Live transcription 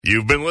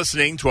You've been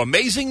listening to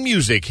amazing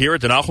music here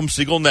at the Nachum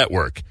Segal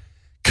Network.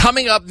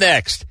 Coming up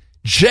next,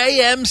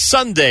 JM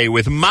Sunday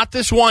with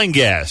Matis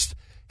Weingast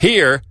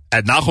here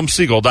at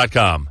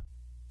NachumSegal.com.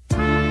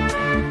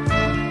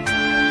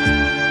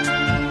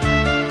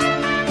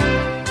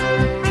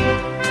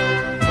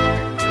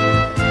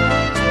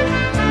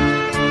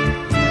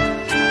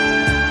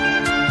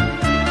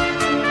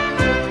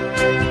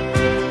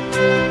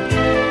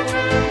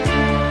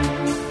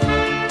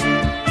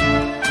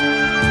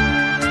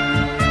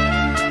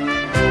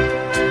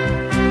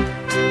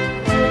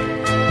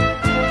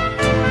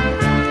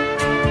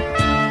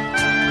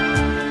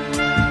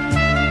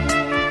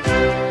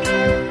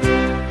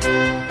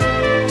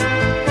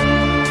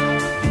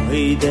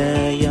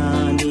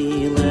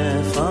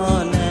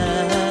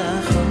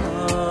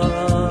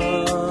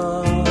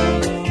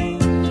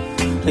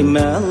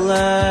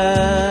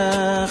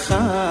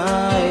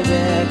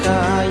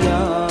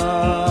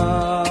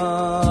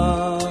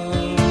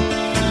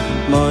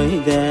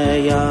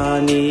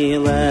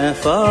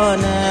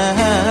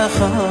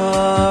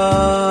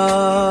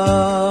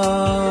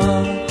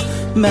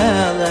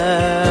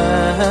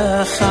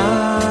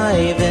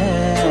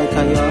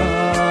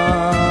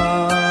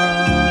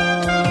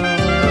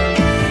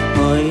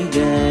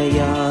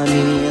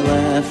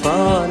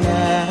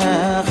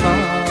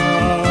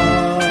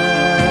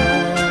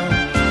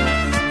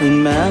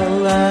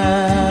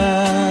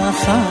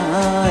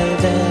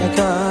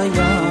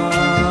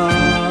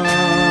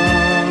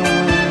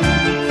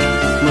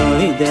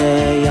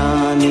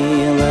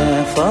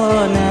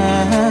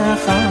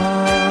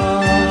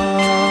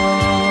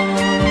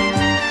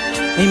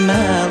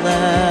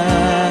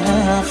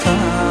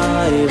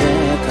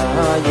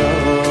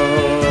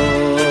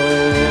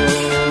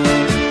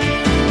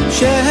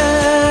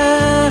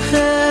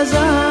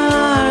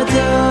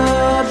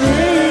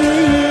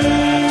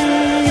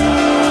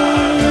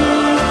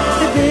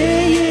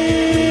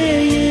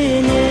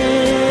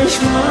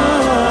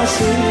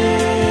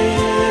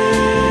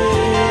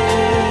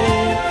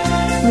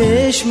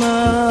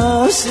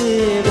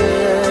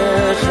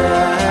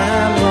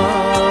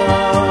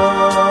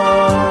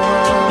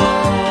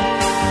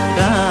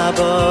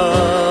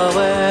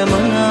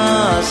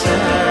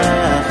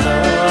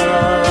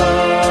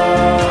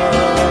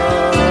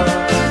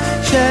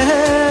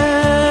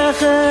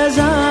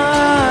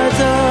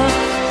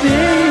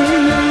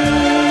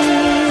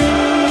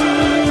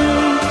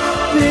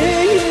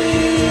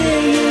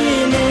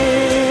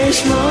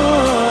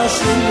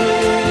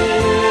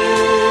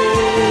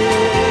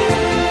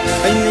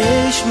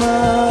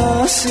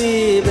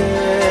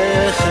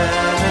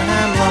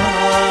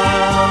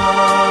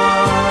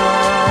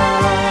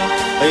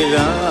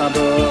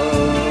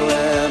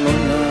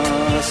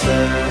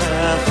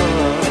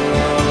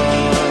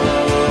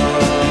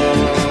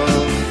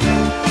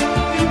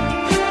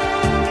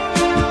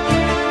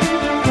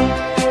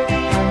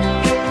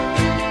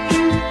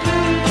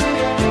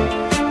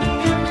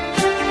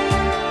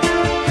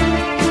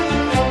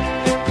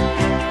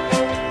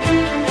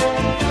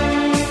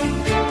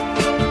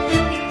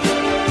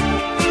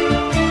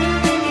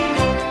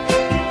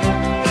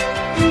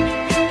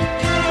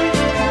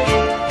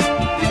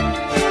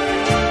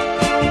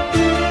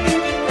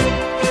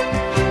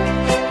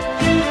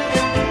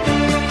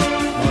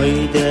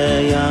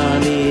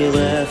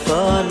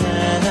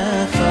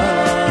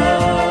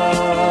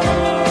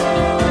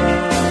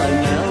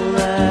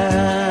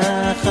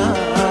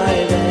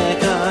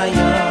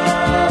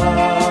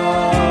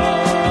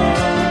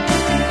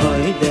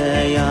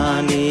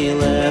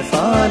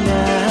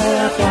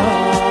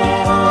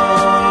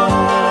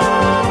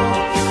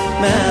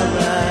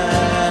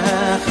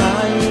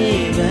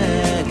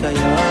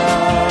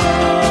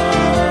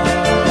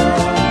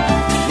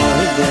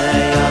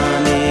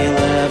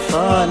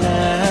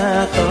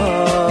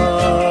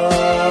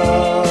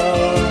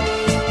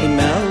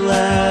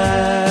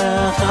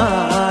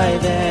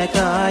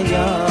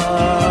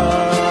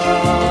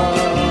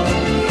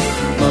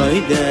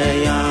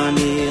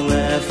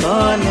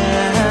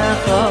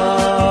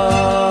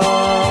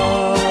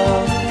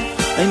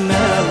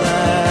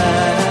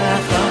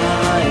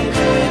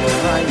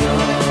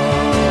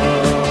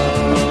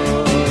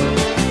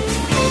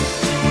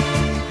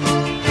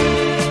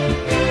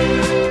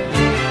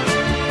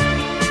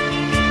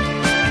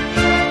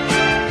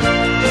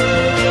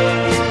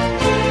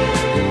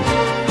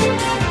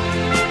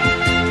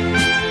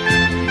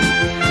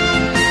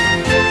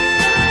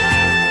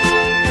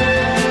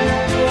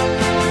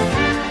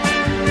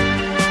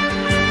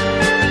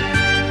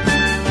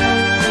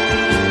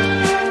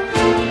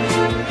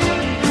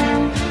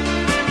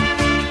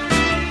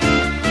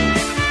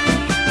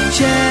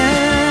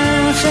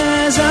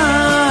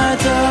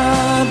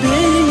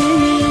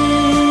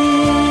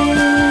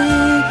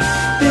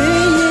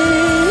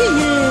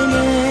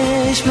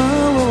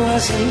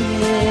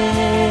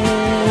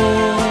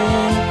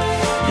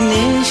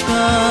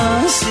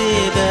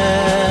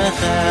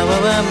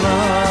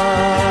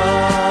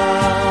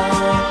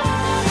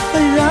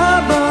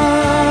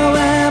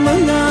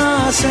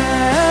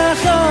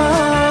 Secha,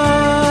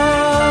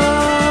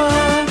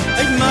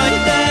 my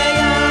day.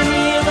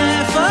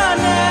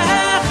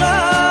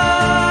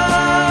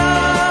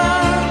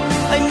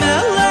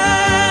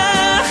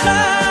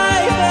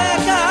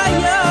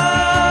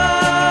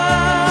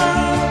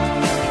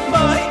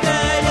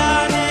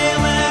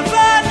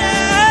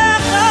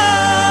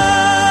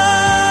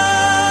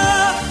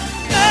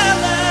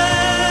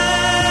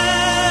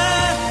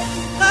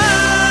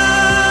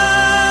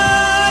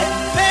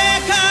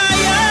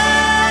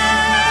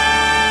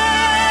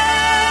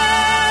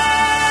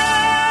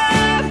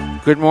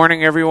 Good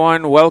morning,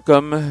 everyone.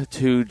 Welcome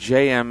to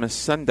JM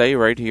Sunday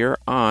right here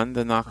on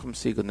the Nachum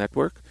Segal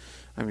Network.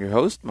 I'm your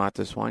host,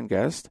 Matis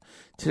Weingast.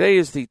 Today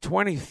is the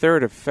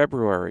 23rd of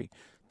February,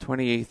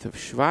 28th of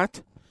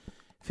Shvat,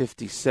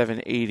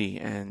 5780,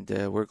 and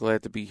we're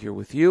glad to be here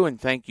with you,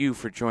 and thank you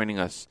for joining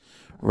us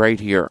right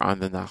here on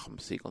the Nachum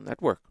Segal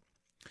Network.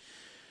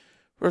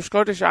 Rosh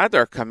Chodesh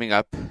Adar coming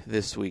up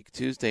this week,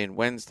 Tuesday and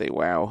Wednesday.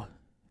 Wow,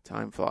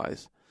 time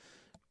flies.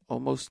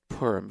 Almost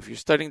Purim. If you're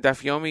studying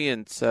Daf Yomi,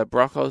 it's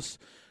Brachos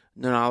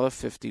Nun Aleph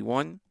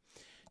 51.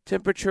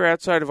 Temperature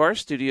outside of our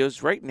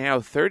studios right now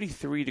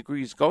 33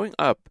 degrees, going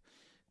up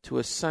to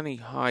a sunny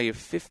high of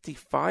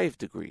 55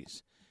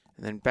 degrees,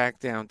 and then back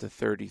down to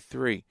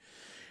 33.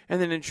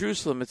 And then in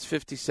Jerusalem it's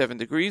 57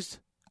 degrees,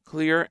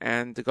 clear,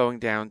 and going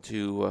down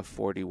to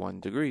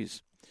 41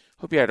 degrees.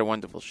 Hope you had a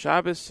wonderful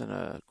Shabbos and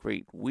a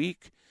great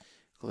week.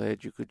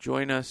 Glad you could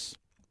join us,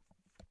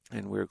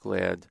 and we're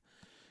glad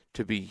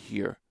to be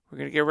here. We're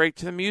going to get right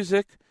to the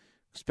music.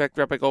 Expect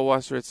Rabbi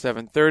Goldwasser at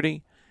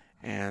 7:30.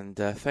 And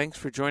thanks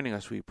for joining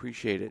us. We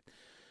appreciate it.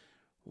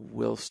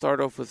 We'll start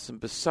off with some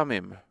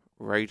Besamim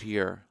right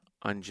here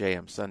on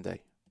JM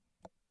Sunday.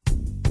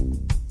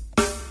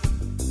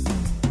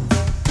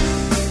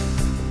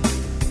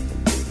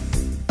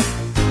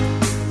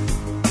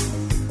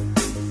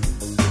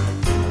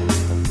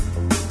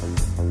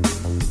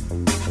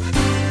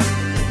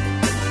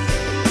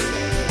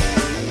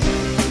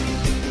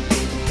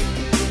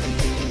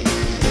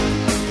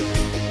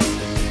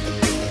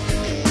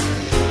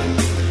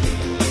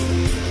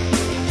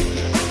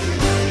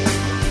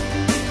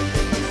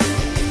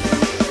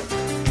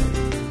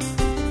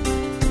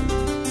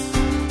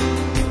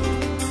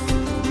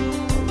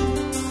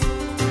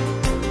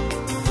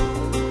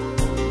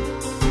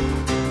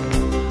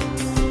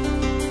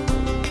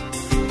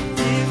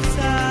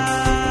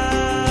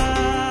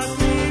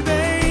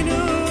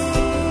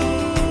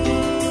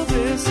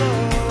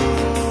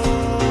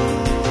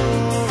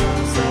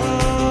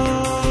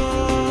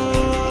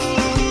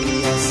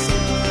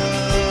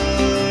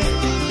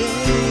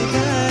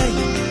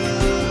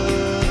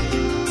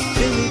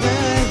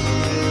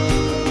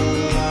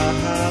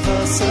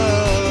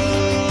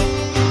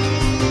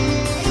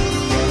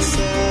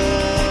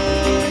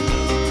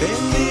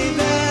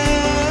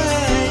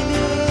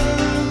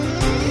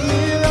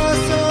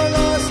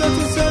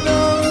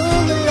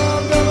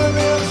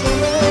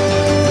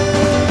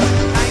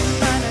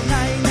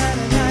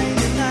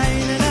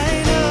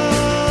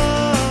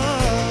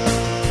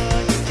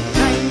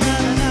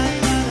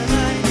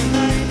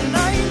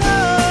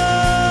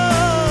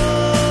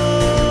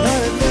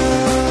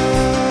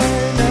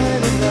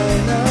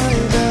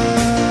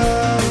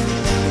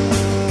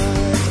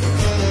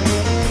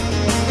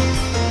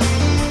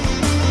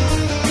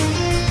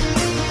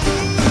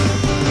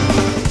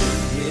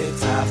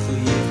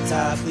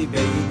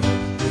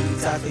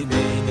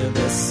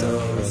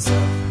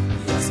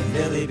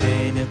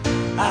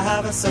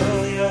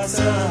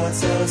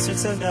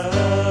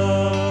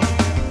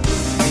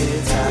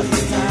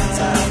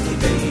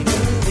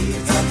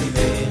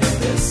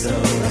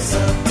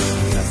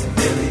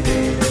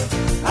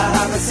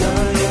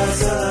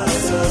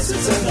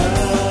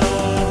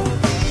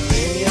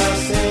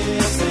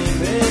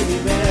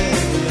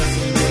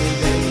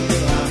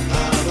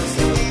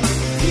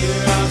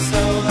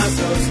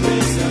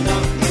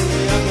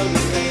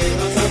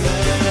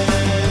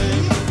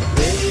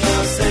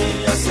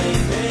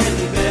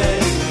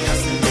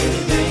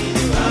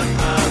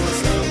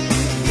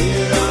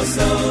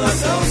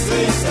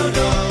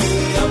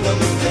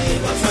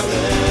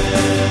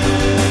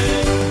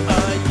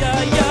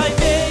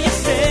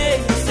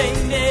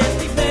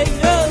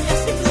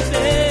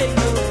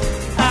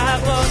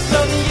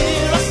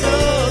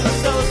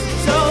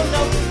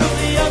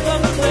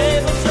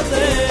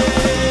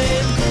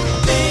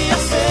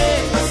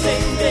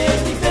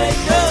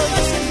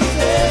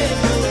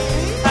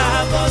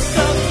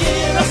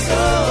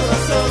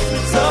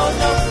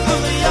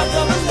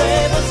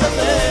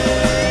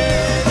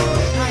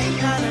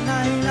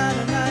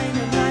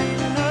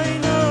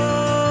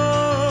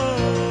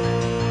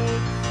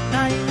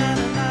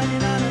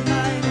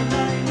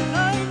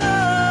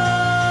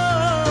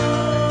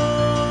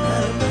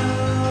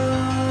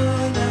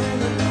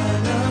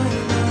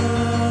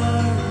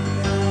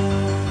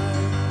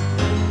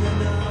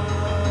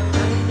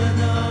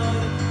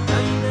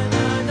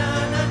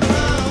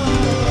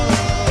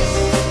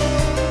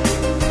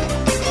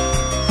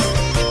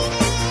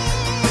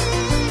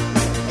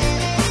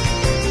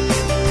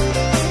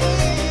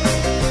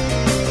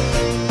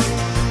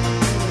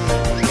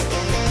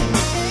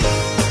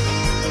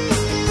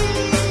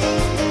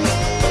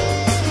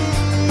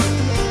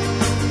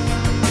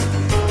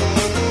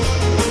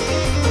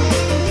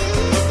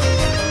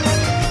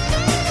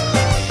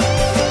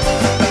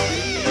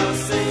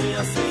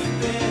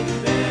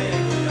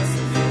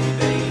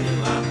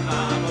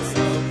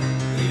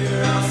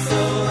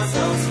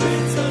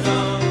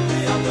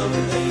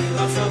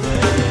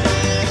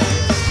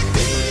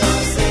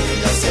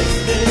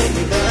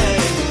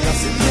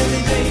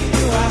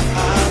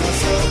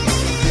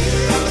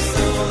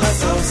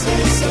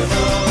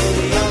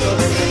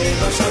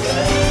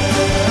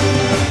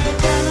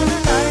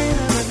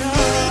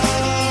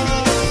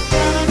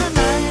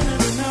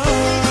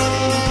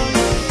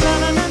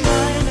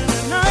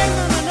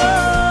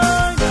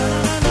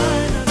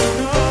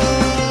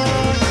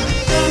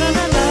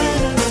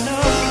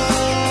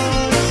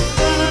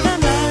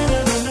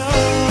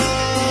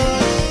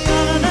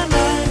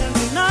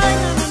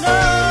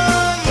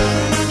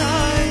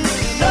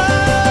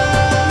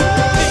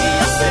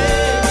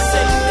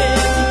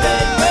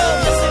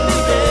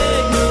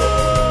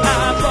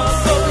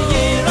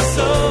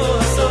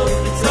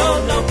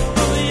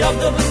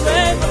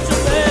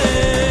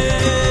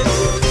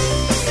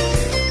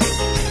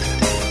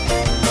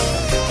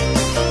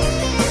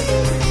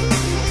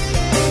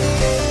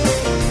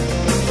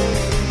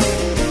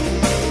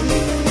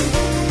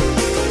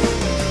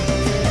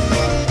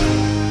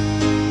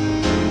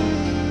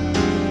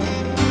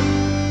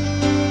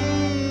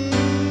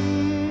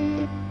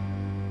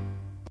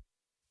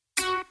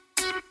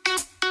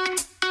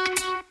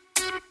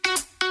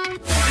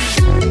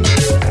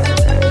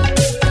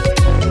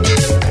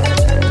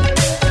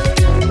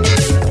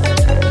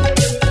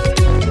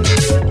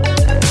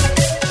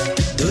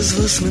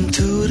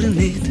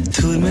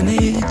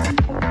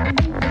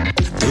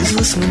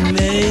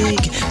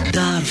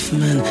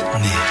 man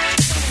nicht.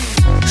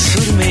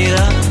 Sur mir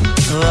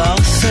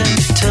was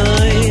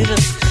teure,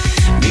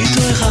 mit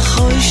euch a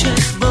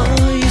Choshech bei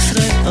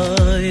Israel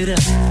eure.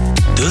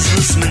 Das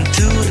was man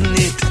tun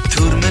nicht,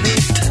 tun man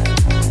nicht.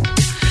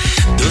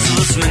 Das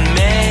was man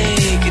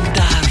meg,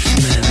 darf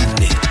man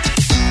nicht.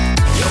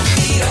 Your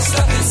feet are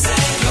stuck in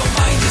sand, your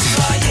mind is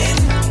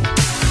flying.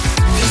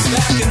 This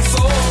back and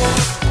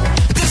forth,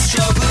 this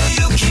struggle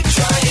you keep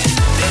trying.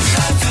 It's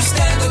time to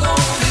stand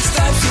alone, it's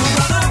time to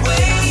run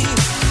away.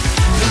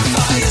 The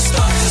fire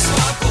starts to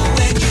sparkle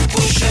when you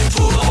push and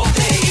pull all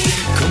day.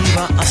 Come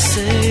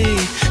va'aseh,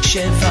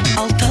 sheva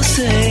al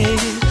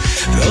taseh,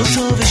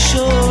 roto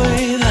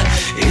v'shoiv,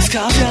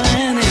 izkavya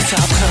en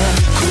etzavcha.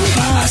 Come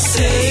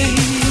va'aseh,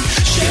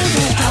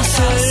 sheva al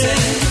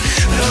taseh,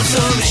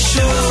 roto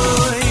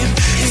v'shoiv,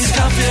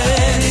 izkavya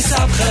en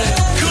etzavcha.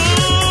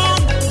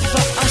 Come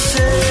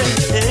va'aseh,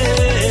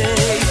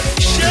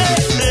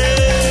 sheva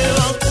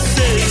al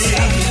taseh,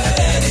 izkavya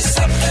en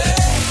etzavcha.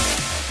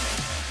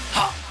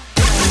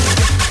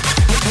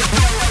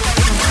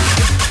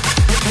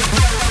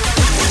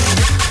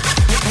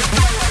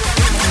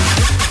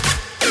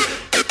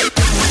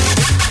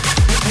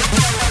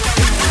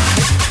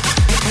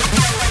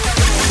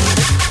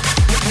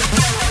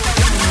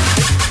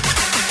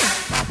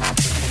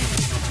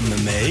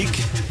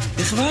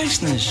 Ich weiß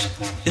nicht.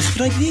 Ich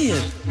frag dir.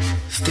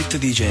 Stick to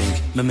DJing.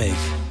 Me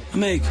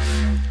make.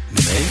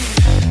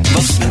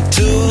 Was man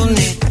tun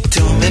nicht,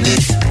 tun wir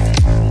nicht.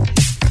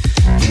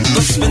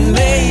 Was man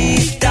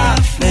make,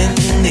 darf man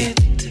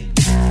nicht.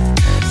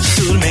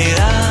 Sur mir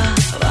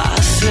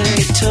was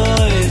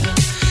teuf.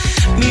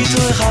 Mit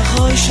euch a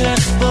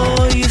Choshech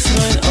bei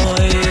Israel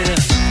eure.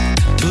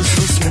 Das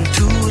was man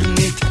tun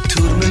nicht,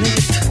 tun wir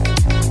nicht.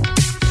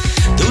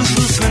 Das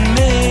was man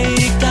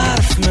make,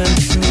 darf man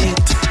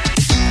nicht.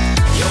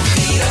 Your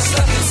feet are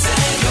stuck in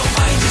sand, your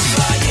mind is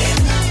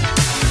flying.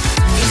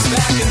 This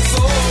back and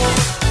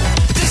forth,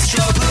 this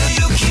struggle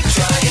you keep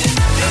trying.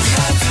 It's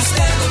time to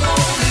stand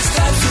alone, it's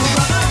time to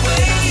run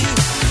away.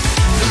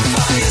 The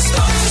fire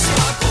starts to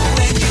sparkle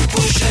when you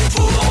push and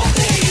pull all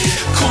day.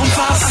 Come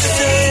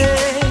va'aseh,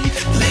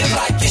 live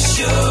like you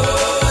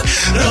should.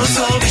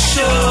 Roto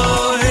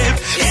v'shoiv,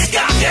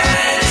 izkavya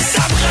en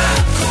etzavcha.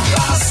 Come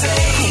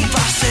va'aseh,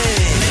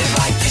 live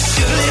like you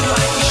should.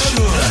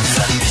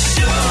 Roto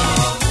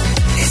v'shoiv,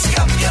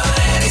 izkavya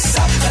en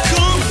etzavcha.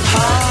 Come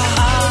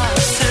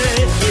va'aseh,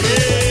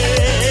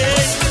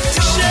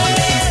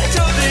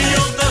 sheto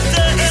v'yom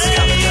taseh,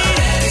 izkavya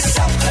en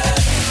etzavcha.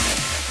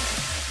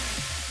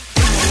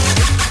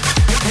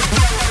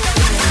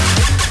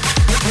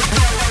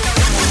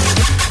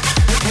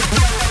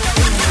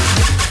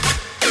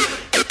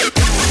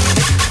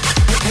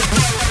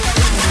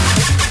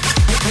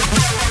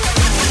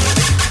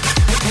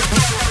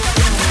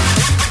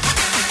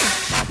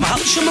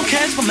 Mahal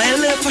shemokez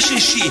b'melech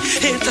v'shishi,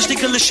 het a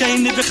stickel l'shein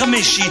nid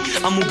v'chamishi.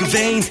 Amu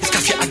gewein, es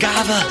kaf je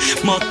agave,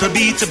 mot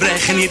probiert te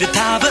brechen in de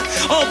tave.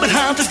 Aber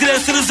hand is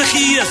größer als de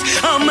chies,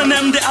 amma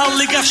nem de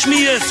alle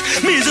gashmies.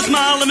 Mis es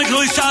malen me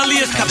grois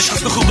alies, kaf ich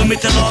has begoeben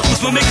mit de lot,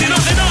 muss man mekt die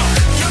noch en noch.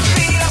 Your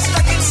feet are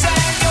stuck in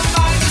sand, your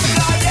mind is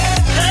flying.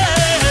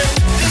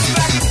 This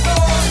back and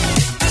forth,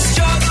 this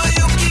struggle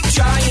you keep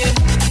trying.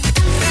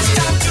 It's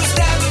time to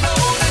stand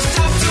alone, it's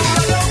time to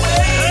run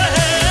away.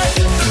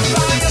 The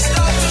fire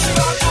starts to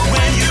sparkle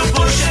when you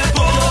push and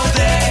pull all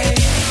day.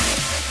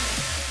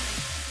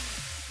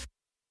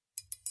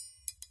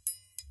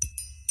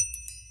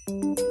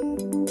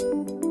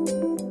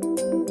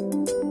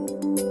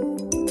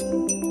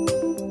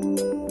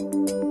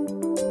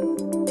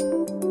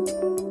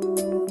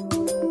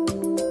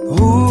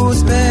 רוץ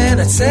בין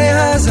עצי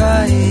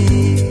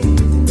הזית,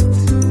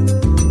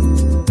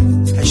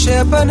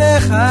 אשר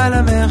פניך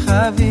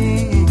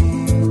למרחבים.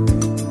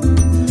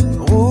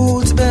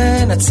 רוץ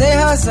בין עצי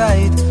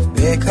הזית,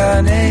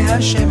 בקרני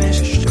השמש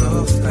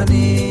שטוף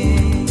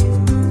פנים.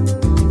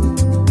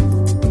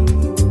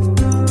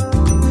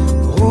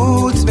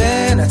 רוץ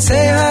בין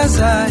עצי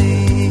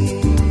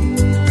הזית,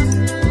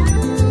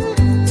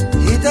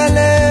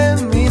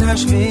 התעלם מן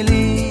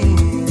השבילים.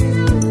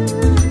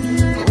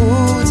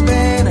 רוץ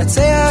בין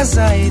עצי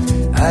הזית,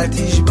 אל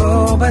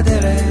תשבור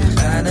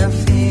בדרך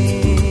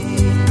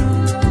ענפים.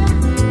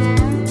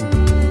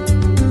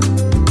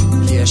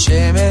 כי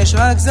השמש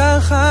רק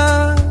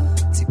זרחה,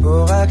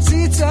 ציפור רק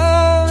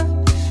ציצה,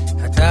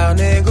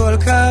 התרנגול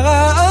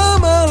קרא,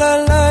 אמר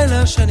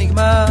ללילה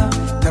שנגמר.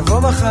 תבוא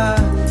מחר,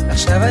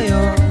 עכשיו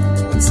היום,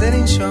 רוצה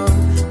לנשום,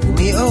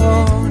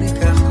 ומאורו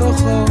ניקח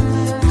כוחו,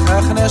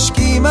 וכך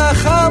נשקים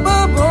מחר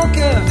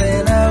בבוקר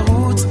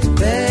ונרוץ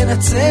בין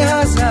עצי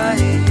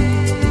הזית.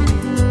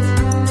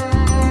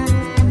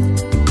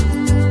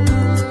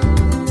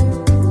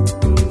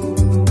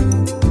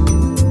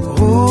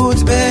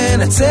 רוץ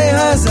בין עצי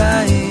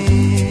הזית,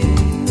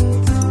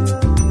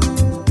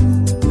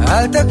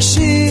 אל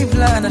תקשיב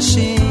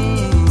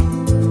לאנשים.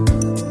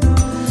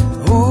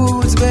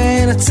 רוץ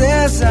בין עצי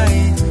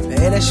הזית,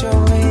 ואלה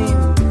שאומרים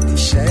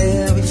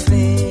תישאר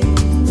בפנים.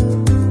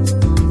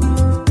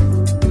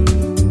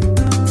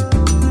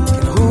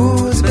 כן,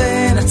 רוץ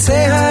בין עצי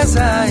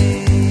הזית,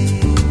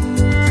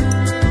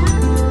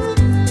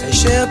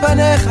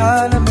 עיניך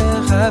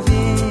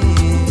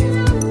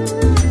למרחבים,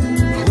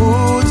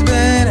 רוץ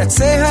בין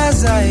עצי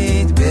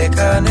הזית,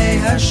 בקרני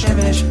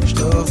השמש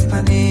שטוף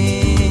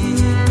פנים.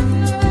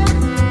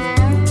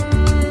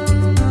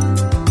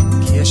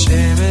 כי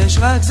השמש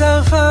רק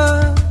זרחה,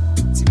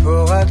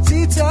 ציפור רק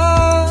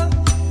ציצה,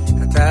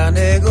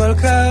 התרנגול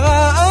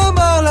קרא,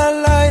 אמר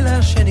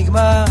ללילה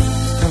שנגמר,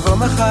 תבוא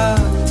מחר,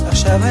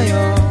 עכשיו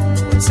היום,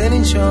 רוצה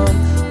לנשום,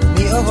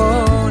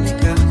 מאורו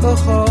ניקח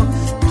כוחו,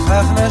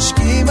 וכך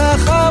נשקים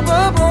מחר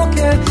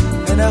בבוקר,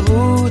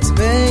 ונרוץ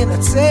בין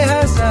עצי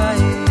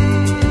הזית.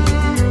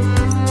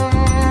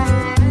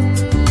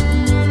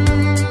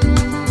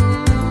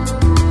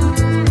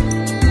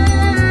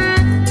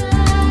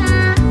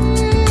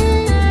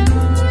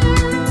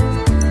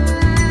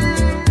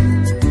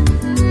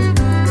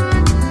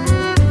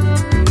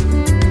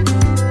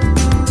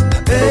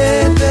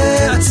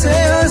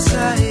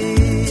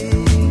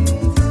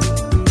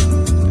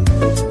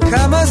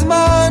 כמה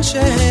זמן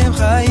שהם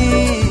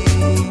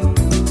חיים,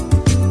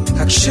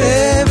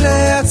 הקשב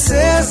לעצי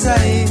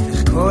הזית,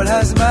 איך כל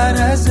הזמן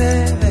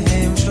הזה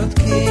והם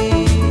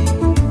שותקים.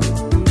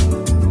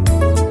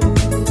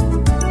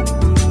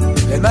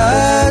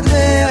 למד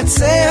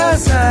לעצי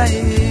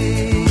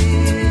הזית,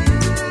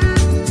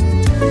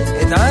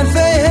 את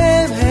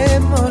ענפיהם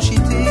הם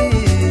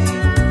מושיטים,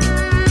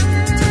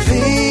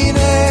 תבין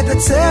את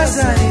עצי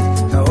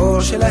הזית,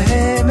 האור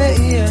שלהם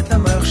מאיר את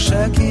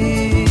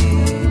המחשקים.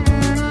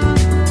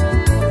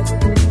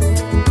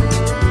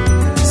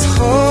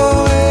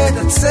 זכור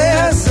את עצי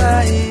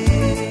הזית,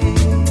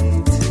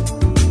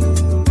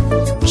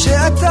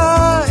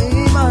 שאתה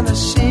עם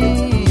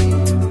אנשים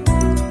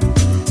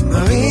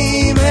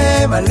מרים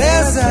הם על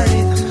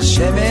הזית, אך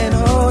השמן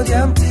עוד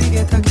ימתיק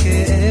את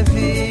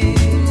הכאבים.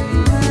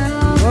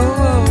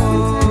 Yeah.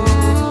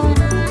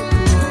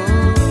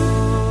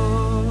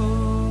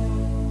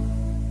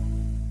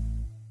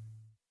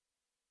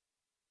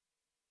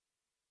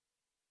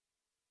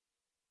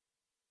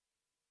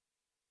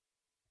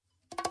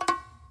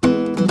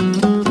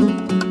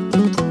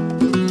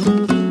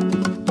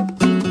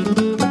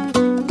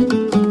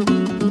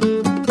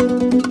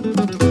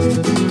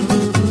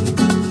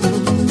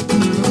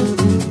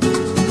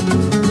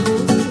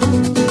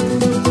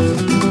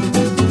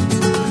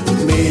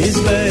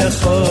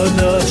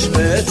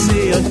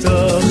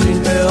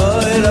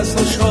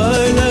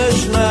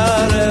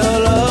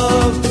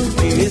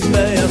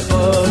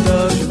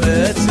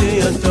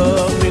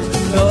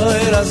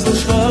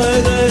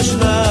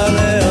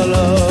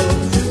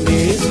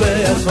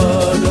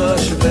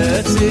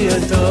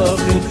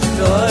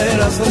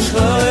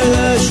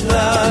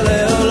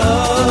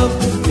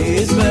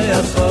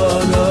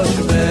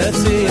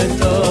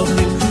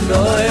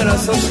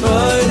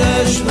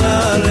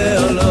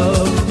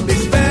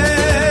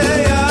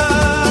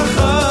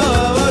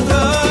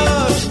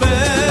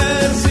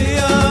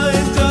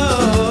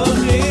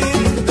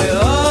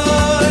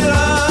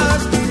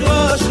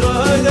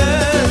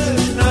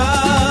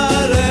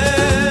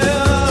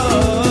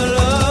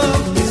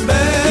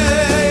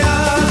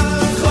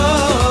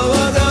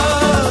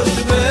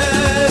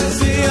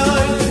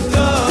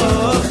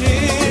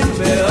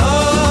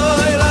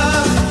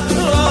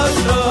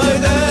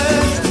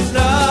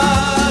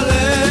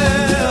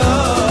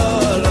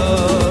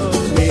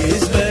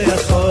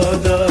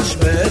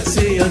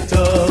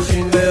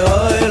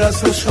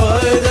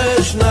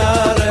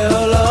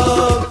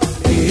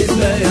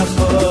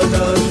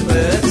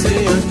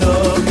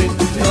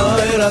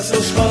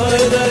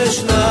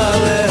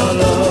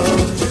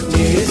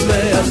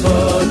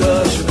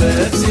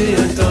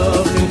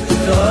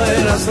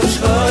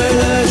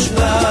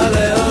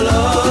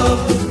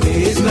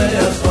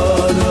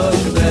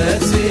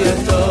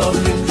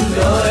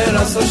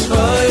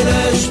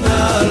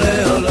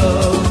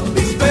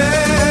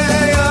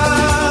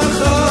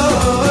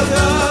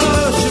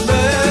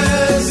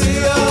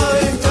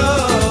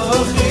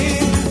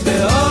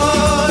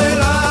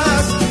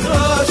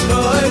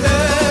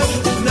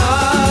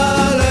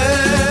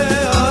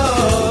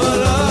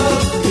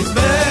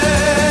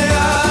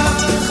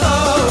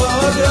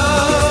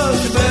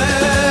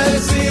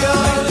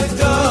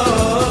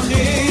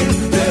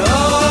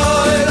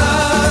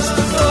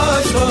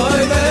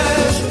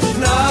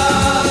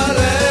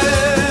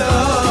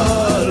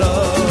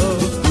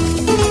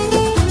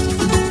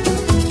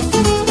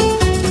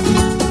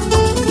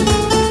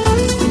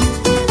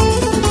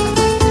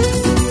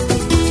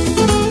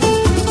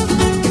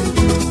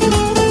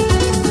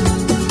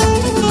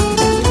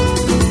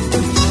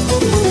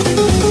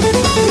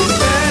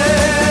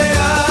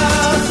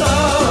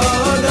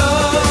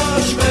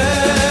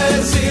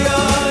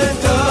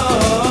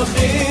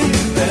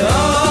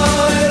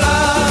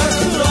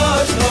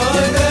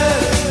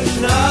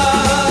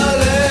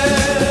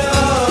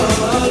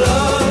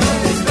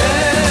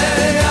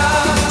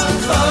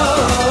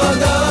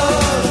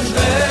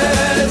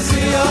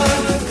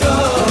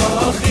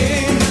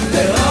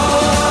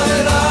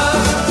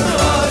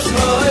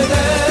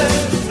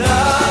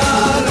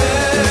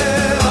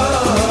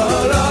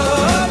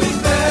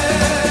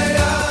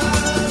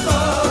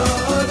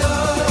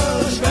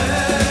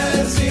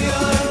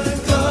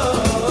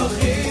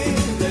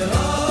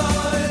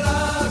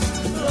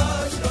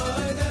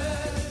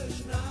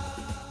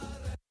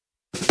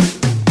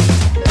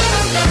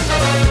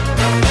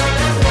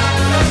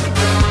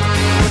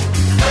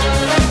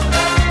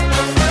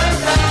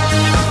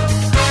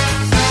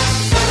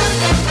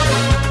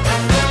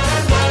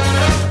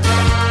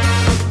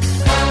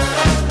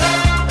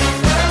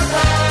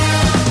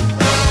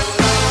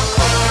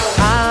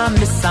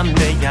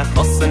 sameach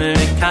chosen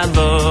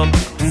v'kalom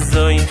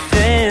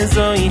zoiche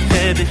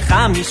zoiche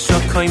b'chamisho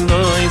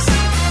koilos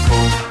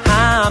kol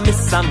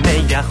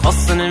hamisameach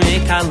chosen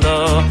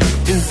v'kalom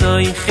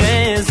zoiche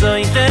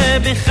zoiche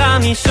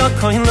b'chamisho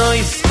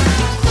koilos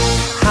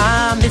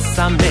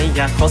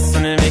hamisameach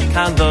chosen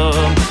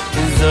v'kalom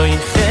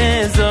zoiche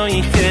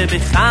zoiche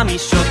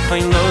b'chamisho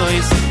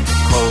koilos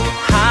kol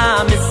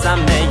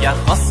hamisameach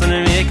chosen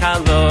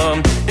v'kalom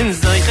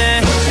zoiche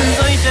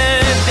zoiche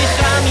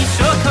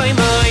b'chamisho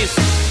koilos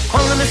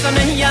kol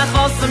hamisameach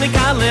chosen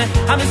v'kalom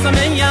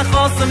hamisameach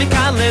chosen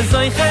v'kalom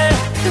zoiche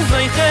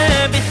zoiche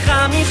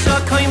b'chamisho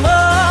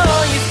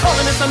koilos kol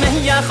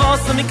hamisameach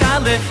chosen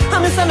v'kalom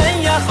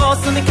hamisameach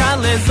chosen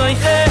v'kalom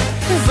zoiche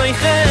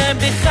zoiche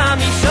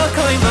b'chamisho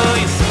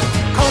koilos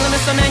kol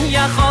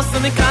hamisameach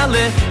chosen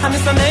v'kalom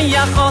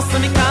hamisameach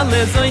chosen v'kalom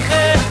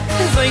zoiche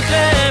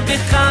zoiche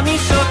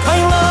b'chamisho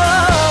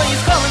koilos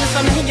kol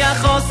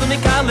hamisameach chosen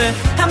v'kalom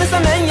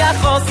hamisameach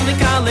chosen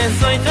v'kalom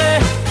zoiche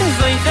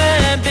zoiche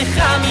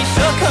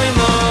b'chamisho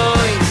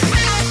koilos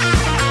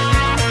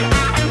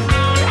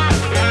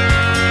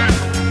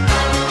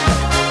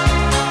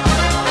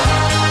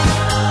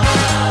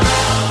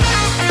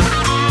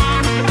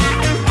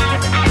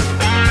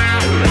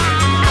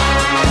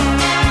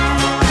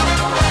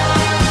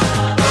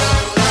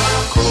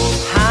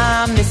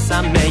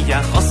sameach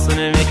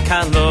chosen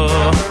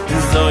v'kalom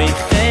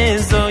zoiche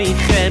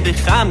zoiche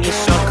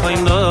b'chamisho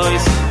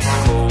koilos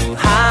kol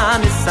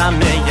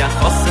hamisameach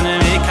chosen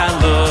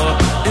v'kalom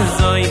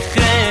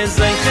zoiche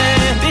zoiche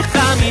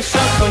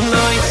b'chamisho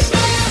koilos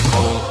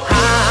kol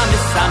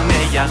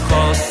hamisameach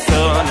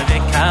chosen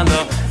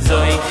v'kalom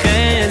zoiche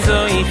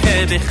zoiche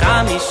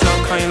b'chamisho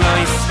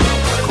koilos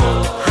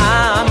kol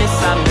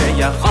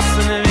hamisameach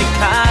chosen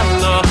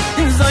v'kalom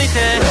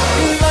zoiche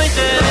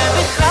zoiche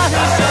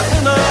b'chamisho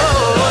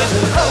koilos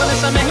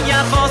hamisameach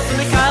chosen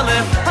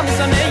v'kalom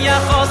hamisameach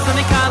chosen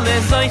v'kalom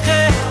zoiche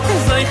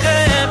zoiche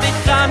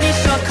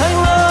b'chamisho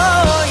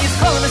koilos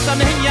kol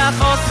hamisameach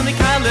chosen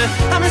v'kalom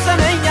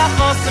hamisameach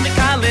chosen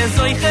v'kalom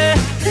zoiche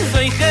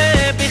zoiche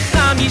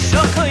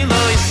b'chamisho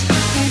koilos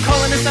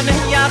kol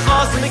hamisameach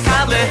chosen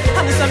v'kalom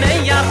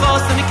hamisameach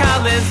chosen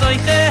v'kalom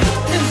zoiche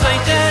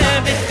zoiche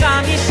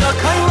b'chamisho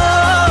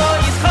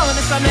koilos kol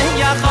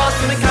hamisameach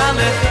chosen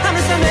v'kalom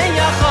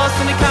hamisameach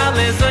chosen v'kalom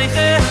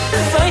zoiche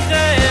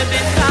zoiche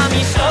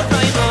b'chamisho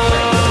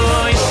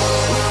koilos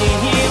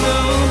hilu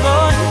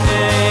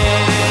bote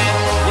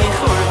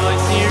lichur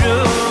voitziru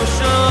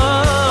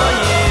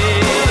shoye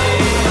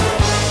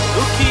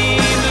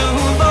ukilu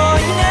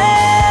bote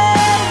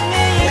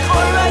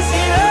lichur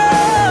voitziru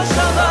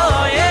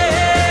shoye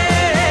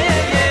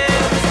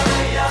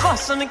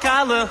chosen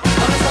v'kalom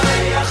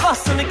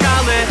chosen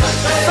v'kalom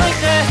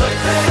zoiche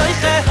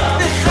zoiche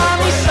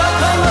b'chamisho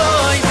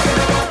koilos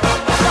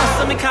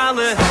chosen v'kalom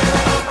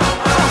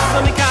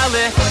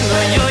Mikale,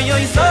 yo yo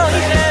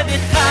zoiche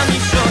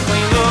b'chamisho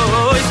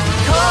koilos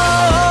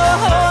kol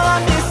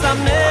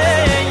hamisameach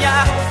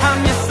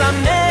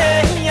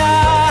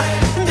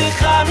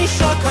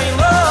b'chamisho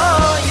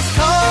koilos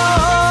kol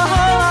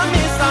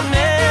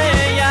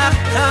hamisameach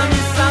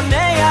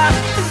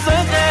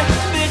zoiche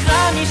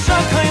b'chamisho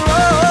koilos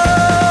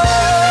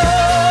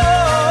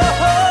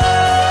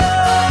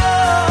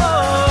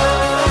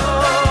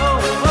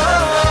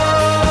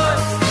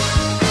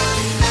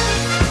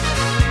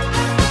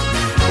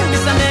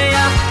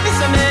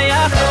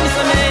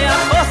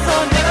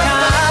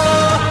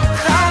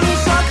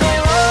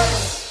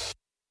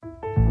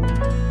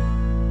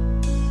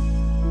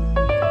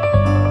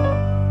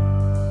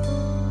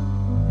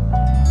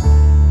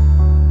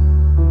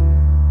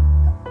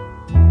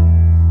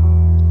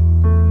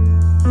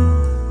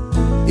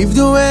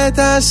עבדו את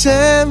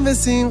השם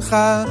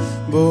בשמחה,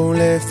 בואו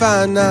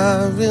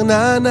לפניו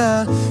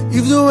ברננה.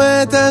 עבדו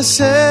את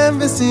השם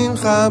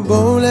בשמחה,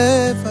 בואו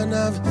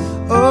לפניו.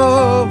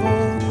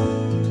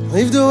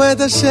 עבדו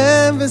את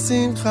השם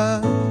בשמחה,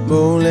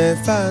 בואו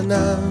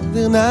לפניו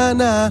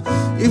ברננה.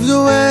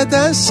 עבדו את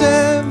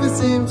השם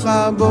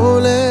בשמחה, בואו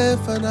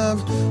לפניו.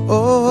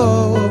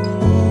 בואו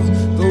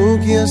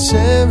כי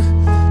השם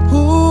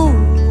הוא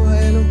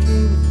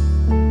האלוקים,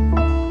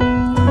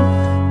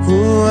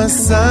 הוא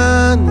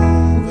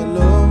עשנו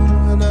ולא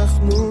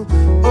אנחנו.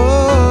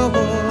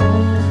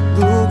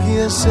 בואו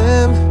כי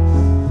השם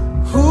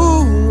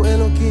הוא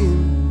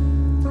אלוקים,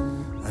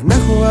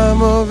 אנחנו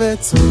עמו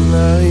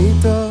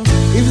וצונריתו.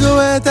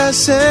 עבדו את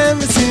השם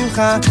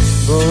בשמחה,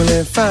 בואו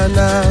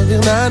לפניו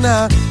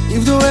ברננה.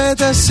 עבדו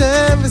את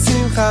השם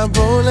בשמחה,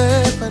 בואו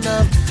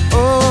לפניו.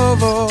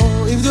 בואו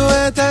עבדו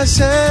את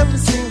השם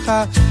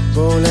בשמחה,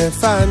 בואו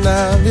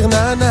לפניו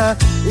ברננה.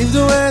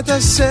 עבדו את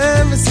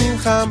השם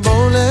בשמחה,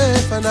 בואו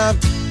לפניו.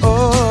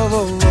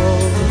 בואו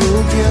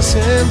כי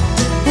השם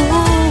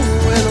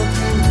הוא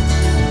אלוקים,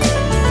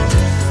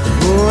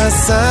 הוא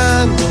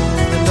עשנו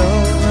ולא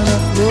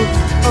אנחנו.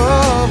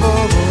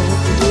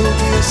 בואו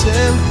כי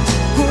השם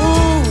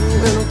הוא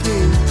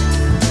אלוקים,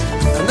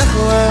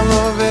 אנחנו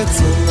עמו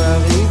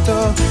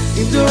וצונריתו.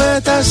 עבדו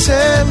את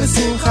השם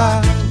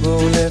בשמחה,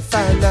 בואו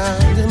לפניו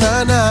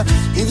ברננה.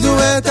 עבדו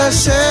את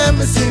השם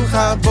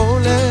בשמחה, בואו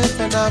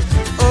לפניו,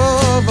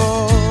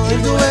 בואו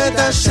עבדו את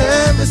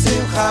השם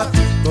בשמחה,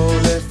 בואו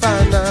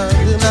לפניו,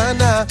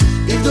 רננה,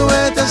 עבדו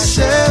את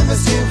השם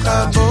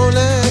בשמחה, בואו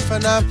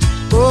לפניו,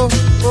 בואו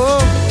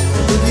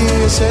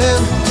עבדי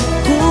השם,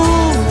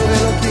 הוא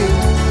אלוקים,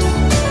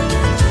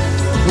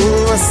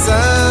 הוא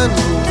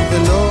עשנו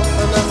ולא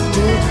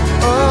אנחנו,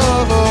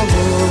 בואו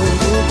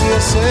עבדי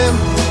השם,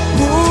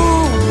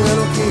 הוא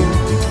אלוקים,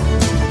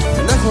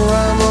 אנחנו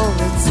עמו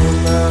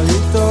וצומר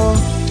איתו.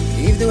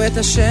 עבדו את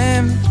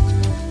השם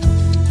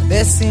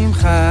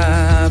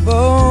בשמחה,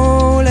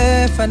 בואו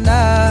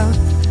לפניו,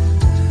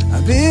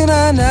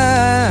 ברננה,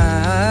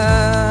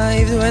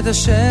 עבדו את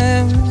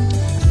השם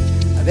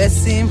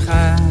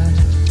בשמחה,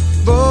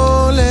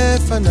 בואו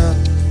לפניו,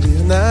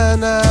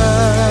 ברננה,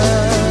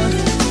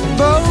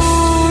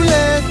 בואו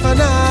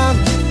לפניו,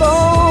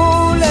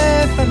 בואו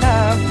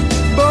לפניו,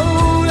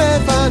 בואו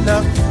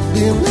לפניו,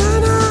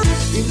 ברננה,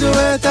 עבדו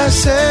את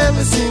השם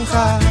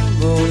בשמחה,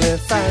 בואו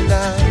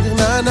לפניו,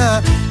 ברננה,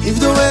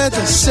 עבדו את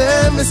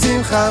השם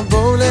בשמחה,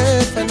 בואו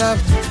לפניו,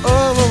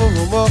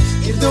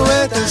 עבדו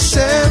את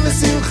השם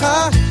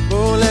בשמחה,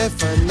 בואו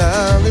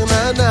לפניו,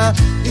 ברננה,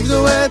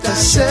 עבדו את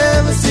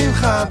השם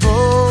בשמחה,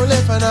 בואו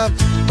לפניו,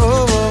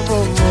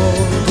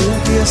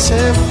 כי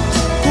השם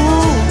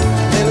הוא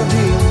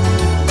אלוהים,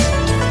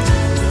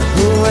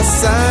 הוא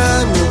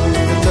עשנו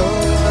ולא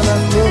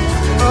אנחנו,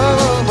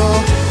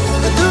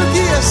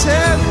 כי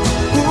השם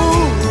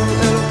הוא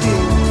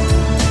אלוהים,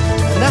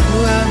 אנחנו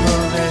עמו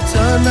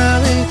וצאן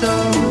מרעיתו.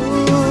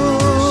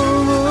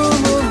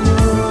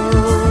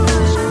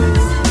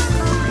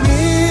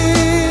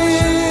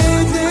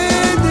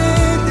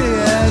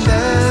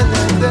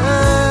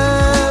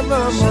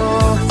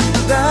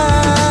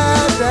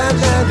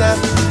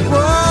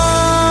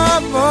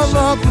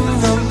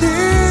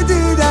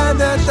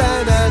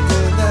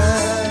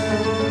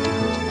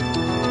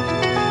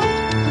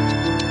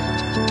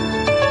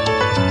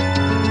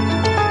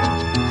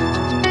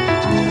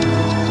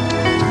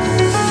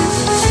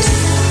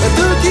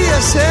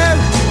 השם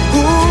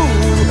הוא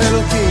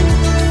אלוקים,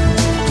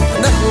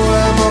 אנחנו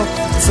עמו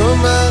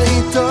צומר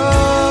איתו.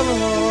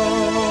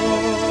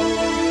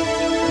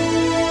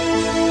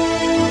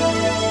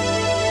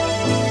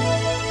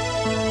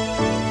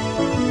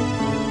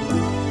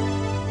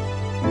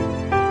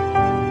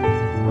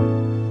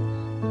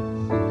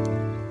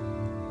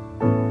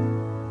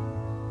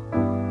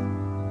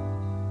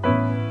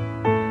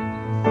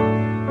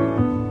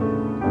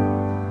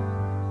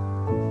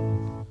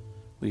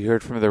 We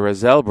heard from the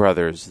Razel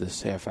brothers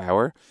this half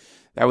hour.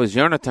 That was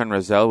Yonatan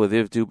Razel with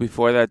Ivdu.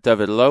 Before that,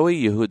 David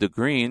Lowy, Yehuda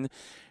Green,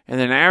 and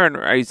then Aaron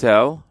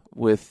Razel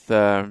with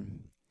a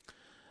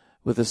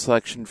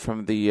selection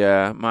from the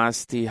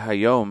Masti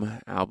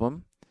Hayom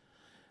album.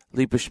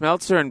 Lipa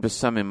Schmelzer and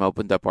Besamim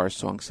opened up our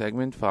song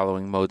segment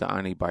following Moda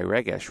Ani by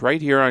Regesh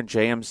right here on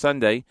JM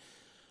Sunday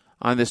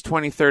on this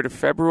 23rd of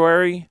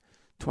February,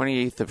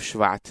 28th of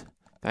Shvat.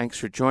 Thanks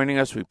for joining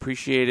us. We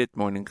appreciate it.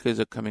 Morning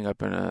Chizuk coming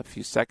up in a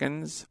few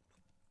seconds.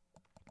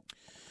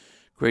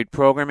 Great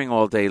programming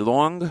all day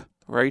long,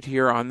 right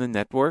here on the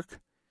network.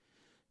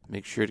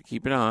 Make sure to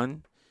keep it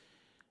on.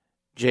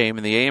 JM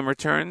and the AM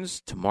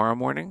returns tomorrow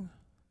morning,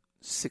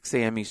 6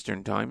 a.m.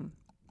 Eastern Time,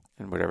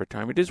 and whatever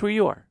time it is where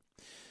you are.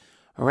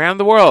 Around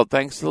the world,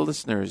 thanks to the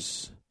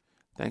listeners.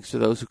 Thanks to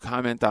those who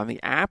comment on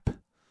the app,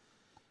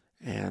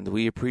 and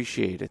we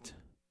appreciate it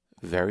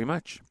very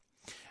much.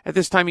 At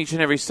this time, each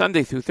and every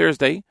Sunday through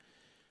Thursday,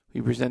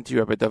 we present to you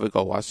Rabbi David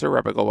Goldwasser.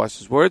 Rabbi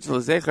Goldwasser's words,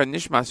 L'zecha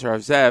Nishmas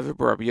Rav Zev,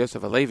 Rabbi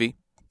Yosef Alevi,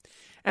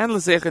 and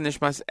L'zecha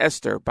Nishmas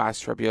Esther,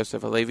 Bas Rabbi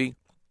Yosef Alevi.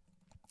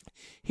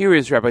 Here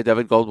is Rabbi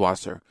David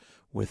Goldwasser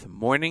with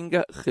Morning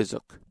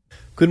Chizuk.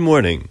 Good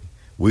morning.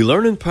 We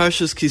learn in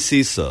Parshas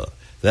Kisisa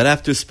that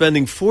after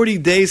spending 40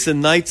 days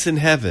and nights in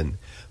heaven,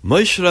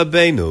 Moshe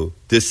Rabbeinu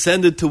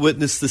descended to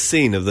witness the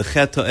scene of the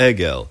Chet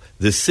HaEgel,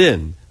 the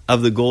sin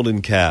of the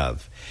golden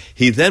calf.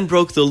 He then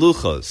broke the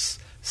luchos.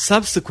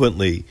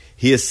 Subsequently,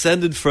 he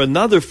ascended for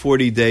another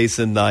 40 days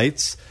and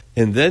nights,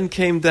 and then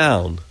came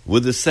down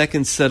with the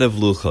second set of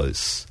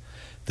luchos.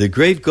 The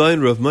great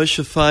Gaon Rav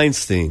Moshe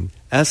Feinstein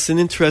asked an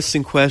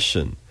interesting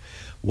question.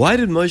 Why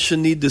did Moshe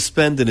need to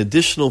spend an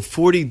additional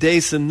 40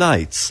 days and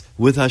nights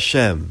with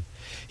Hashem?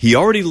 He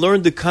already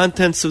learned the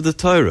contents of the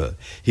Torah.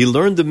 He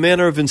learned the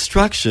manner of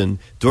instruction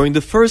during the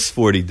first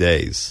 40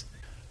 days.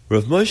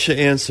 Rav Moshe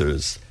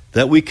answers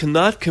that we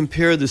cannot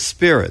compare the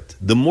spirit,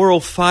 the moral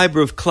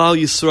fiber of Klal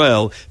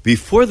Yisrael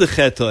before the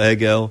Chet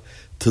HaEgel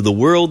to the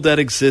world that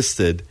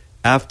existed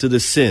after the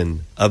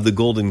sin of the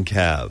golden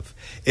calf.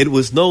 It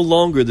was no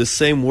longer the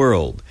same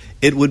world.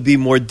 It would be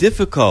more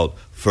difficult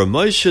for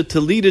Moshe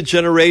to lead a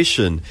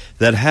generation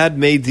that had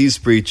made these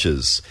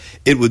breaches.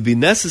 It would be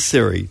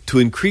necessary to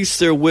increase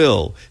their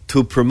will,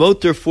 to promote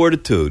their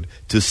fortitude,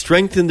 to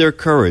strengthen their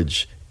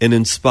courage, and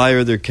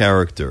inspire their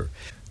character.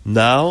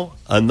 Now,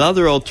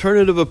 another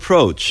alternative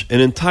approach, an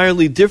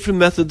entirely different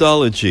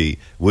methodology,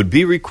 would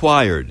be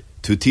required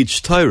to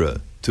teach Torah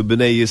to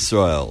Bnei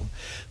Yisrael.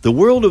 The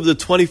world of the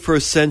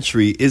 21st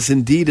century is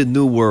indeed a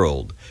new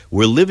world.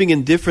 We're living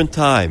in different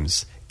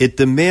times. It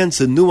demands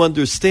a new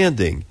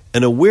understanding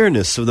and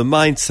awareness of the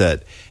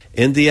mindset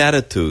and the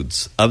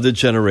attitudes of the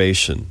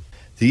generation.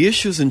 The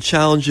issues and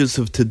challenges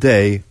of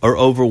today are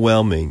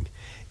overwhelming.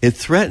 It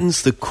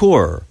threatens the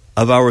core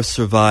of our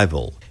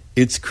survival.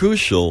 It's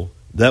crucial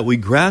that we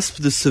grasp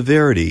the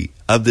severity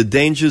of the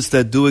dangers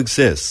that do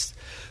exist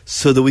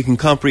so that we can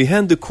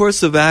comprehend the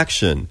course of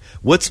action,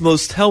 what's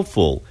most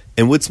helpful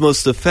and what's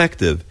most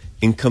effective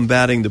in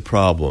combating the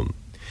problem.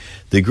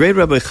 The great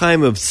Rabbi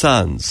Chaim of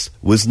Tzanz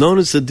was known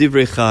as the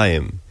Divrei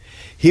Chaim.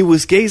 He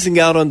was gazing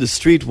out on the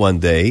street one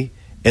day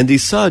and he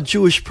saw a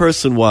Jewish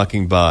person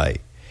walking by.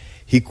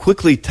 He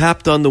quickly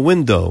tapped on the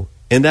window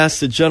and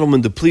asked the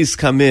gentleman to please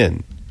come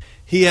in.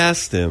 He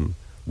asked him,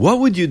 "What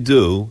would you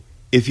do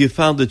if you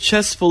found a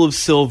chest full of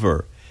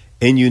silver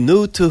and you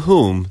knew to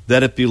whom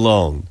that it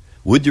belonged?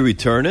 Would you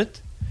return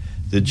it?"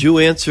 The Jew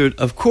answered,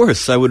 "Of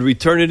course, I would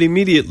return it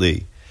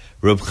immediately."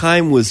 Reb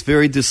Chaim was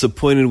very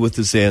disappointed with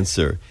his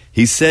answer.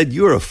 He said,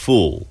 "You're a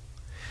fool."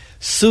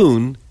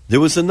 Soon, there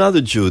was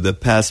another Jew that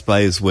passed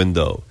by his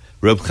window.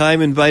 Reb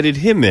Chaim invited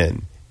him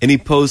in, and he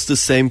posed the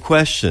same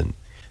question.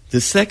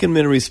 The second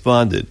man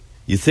responded,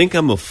 "You think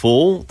I'm a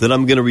fool, that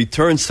I'm going to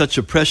return such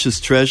a precious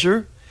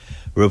treasure?"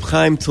 Reb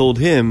Chaim told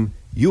him,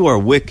 "You are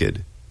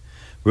wicked."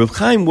 Reb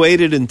Chaim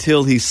waited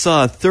until he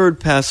saw a third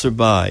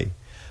passerby.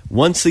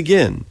 Once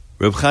again,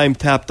 Reb Chaim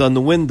tapped on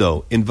the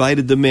window,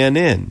 invited the man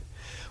in.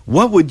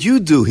 "What would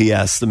you do," he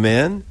asked the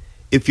man,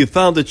 "if you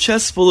found a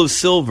chest full of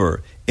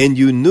silver and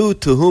you knew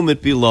to whom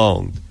it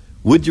belonged?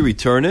 Would you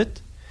return it?"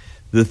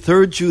 The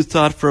third Jew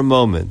thought for a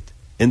moment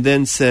and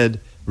then said,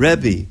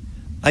 "Rebbe,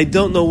 I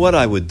don't know what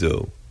I would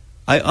do.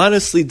 I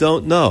honestly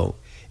don't know.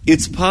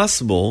 It's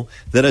possible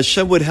that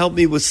Hashem would help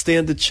me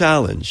withstand the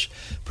challenge.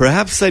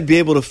 Perhaps I'd be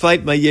able to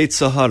fight my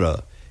Yetzer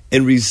Hara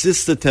and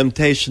resist the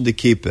temptation to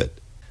keep it.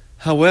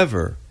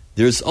 However,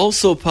 there's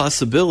also a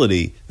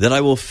possibility that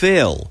I will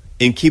fail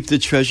and keep the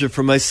treasure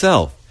for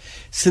myself.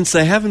 Since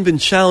I haven't been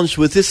challenged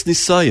with this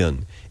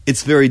nisayon,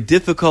 it's very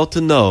difficult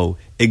to know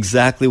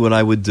exactly what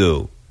I would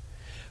do."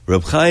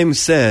 Reb Chaim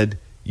said,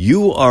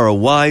 "You are a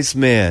wise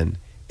man,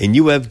 and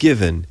you have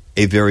given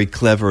a very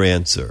clever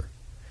answer."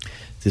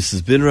 This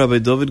has been Rabbi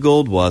David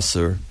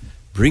Goldwasser,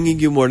 bringing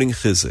you Morning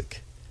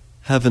Chizuk.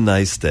 Have a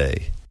nice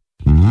day.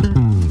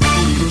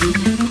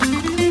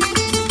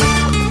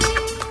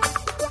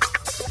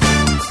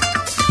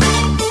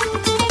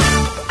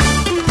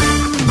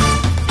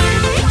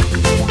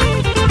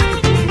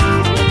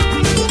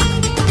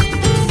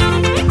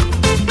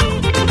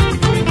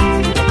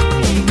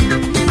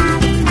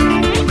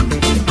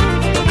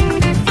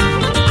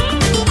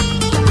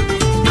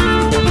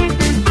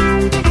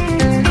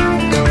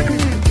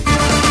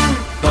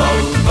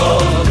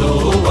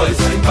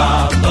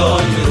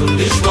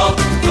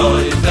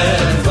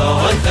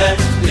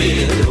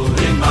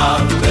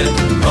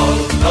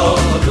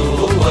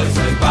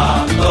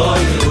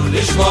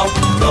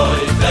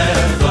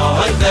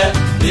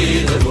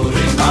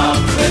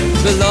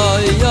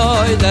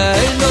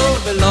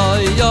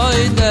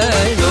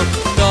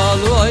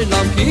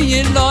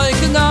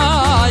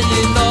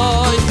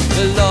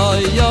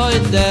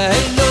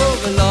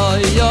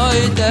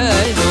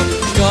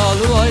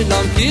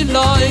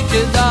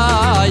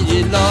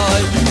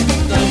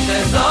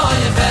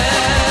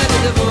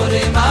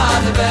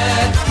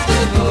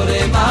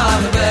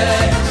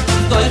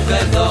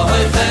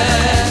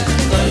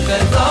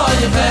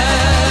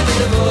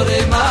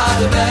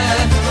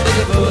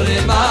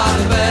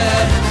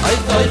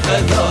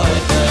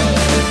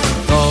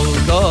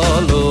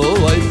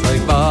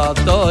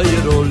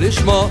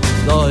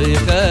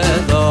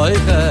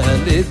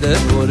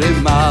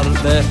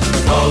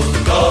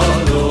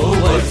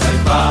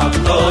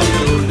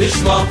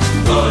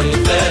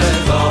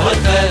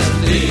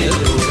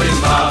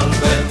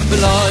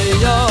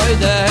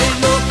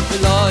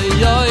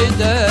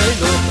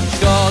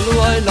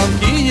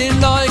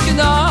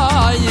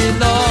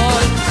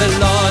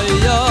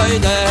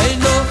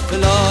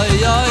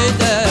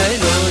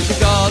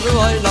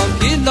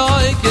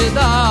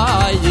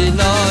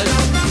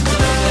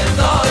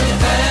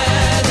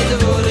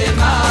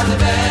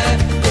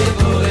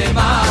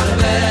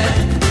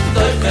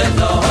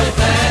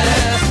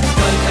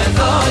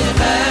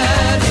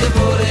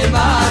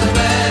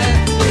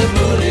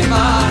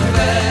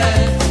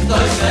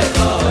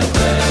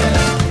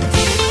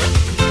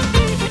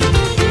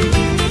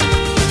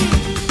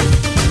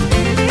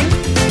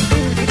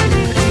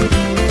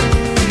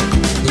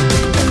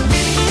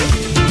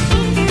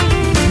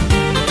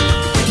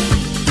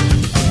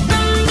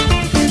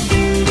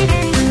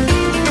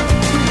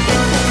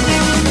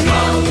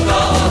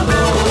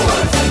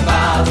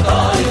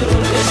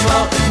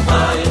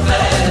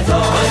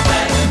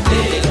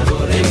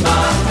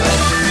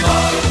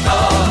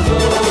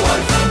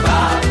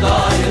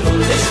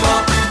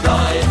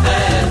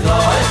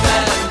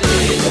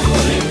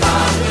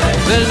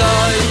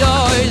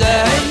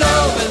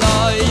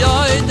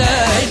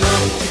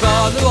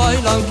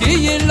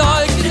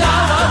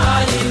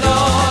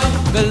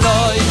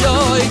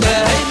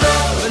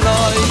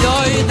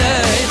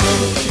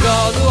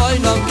 God,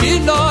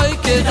 loy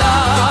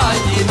kedai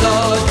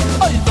loy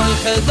oy toy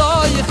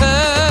khazay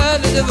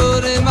khal de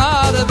vore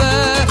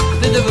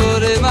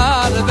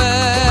marbe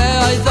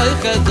ay toy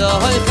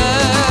khazay khal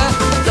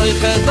toy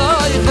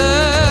khazay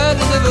khal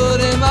de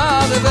vore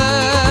marbe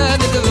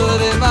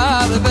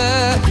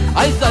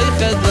ay toy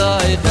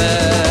khazay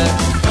khal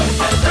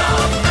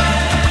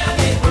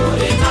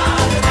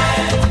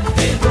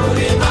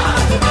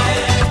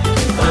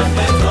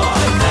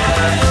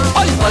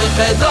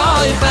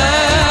خدای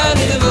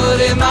خن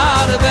دور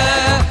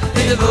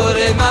مربه دور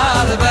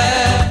مربه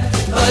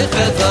دای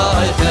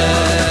خدای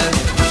خن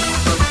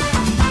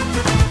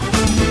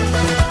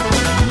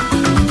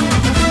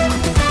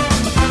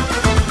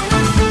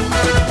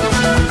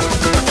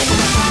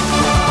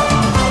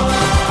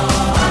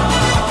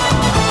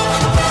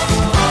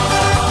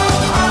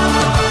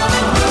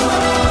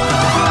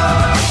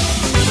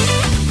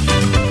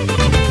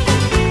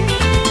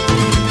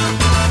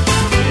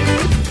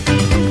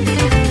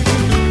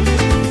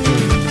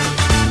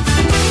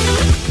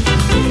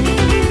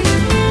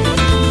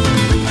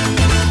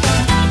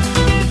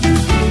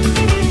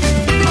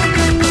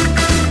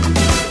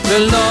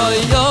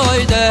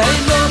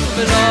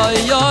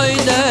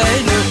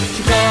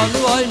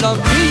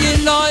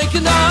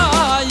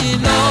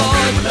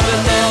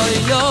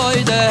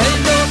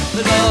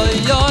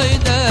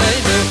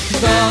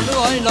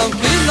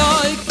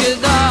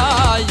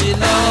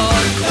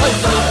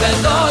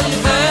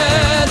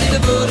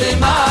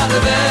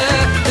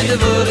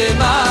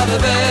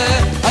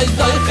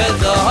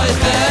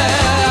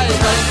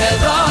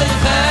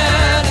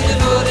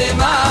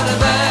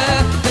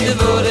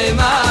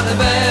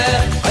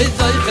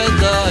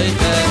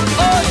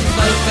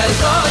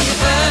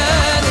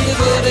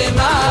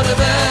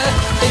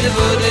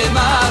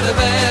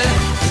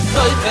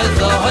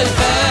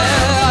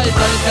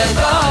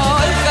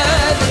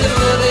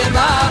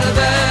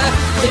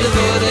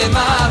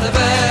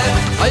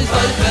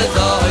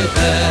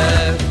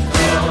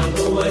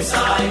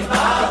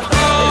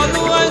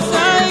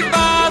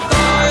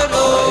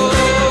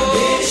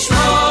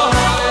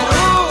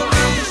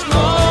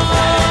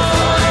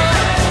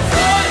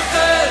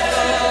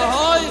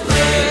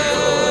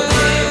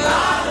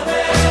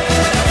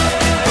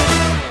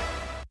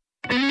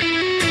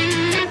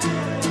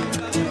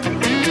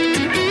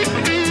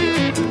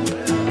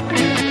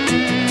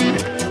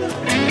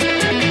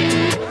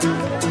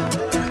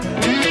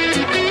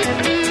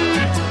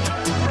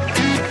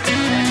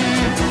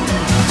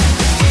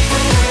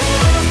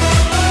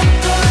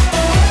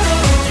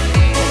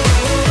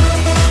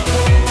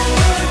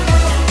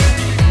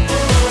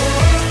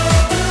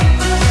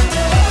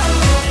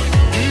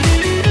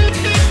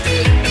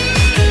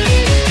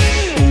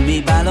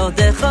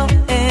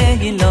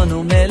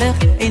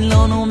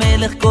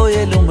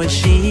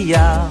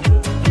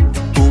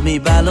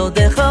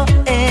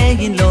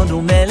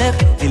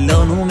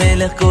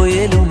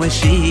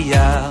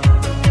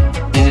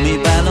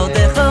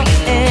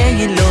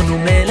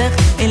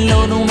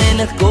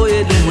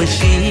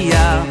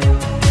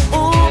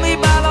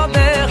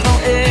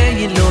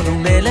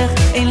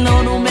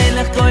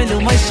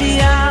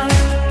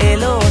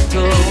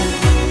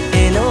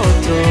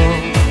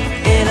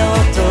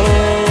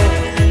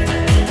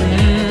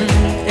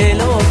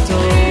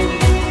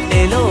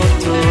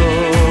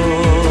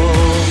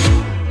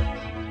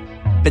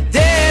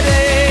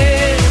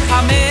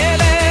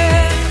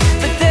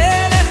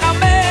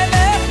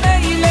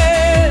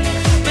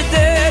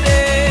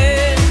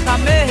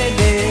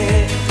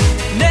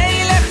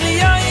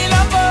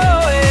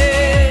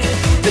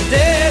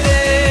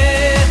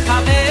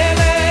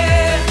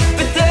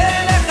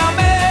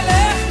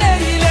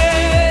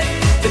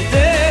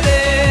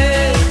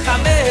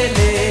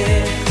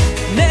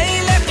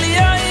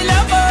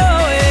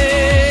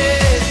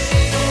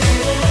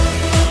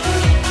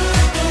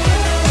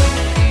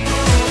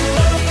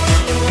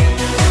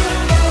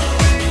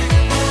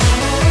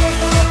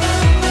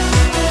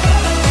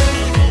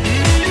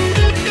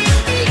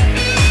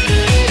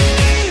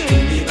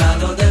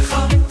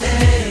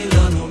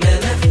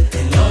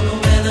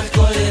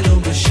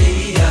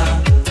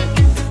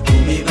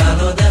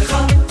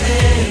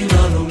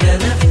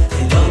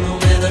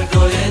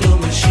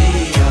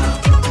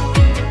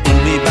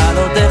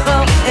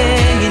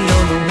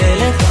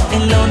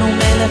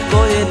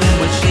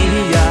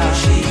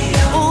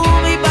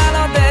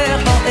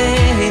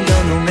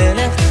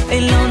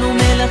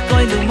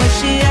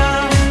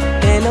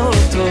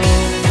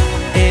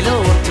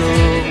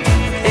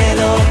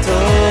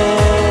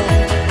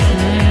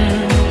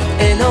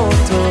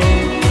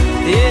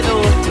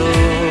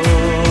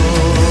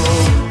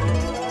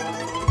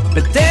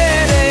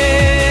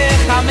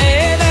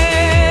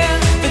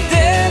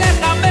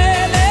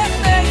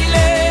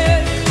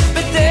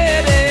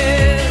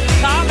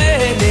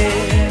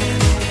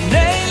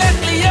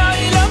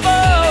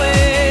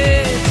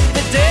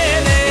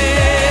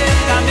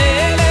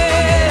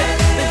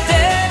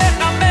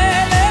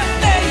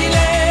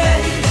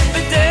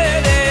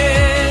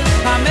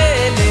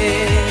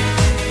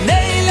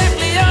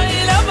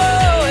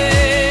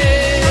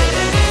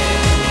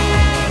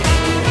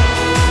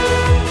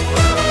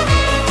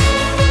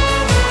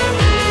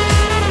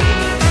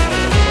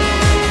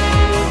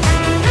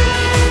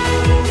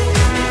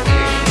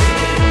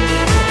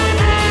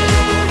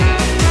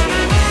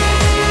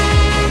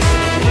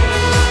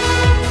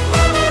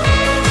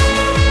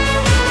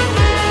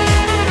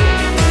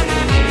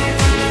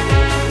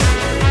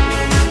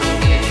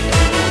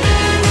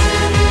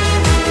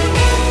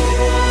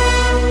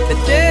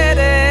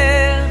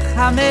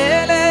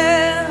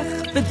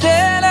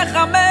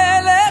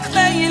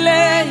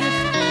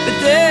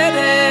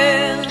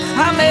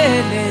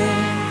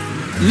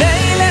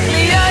Leilech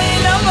li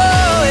yoylo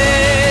moe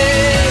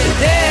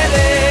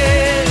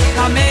Derech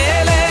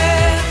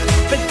hamelech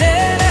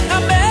B'derech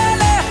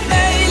hamelech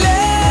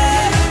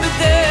Leilech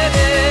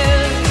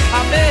B'derech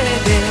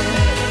hamelech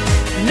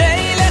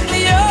Leilech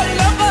li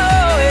yoylo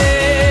moe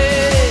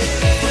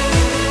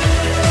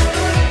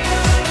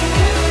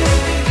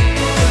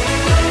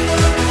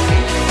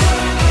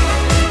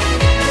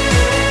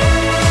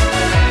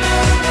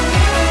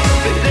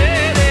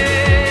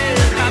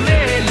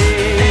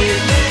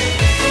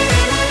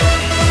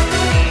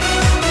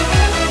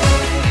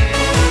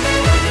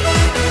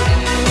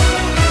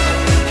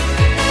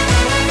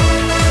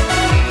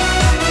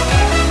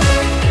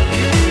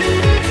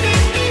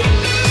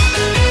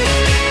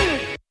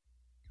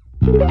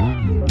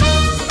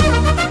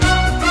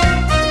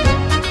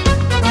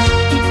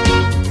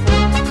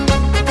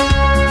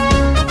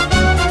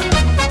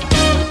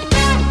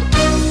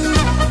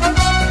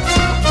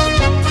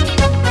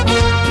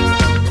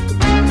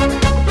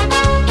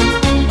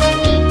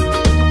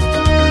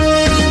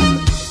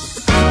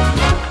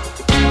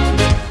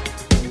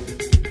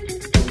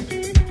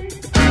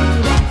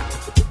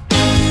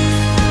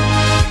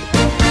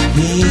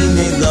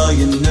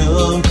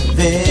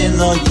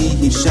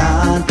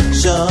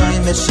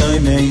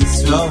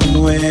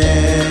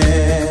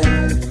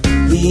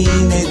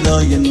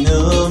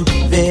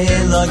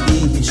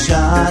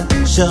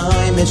Shoy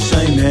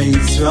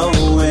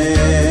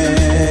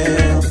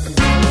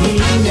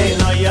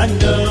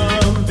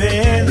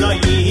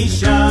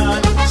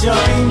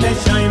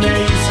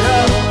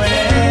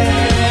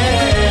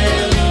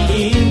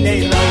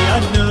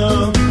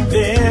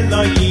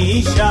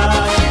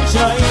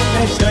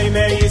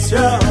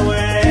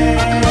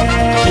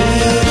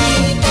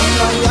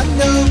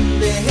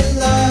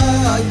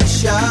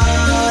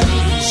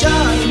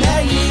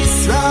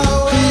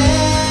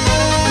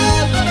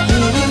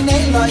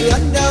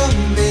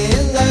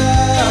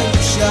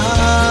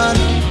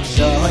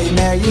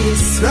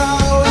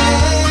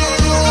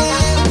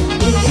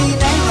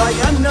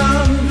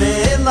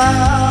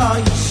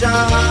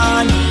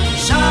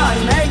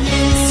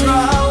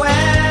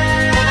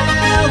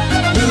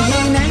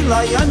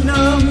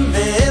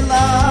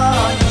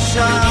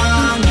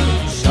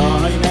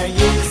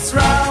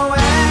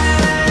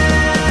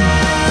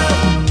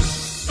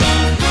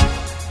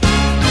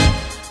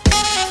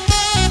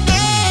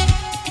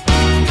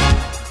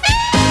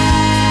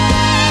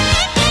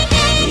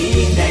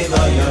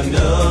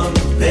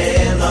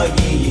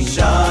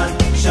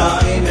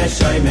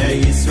me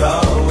Yisroel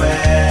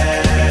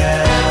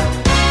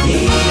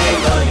Hine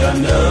lo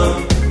yanum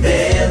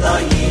Velo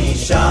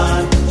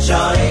yishan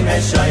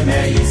Shoy me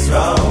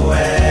Yisroel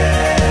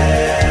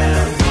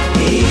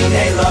Hine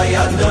lo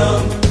yanum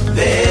Velo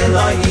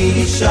yishan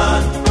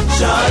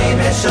Shoy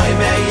me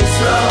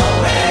Yisroel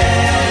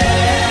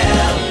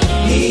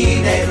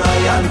Hine lo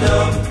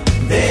yanum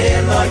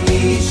Velo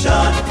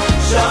yishan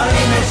Shoy me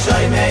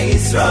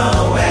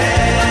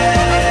Yisroel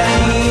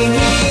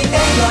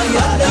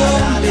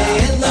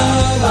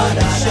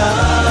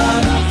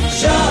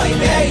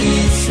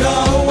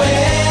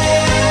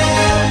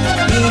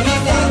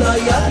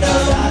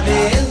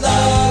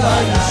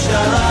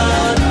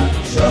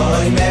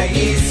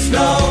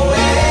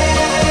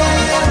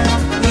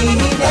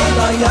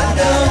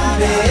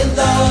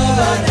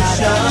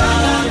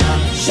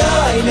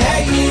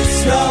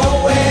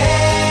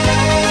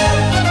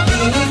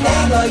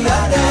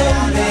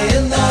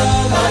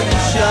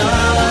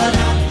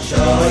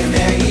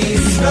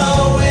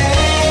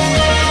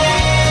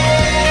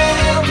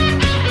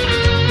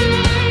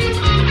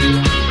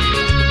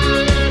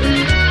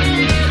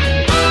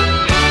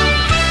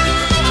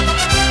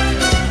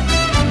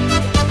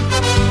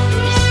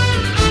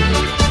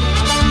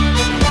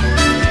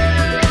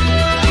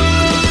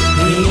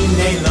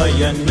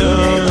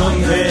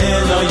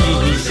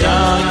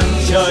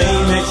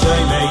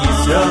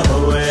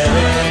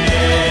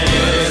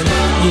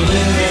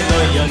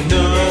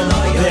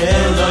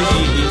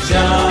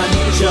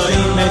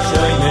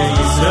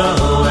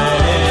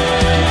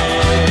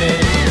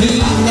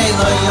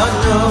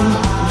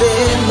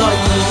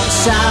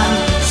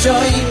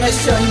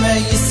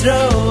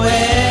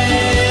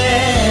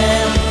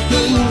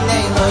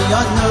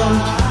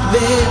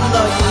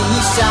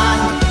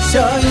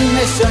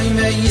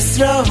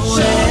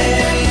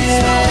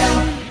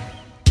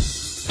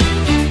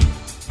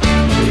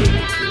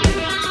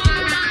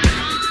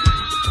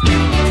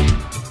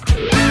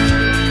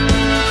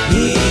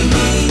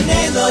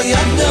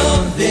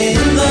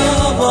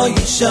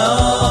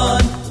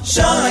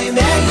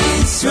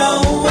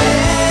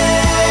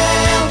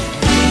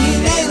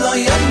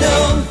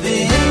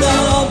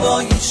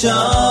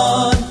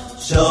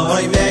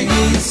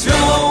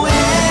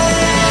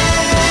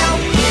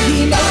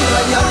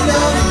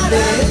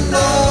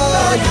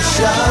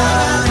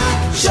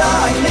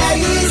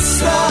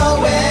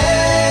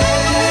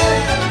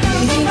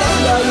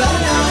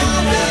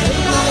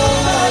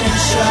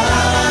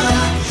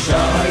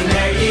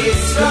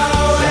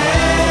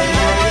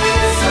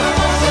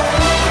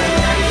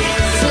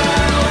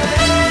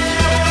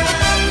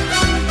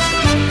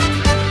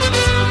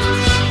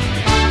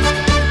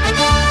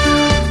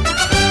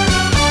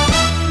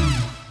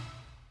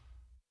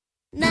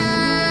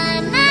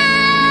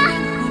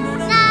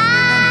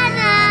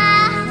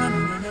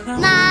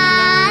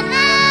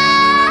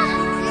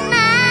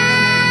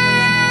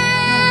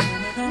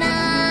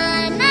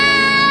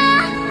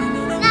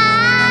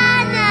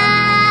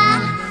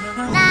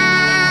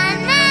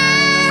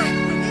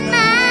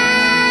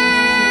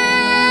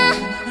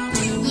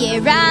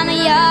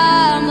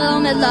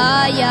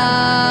Mumalaya,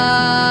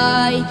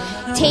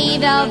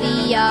 Tevel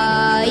Via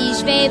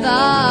Ishveva,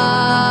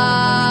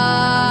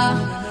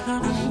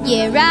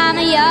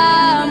 Yeramaya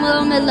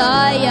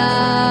Mumalaya,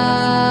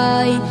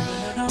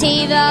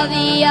 Tevel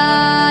Via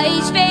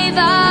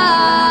Ishveva,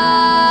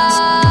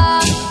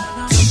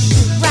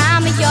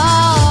 Ramaya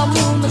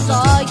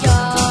Mumalaya,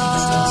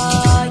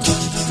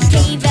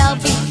 Tevel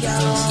Via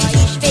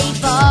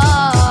Ishveva.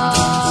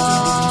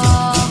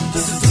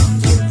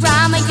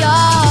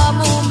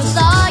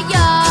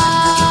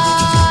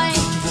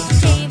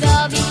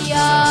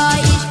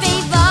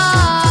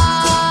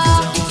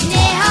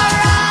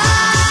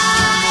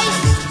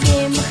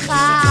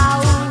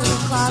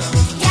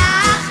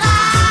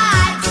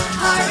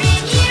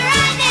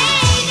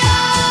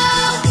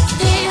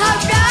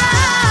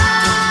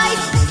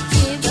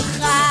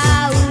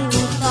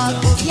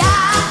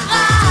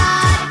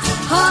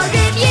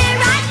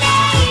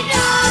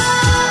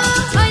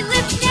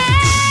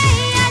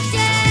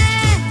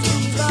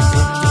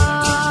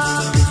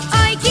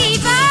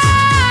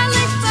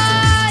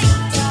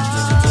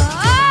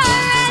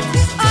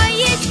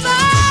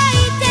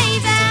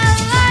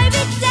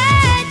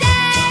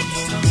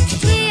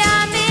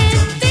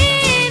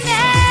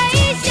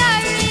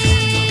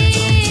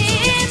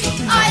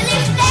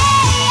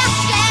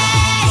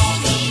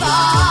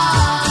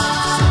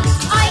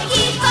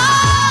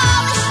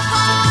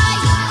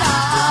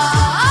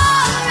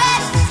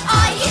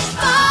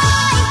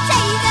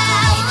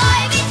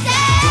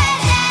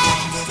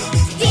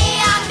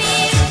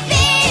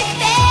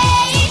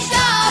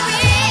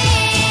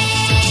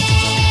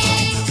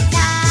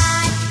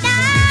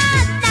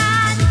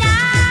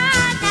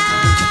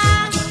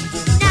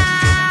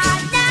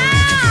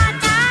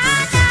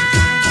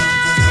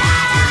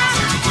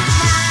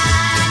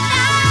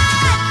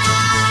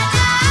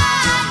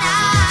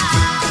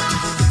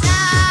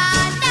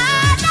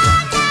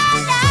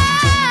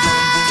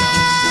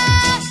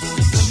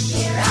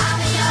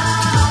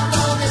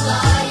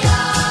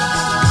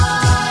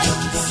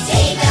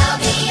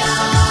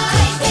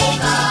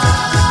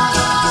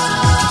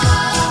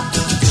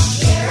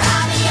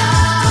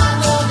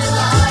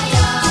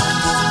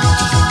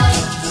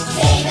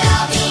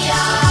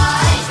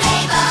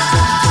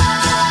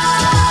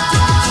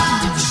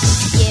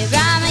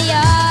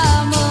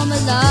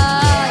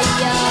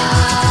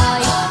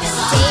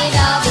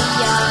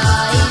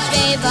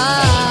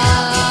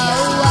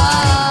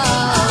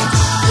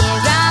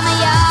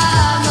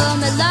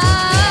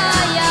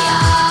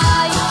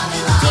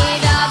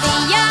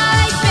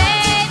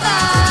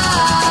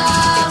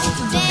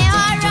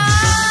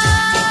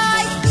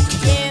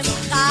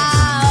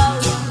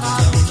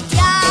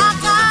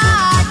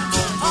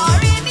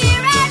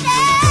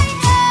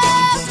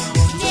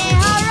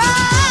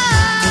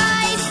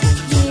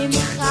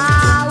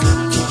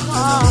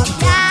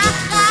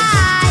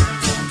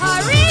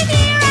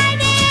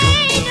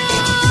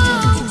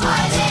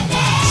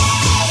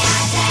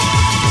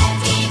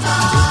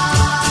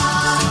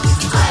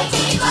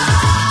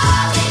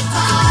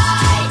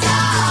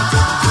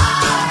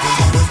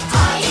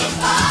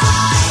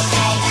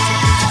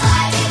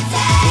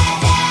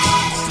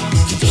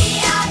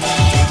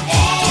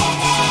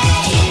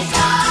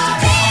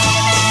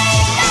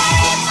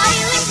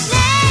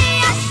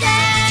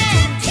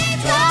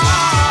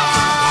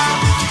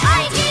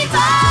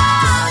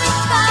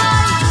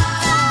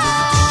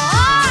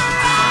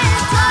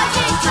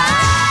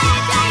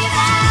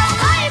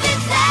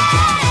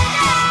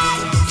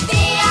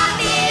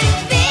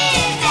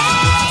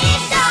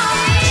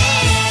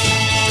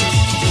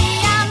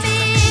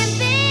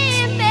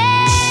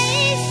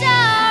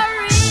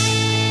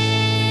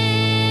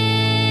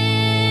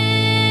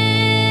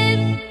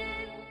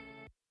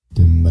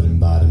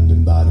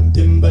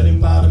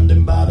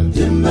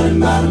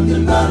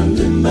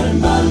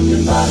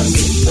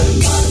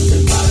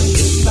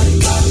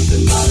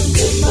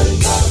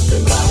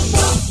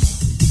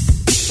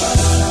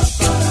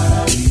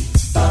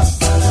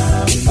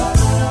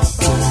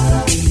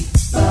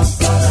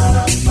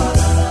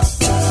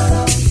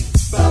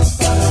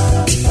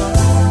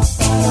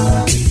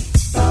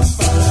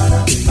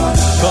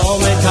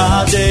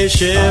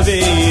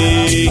 Shevi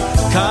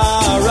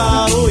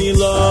Karaui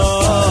Lo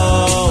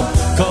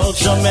Kol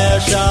Shomer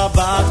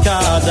Shabbat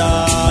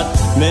Kadat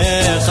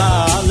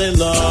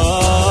Mechalelo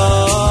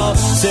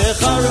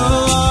Secharo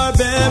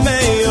Arbe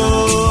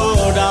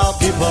Meod Al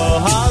Pipo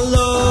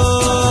Halo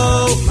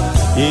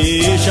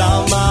Ish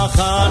Al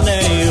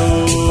Machaneu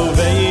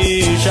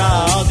Veish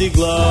Al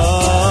Diglo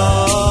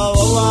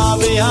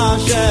Olavi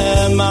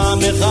Hashem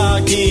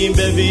Amechakim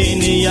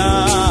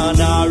Beviniyan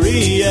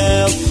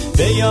Ariel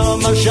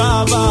Beyom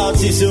Shabbat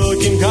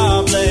Zisukim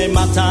Kavle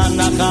Matan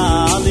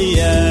Nachaliel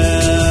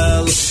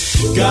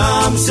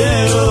Gam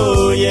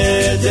Seu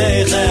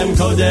Yedechem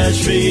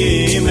Kodesh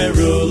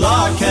V'Yimeru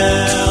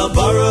Lakel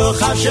Baruch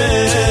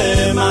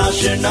Hashem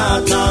Asher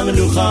Natan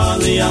Menucha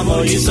Li'amo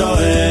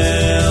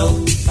Yisrael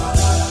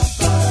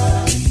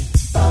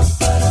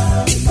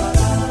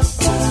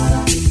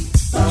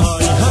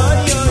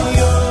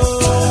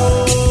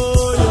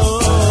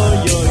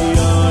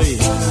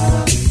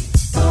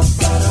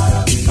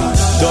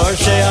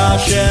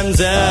Hashem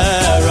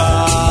zera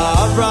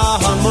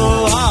Avraham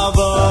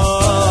u'avo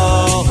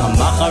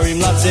Hamacharim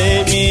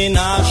latzeit min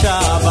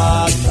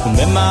ha-Shabbat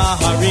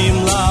Umemaharim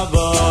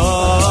lavo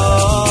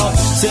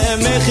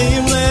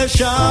Semechim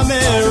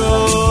leshameru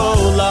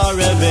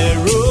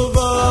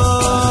Lareverubo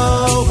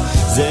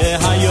Ze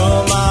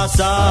hayom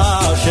asa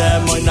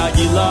Shemoy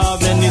nagila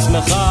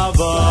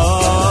v'nismechavo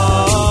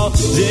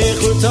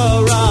Zichru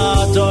Torah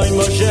Toy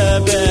Moshe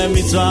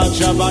b'mitzvat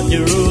Shabbat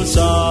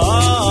Yerusa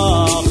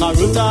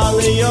Charuta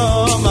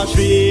liyom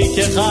Ashvi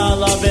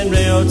kechala ben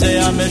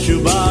reotea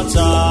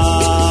meshubatza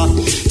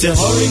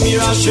Tehori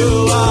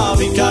mirashua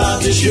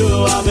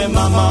Vikadeshua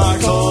V'mamar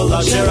kol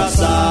asher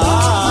asa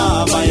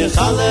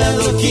Vayechal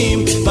Elokim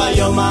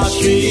Vayom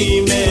Ashvi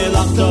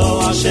melachto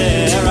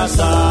asher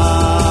asa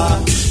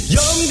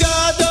Yom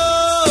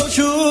Gadol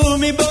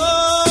Shumi Bo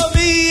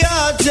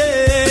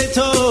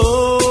V'yateto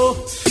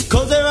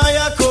Kol Zera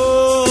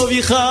Yaakov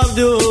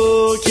Yichavdu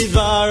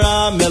Kidvar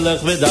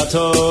HaMelech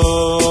V'dato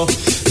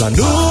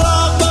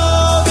Lanuach Bo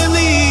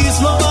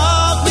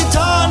V'lismoach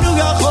V'tanu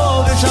Yachov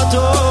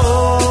V'shato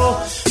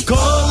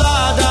Kol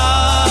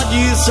Adad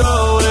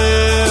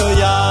Yisroel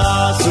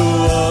Yasu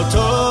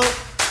Oto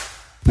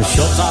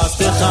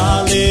V'shochastecha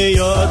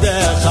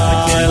liyodecha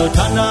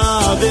Elkana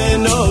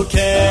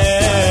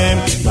v'nokem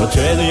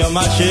Notre liyom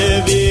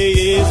HaShevi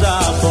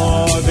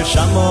Yizachor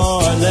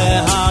V'shamor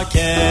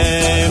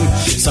lehakem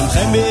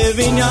Samchem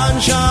b'vinyan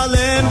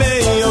shalem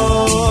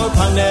beyor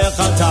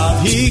Panecha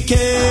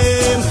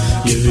tavhikem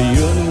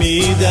Yiviyun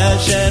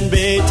mideshen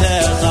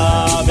beitecha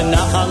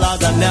V'nachal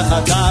adanecha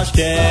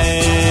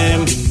tashkem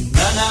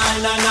Na-nai,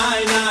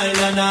 na-nai, nai,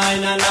 na-nai,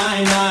 na-nai,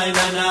 nai,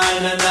 na-nai,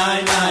 na-nai,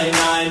 nai,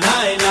 nai,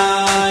 nai,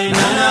 nai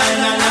Na-nai,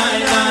 na-nai,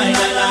 nai,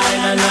 na-nai,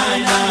 na-nai,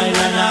 nai,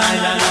 na-nai,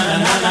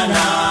 na-nai,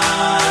 na-nai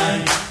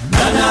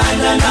Na-nai,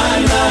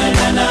 na-nai, nai,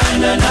 na-nai,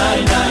 na-nai,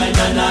 nai,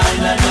 na-nai,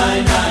 na-nai,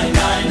 nai,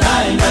 nai,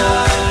 nai, nai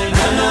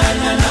Na-nai,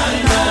 na-nai,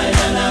 nai,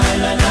 na-nai,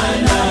 na-nai,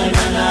 nai,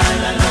 na-nai,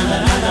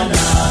 na-nai,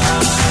 na-nai,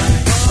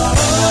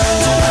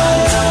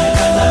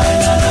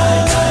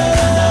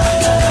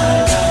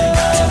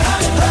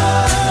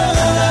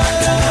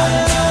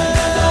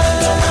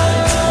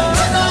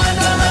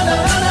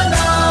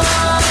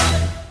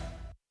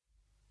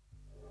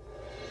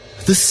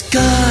 The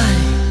sky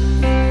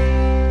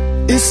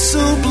is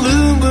so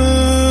blue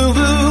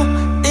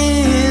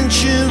in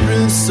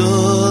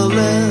Jerusalem,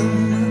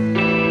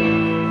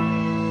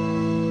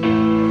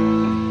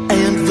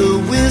 and the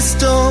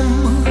wisdom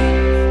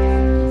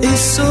is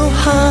so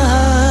high.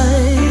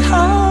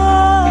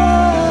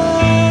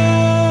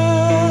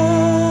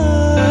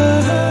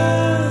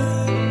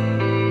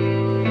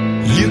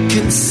 You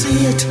can see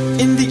it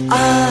in the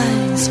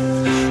eyes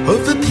of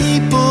the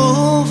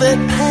people that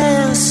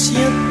pass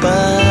you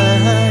by.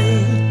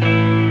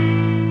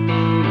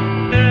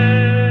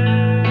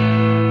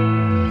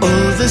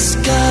 The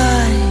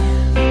sky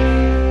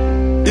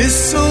is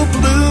so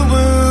blue.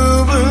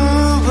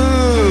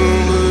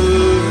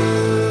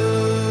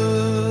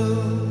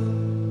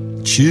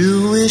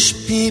 Jewish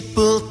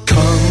people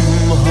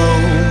come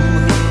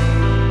home.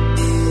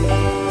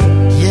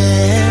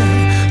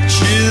 Yeah,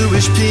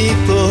 Jewish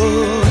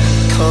people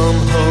come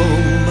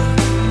home.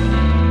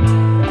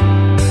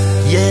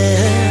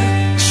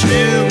 Yeah,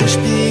 Jewish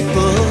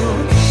people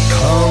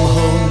come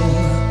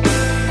home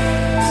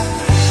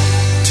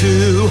to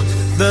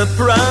the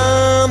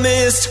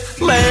promised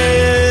land.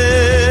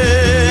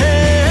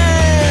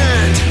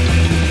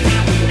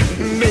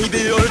 Maybe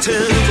your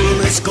temple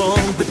is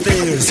gone, but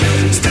there's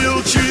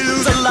still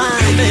Jews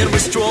alive and we're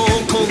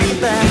strong coming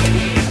back.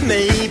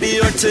 Maybe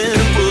your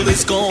temple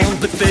is gone,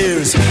 but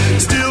there's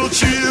still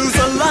Jews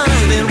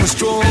alive and we're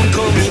strong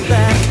coming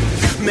back.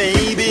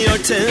 Maybe your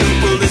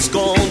temple is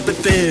gone, but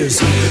there's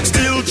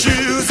still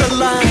Jews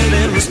alive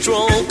and we're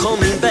strong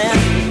coming back.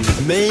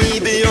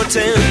 Maybe your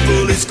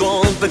temple is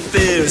gone, but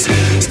there's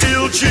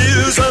still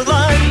Jews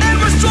alive and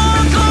we're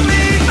strong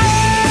coming back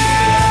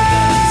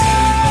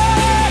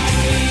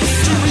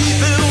to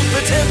rebuild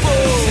the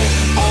temple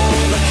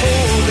on the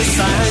holy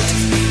site.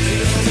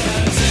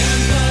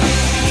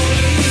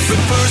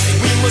 But first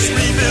we must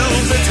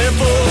rebuild the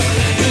temple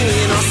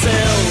in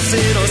ourselves,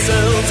 in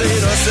ourselves,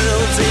 in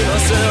ourselves, in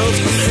ourselves.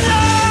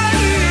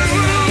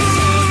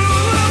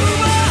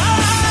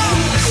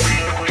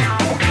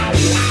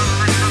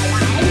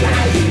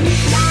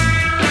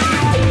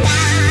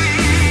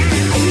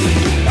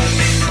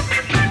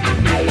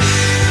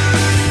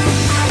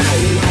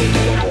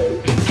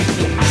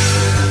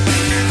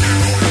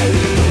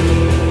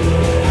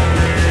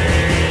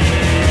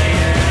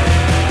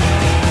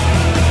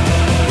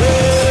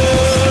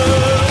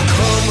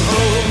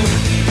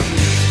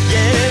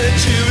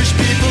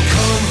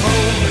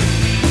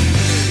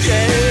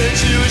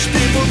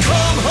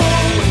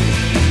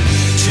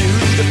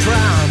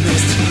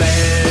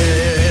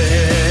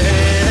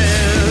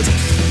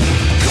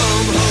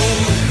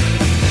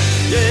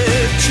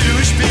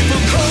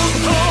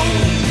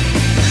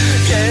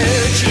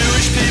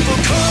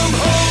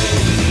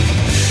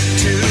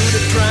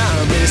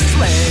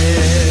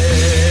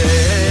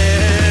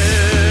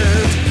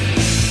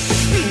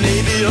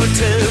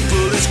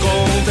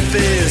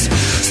 there's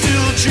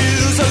still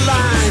Jews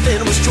alive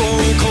and we're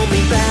strong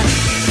coming back.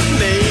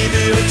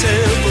 Maybe our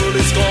temple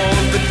is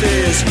gone, but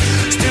there's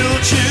still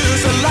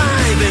Jews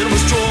alive and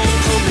we're strong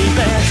coming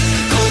back,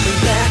 coming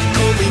back,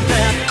 coming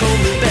back,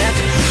 coming back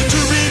to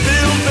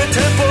rebuild the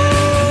temple.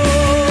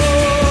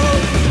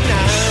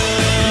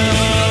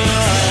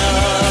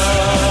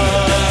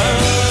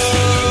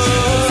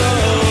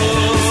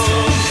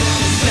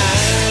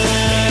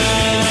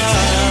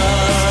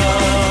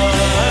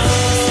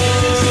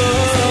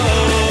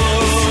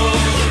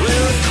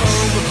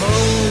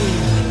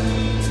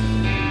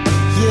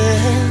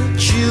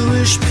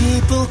 Jewish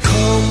people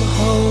come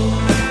home.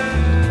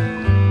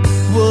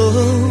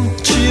 Whoa,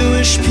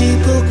 Jewish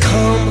people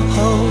come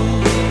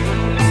home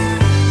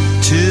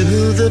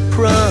to the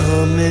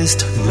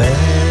promised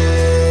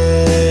land.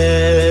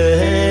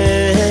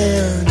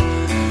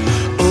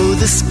 Oh,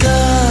 the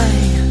sky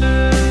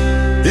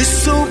is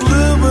so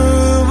blue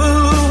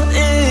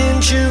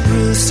in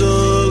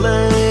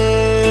Jerusalem,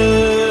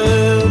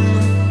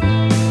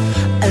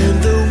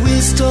 and the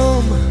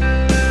wisdom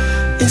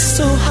is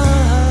so high.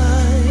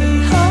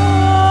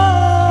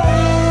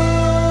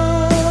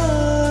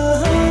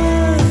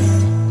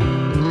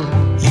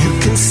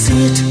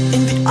 See it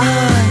in the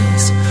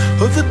eyes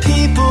of the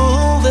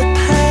people that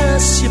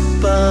pass you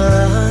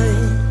by.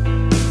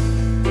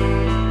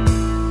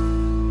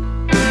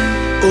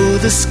 Oh,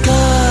 the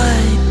sky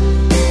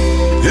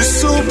is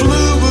so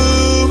blue.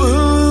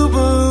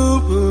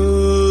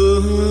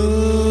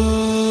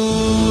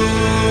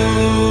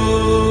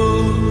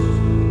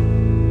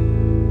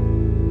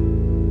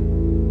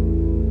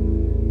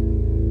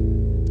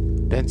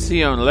 Ben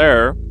Sion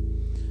Ler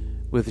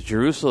with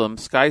Jerusalem,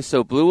 Sky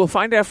So Blue. We'll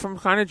find out from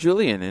Chana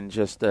Julian in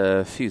just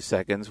a few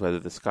seconds whether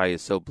the sky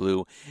is so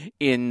blue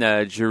in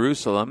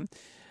Jerusalem.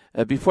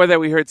 Before that,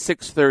 we heard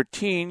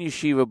 613,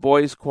 Yeshiva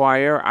Boys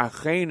Choir,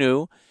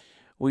 Achenu.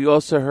 We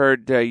also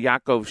heard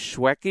Yaakov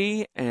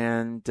Shweki,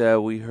 and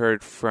we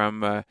heard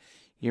from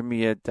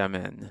Yirmiyah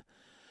Damen.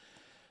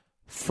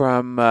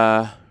 From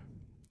V'nomar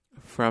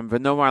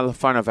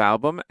Lefanov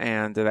album,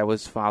 and that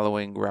was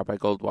following Rabbi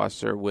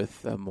Goldwasser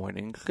with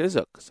Morning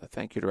Chizuk. So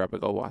thank you to Rabbi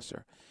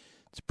Goldwasser.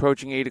 It's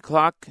approaching 8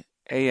 o'clock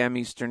a.m.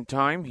 Eastern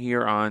Time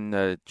here on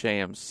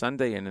JM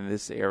Sunday and in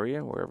this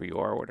area, wherever you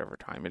are, whatever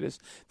time it is.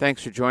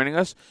 Thanks for joining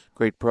us.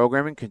 Great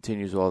programming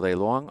continues all day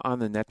long on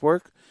the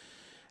network.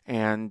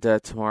 And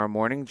tomorrow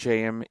morning,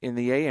 JM in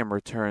the AM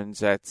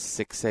returns at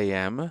 6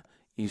 a.m.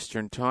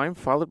 Eastern Time,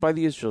 followed by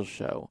the Israel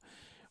Show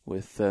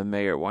with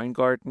Mayor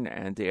Weingarten,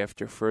 and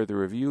after further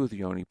review with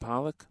Yoni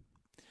Pollack.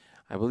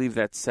 I believe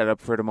that's set up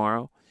for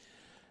tomorrow.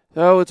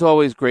 So it's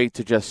always great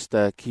to just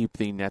keep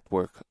the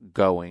network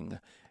going.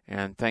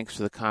 And thanks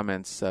for the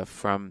comments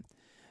from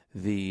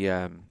the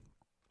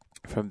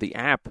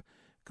app.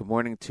 Good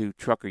morning to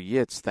Trucker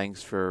Yitz.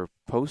 Thanks for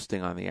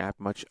posting on the app.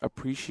 Much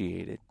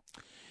appreciated.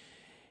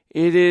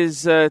 It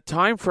is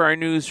time for our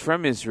news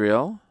from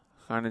Israel.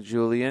 Chana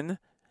Julian,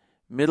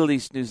 Middle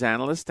East news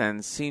analyst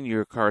and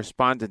senior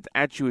correspondent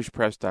at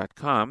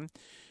JewishPress.com,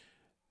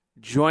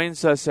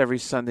 joins us every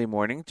Sunday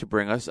morning to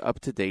bring us up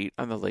to date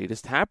on the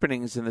latest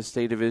happenings in the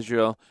state of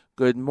Israel.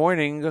 Good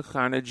morning,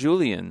 Chana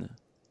Julian.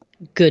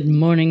 Good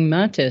morning,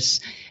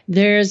 Matis.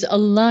 There's a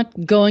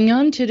lot going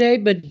on today,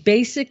 but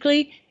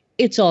basically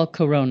it's all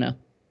corona.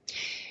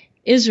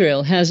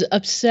 Israel has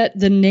upset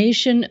the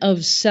nation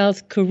of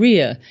South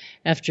Korea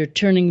after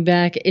turning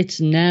back its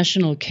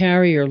national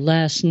carrier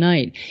last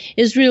night.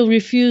 Israel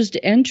refused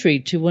entry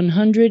to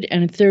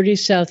 130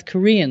 South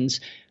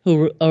Koreans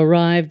who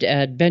arrived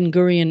at Ben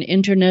Gurion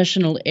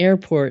International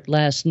Airport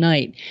last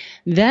night.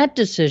 That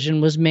decision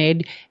was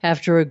made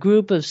after a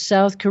group of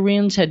South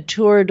Koreans had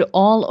toured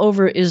all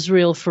over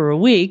Israel for a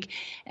week,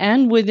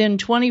 and within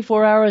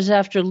 24 hours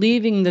after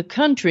leaving the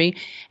country,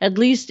 at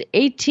least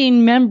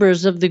 18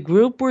 members of the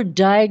group were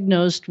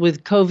diagnosed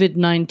with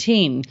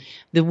COVID-19,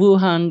 the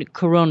Wuhan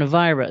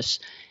coronavirus.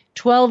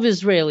 12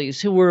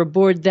 Israelis who were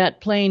aboard that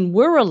plane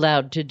were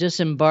allowed to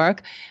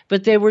disembark,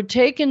 but they were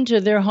taken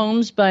to their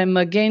homes by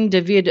Magen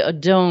David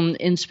Adom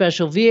in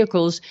special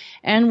vehicles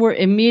and were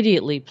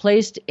immediately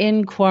placed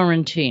in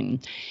quarantine.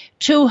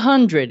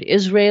 200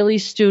 Israeli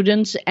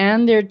students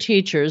and their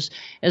teachers,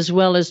 as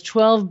well as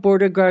 12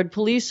 border guard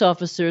police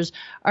officers,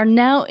 are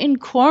now in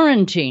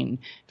quarantine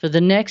for the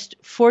next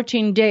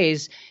 14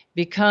 days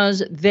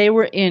because they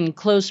were in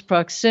close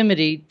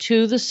proximity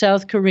to the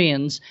South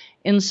Koreans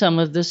in some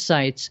of the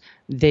sites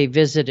they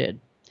visited.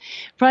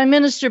 Prime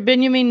Minister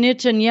Benjamin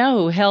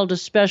Netanyahu held a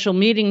special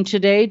meeting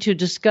today to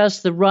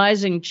discuss the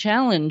rising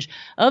challenge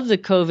of the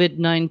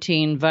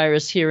COVID-19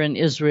 virus here in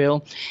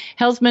Israel.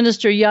 Health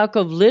Minister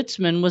Yaakov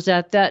Litzman was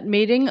at that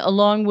meeting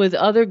along with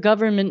other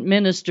government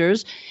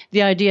ministers, the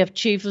IDF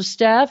Chief of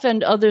Staff,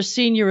 and other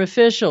senior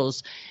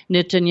officials.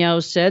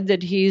 Netanyahu said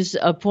that he's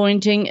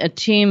appointing a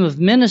team of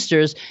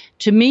ministers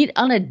to meet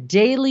on a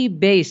daily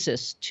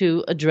basis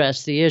to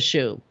address the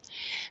issue.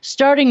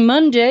 Starting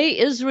Monday,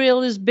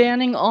 Israel is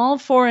banning all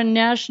foreign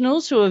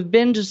nationals who have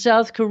been to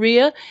South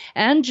Korea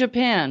and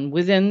Japan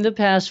within the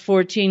past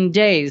 14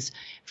 days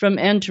from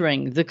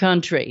entering the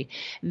country.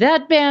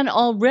 That ban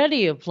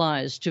already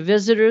applies to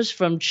visitors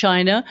from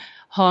China,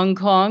 Hong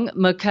Kong,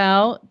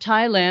 Macau,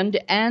 Thailand,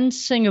 and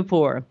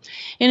Singapore.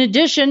 In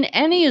addition,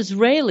 any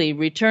Israeli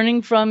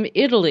returning from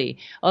Italy,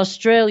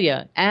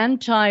 Australia,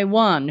 and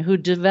Taiwan who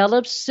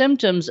develops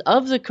symptoms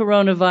of the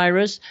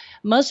coronavirus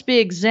must be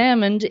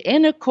examined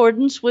in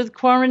accordance with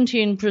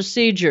quarantine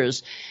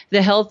procedures.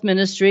 The Health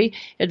Ministry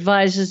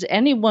advises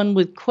anyone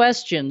with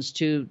questions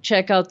to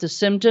check out the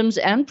symptoms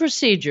and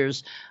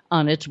procedures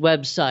on its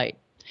website.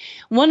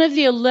 One of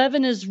the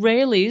 11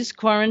 Israelis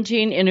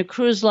quarantined in a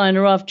cruise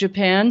liner off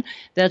Japan,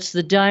 that's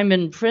the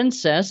Diamond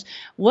Princess,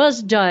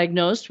 was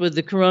diagnosed with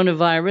the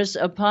coronavirus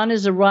upon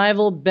his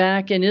arrival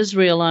back in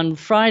Israel on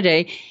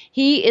Friday.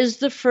 He is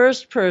the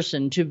first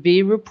person to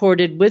be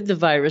reported with the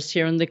virus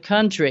here in the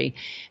country.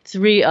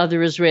 3 other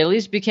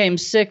Israelis became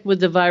sick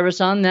with the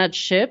virus on that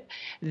ship.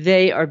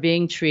 They are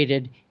being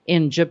treated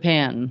in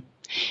Japan.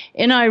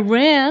 In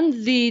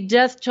Iran, the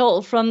death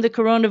toll from the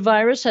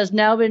coronavirus has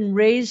now been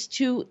raised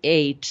to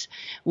 8,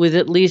 with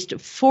at least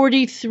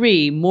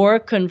 43 more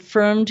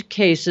confirmed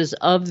cases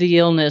of the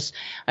illness.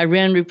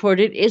 Iran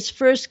reported its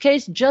first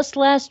case just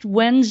last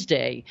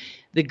Wednesday.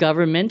 The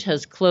government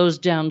has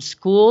closed down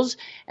schools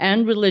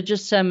and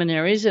religious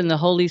seminaries in the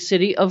holy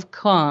city of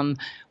Qom,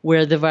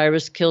 where the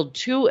virus killed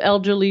 2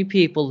 elderly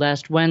people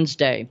last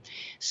Wednesday.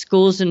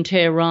 Schools in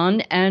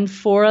Tehran and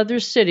 4 other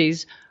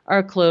cities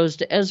are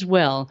closed as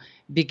well,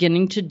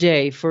 beginning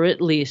today for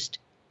at least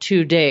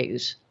 2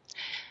 days.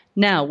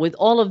 Now, with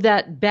all of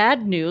that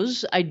bad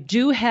news, I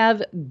do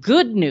have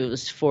good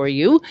news for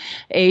you.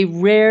 A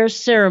rare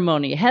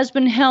ceremony has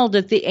been held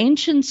at the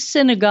ancient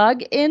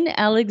synagogue in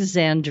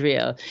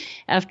Alexandria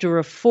after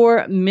a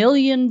 $4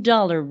 million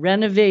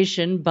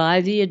renovation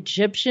by the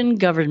Egyptian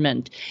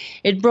government.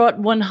 It brought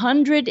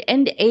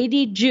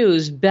 180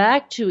 Jews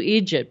back to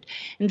Egypt.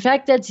 In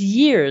fact, that's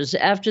years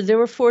after they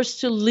were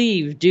forced to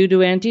leave due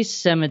to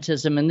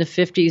anti-Semitism in the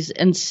 50s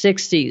and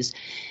 60s.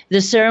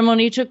 The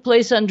ceremony took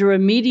place under a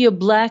media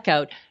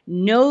blackout,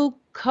 no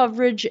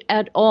coverage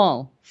at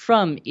all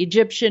from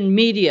Egyptian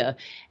media,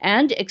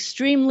 and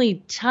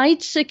extremely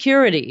tight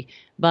security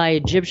by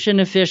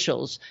Egyptian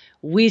officials.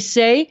 We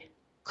say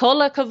kol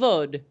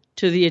hakavod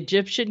to the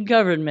Egyptian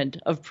government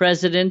of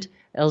President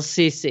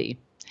El-Sisi.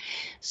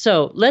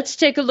 So let's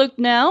take a look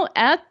now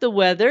at the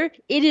weather.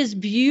 It is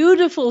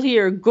beautiful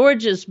here,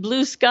 gorgeous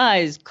blue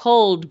skies,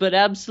 cold but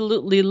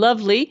absolutely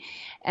lovely,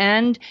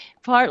 and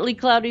partly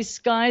cloudy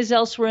skies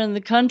elsewhere in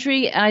the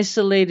country,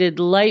 isolated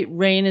light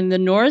rain in the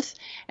north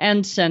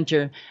and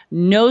center.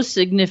 No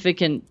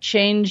significant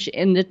change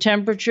in the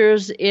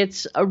temperatures.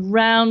 It's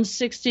around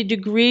 60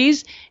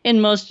 degrees in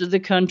most of the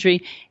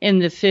country, in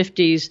the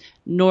 50s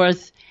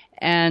north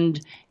and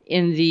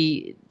in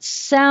the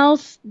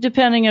south,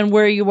 depending on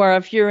where you are.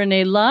 If you're in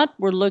Eilat,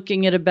 we're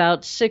looking at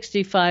about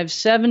 65,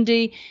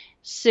 70,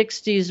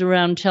 60s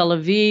around Tel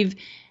Aviv,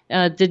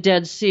 the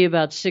Dead Sea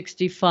about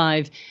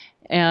 65.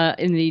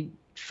 In the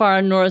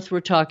far north,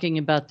 we're talking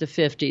about the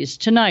 50s.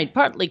 Tonight,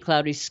 partly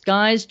cloudy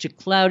skies to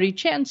cloudy,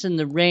 chance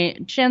of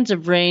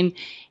rain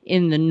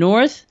in the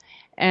north.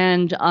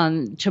 And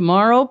on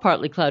tomorrow,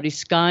 partly cloudy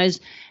skies.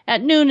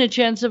 At noon, a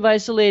chance of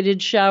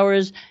isolated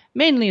showers,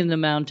 mainly in the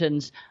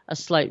mountains, a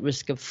slight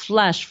risk of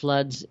flash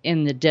floods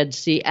in the Dead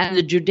Sea and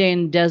the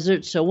Judean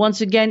desert. So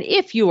once again,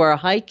 if you are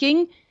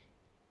hiking,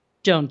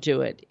 don't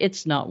do it.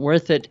 It's not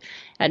worth it.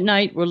 At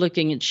night, we're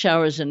looking at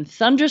showers and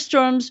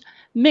thunderstorms,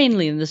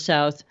 mainly in the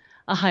south,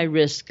 a high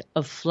risk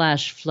of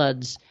flash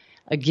floods,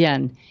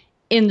 again,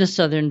 in the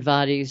southern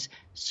Wadis.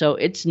 So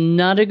it's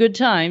not a good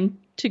time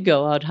to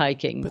go out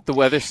hiking. But the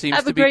weather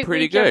seems to be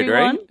pretty good,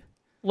 everyone. right?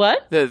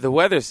 What? The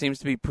weather seems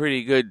to be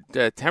pretty good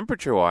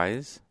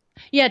temperature-wise.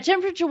 Yeah,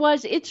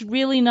 temperature-wise, it's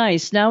really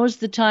nice. Now is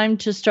the time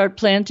to start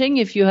planting.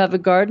 If you have a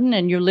garden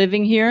and you're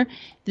living here,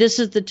 this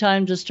is the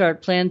time to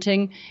start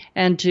planting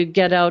and to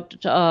get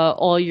out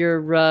all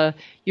your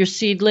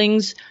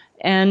seedlings.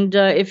 And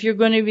if you're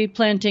going to be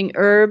planting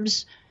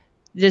herbs,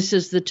 this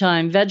is the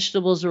time.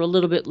 Vegetables are a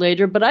little bit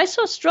later. But I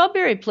saw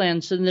strawberry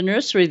plants in the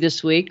nursery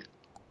this week.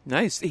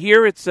 Nice.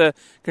 Here it's going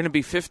to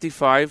be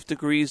 55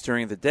 degrees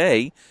during the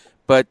day,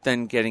 but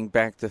then getting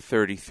back to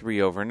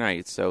 33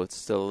 overnight. So it's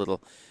still a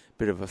little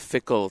bit of a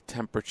fickle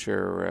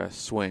temperature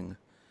swing.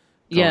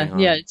 Yeah.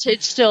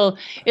 It's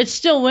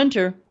still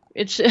winter.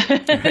 It's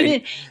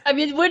Right. I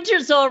mean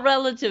winter's all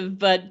relative,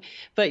 but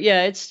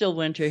yeah, it's still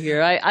winter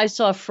here. I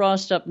saw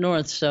frost up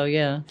north, so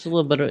yeah, it's a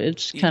little bit.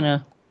 It's kind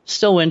of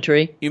still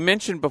wintry. You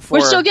mentioned before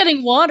we're still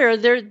getting water.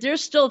 They're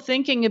still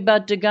thinking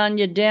about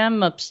Degania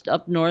Dam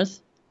up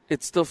north.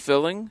 It's still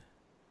filling.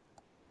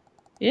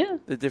 Yeah,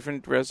 the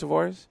different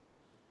reservoirs.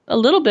 A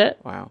little bit.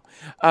 Wow.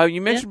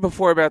 You mentioned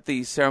before about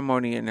the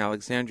ceremony in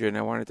Alexandria, and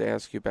I wanted to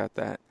ask you about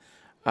that.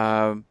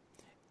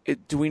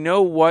 Do we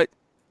know what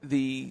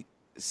the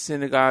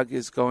synagogue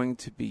is going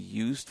to be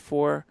used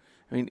for?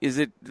 I mean,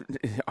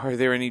 are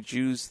there any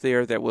Jews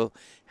there that will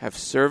have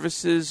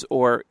services,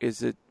 or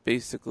is it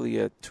basically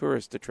a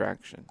tourist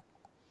attraction?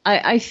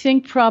 I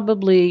think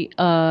probably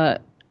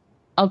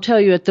I'll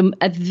tell you, at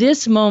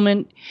this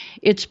moment,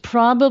 it's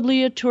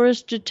probably a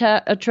tourist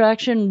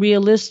attraction,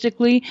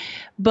 realistically,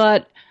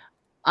 but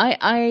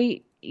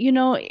the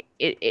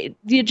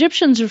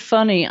Egyptians are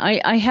funny.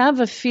 I have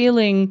a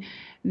feeling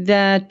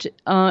that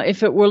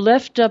if it were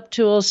left up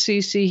to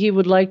El-Sisi, he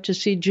would like to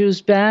see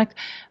Jews back,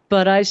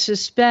 but I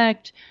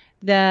suspect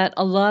that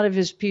a lot of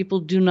his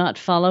people do not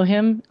follow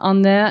him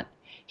on that.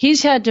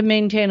 He's had to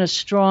maintain a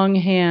strong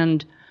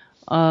hand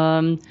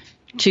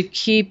to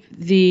keep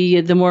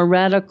the more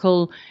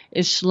radical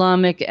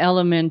Islamic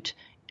element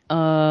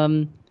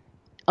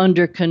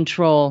under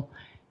control.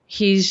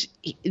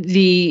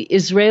 The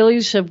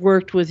Israelis have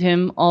worked with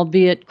him,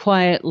 albeit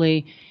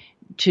quietly,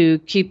 to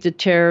keep the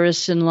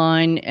terrorists in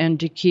line and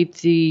to keep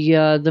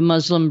the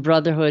Muslim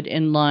Brotherhood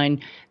in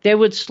line. They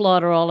would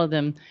slaughter all of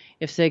them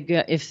if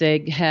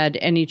they had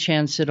any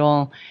chance at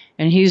all.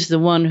 And he's the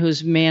one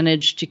who's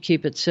managed to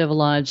keep it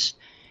civilized.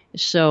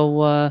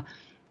 So,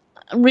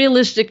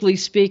 realistically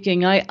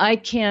speaking, I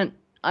can't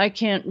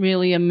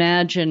really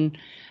imagine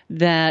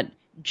that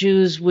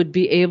Jews would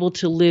be able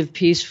to live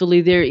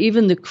peacefully there.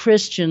 Even the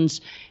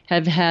Christians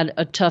have had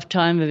a tough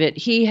time of it.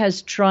 He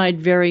has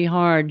tried very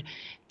hard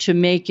to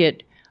make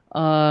it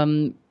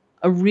a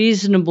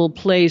reasonable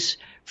place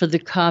for the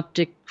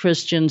Coptic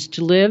Christians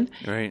to live,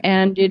 right.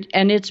 and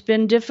it's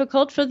been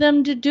difficult for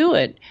them to do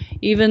it.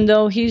 Even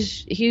though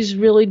he's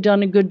really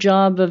done a good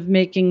job of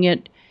making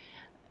it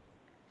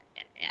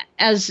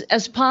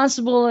as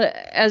possible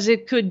as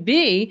it could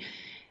be,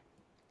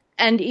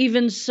 and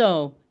even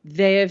so,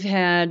 they have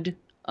had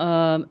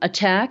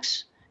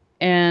attacks,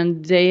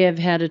 and they have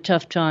had a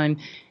tough time,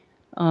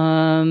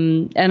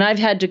 and I've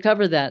had to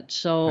cover that,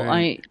 so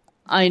right.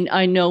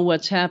 I know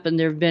what's happened.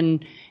 There have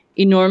been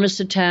enormous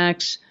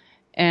attacks,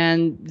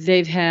 and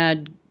they've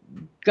had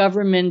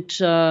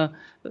government. I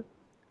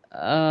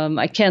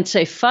can't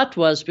say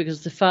fatwas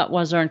because the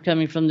fatwas aren't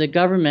coming from the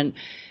government,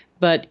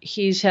 but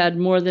he's had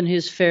more than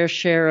his fair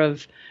share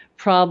of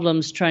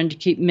problems trying to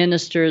keep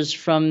ministers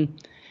from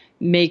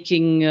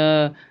making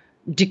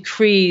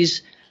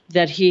decrees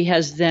that he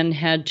has then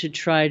had to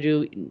try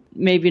to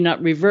maybe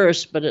not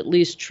reverse, but at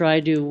least try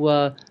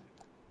to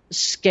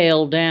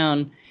scale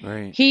down.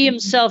 Right. He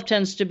himself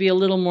tends to be a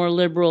little more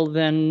liberal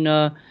than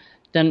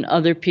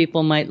other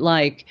people might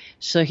like,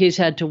 so he's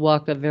had to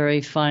walk a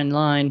very fine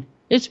line.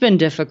 It's been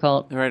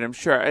difficult. Right, I'm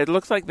sure. It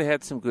looks like they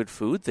had some good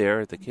food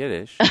there at the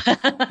Kiddush.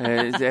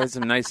 It had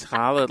some nice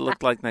challah. It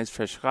looked like nice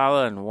fresh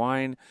challah and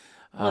wine.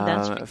 Well,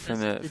 that's from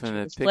the Jewish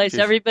pictures. place.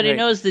 Everybody Right.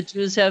 knows the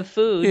Jews have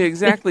food. Yeah,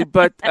 exactly.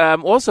 But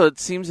also, it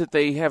seems that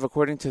they have,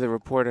 according to the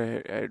report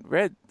I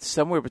read,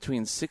 somewhere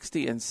between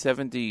 60 and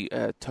 70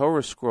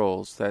 Torah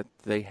scrolls that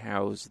they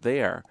house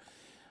there.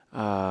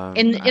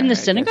 In the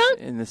synagogue?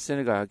 In the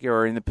synagogue,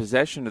 or in the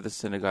possession of the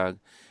synagogue.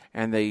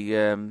 And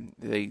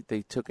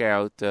they took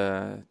out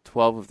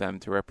 12 of them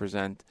to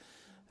represent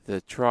the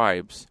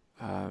tribes.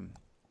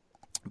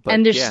 But,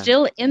 and they're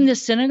still in the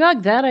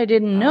synagogue? That I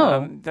didn't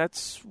know.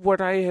 That's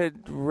what I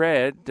had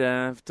read.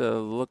 I have to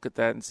look at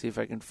that and see if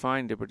I can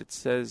find it. But it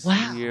says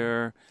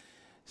here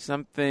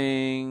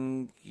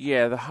something.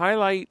 Yeah, the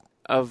highlight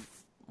of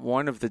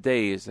one of the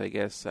days, I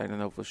guess, I don't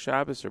know if it was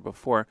Shabbos or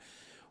before,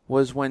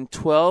 was when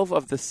 12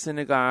 of the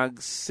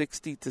synagogue's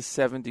 60 to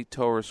 70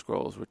 Torah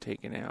scrolls were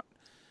taken out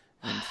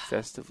and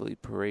festively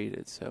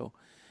paraded. So,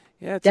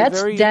 yeah,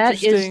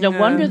 that is no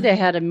wonder they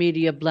had a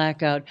media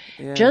blackout.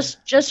 Yeah.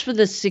 Just for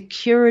the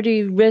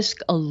security risk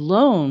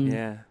alone.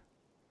 Yeah,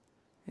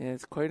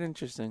 it's quite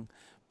interesting.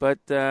 But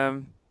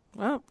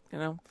well,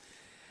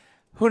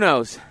 who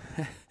knows?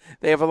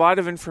 They have a lot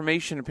of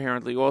information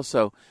apparently.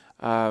 Also,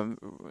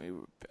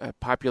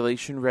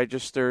 population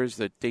registers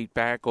that date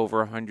back over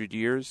 100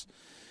 years.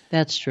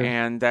 That's true,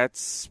 and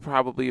that's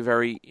probably a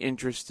very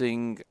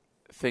interesting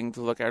thing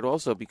to look at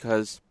also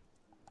because,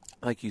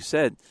 like you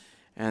said.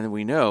 And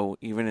we know,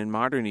 even in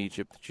modern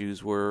Egypt,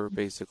 Jews were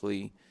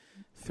basically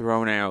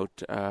thrown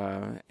out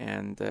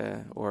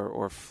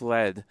or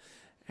fled.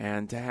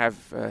 And to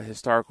have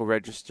historical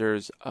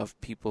registers of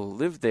people who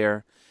lived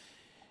there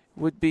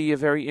would be a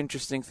very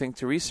interesting thing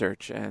to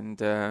research and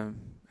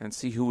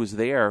see who was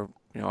there,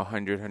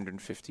 100,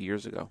 150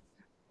 years ago.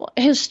 Well,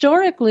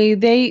 historically,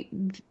 the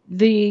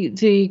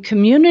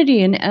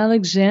community in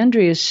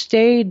Alexandria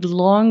stayed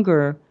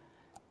longer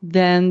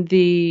than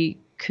the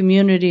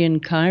community in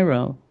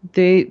Cairo.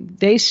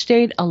 They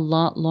stayed a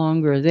lot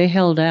longer. They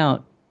held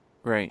out.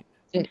 Right.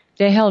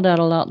 They held out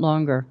a lot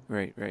longer.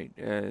 Right.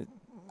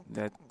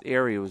 That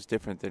area was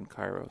different than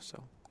Cairo,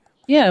 so.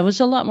 Yeah, it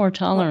was a lot more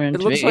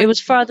tolerant. Well, it was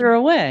farther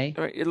away.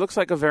 Right. It looks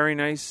like a very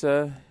nice,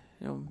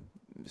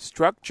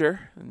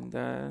 structure,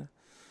 and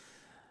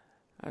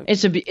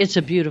it's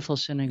a beautiful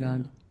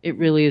synagogue. It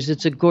really is.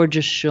 It's a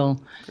gorgeous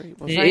shul. Great.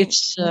 Well,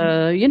 it's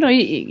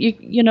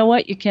you know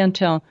what, you can't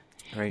tell.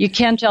 Right. You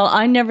can't tell.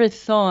 I never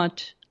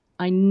thought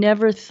in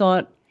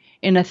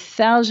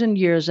 1,000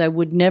 years I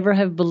would never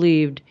have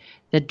believed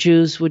that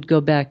Jews would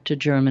go back to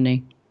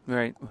Germany.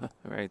 Right.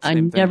 I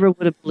never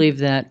would have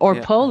believed that. Or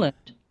Poland.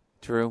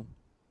 True.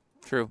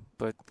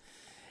 But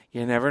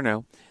you never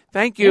know.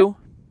 Thank you.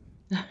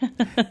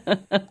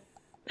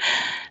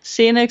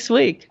 See you next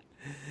week.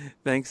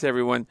 Thanks,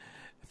 everyone,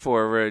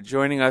 for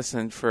joining us,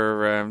 and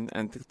for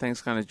and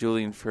thanks, kind of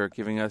Julian, for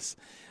giving us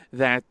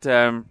that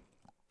that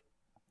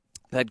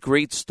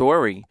great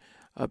story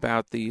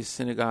about the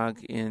synagogue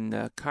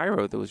in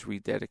Cairo that was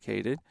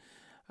rededicated.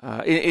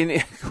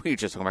 We were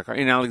just talking about Cairo,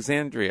 in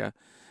Alexandria.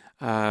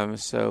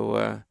 Thank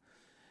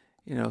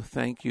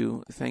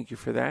you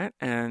for that,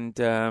 and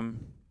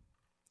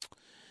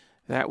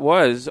that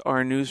was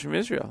our news from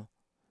Israel.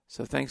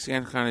 So thanks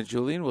again, Chana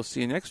Julian. We'll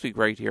see you next week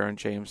right here on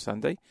JM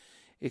Sunday,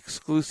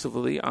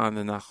 exclusively on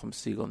the Nachum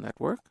Segal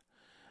Network.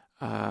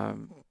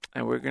 And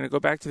we're going to go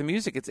back to the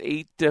music. It's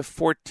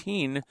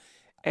 8:14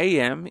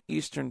 a.m.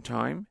 Eastern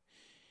Time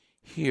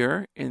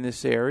here in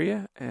this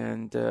area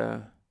and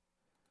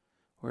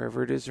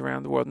wherever it is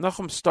around the world.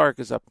 Nachum Stark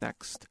is up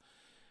next,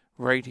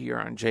 right here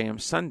on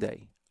JM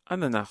Sunday on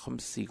the Nachum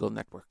Segal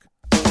Network.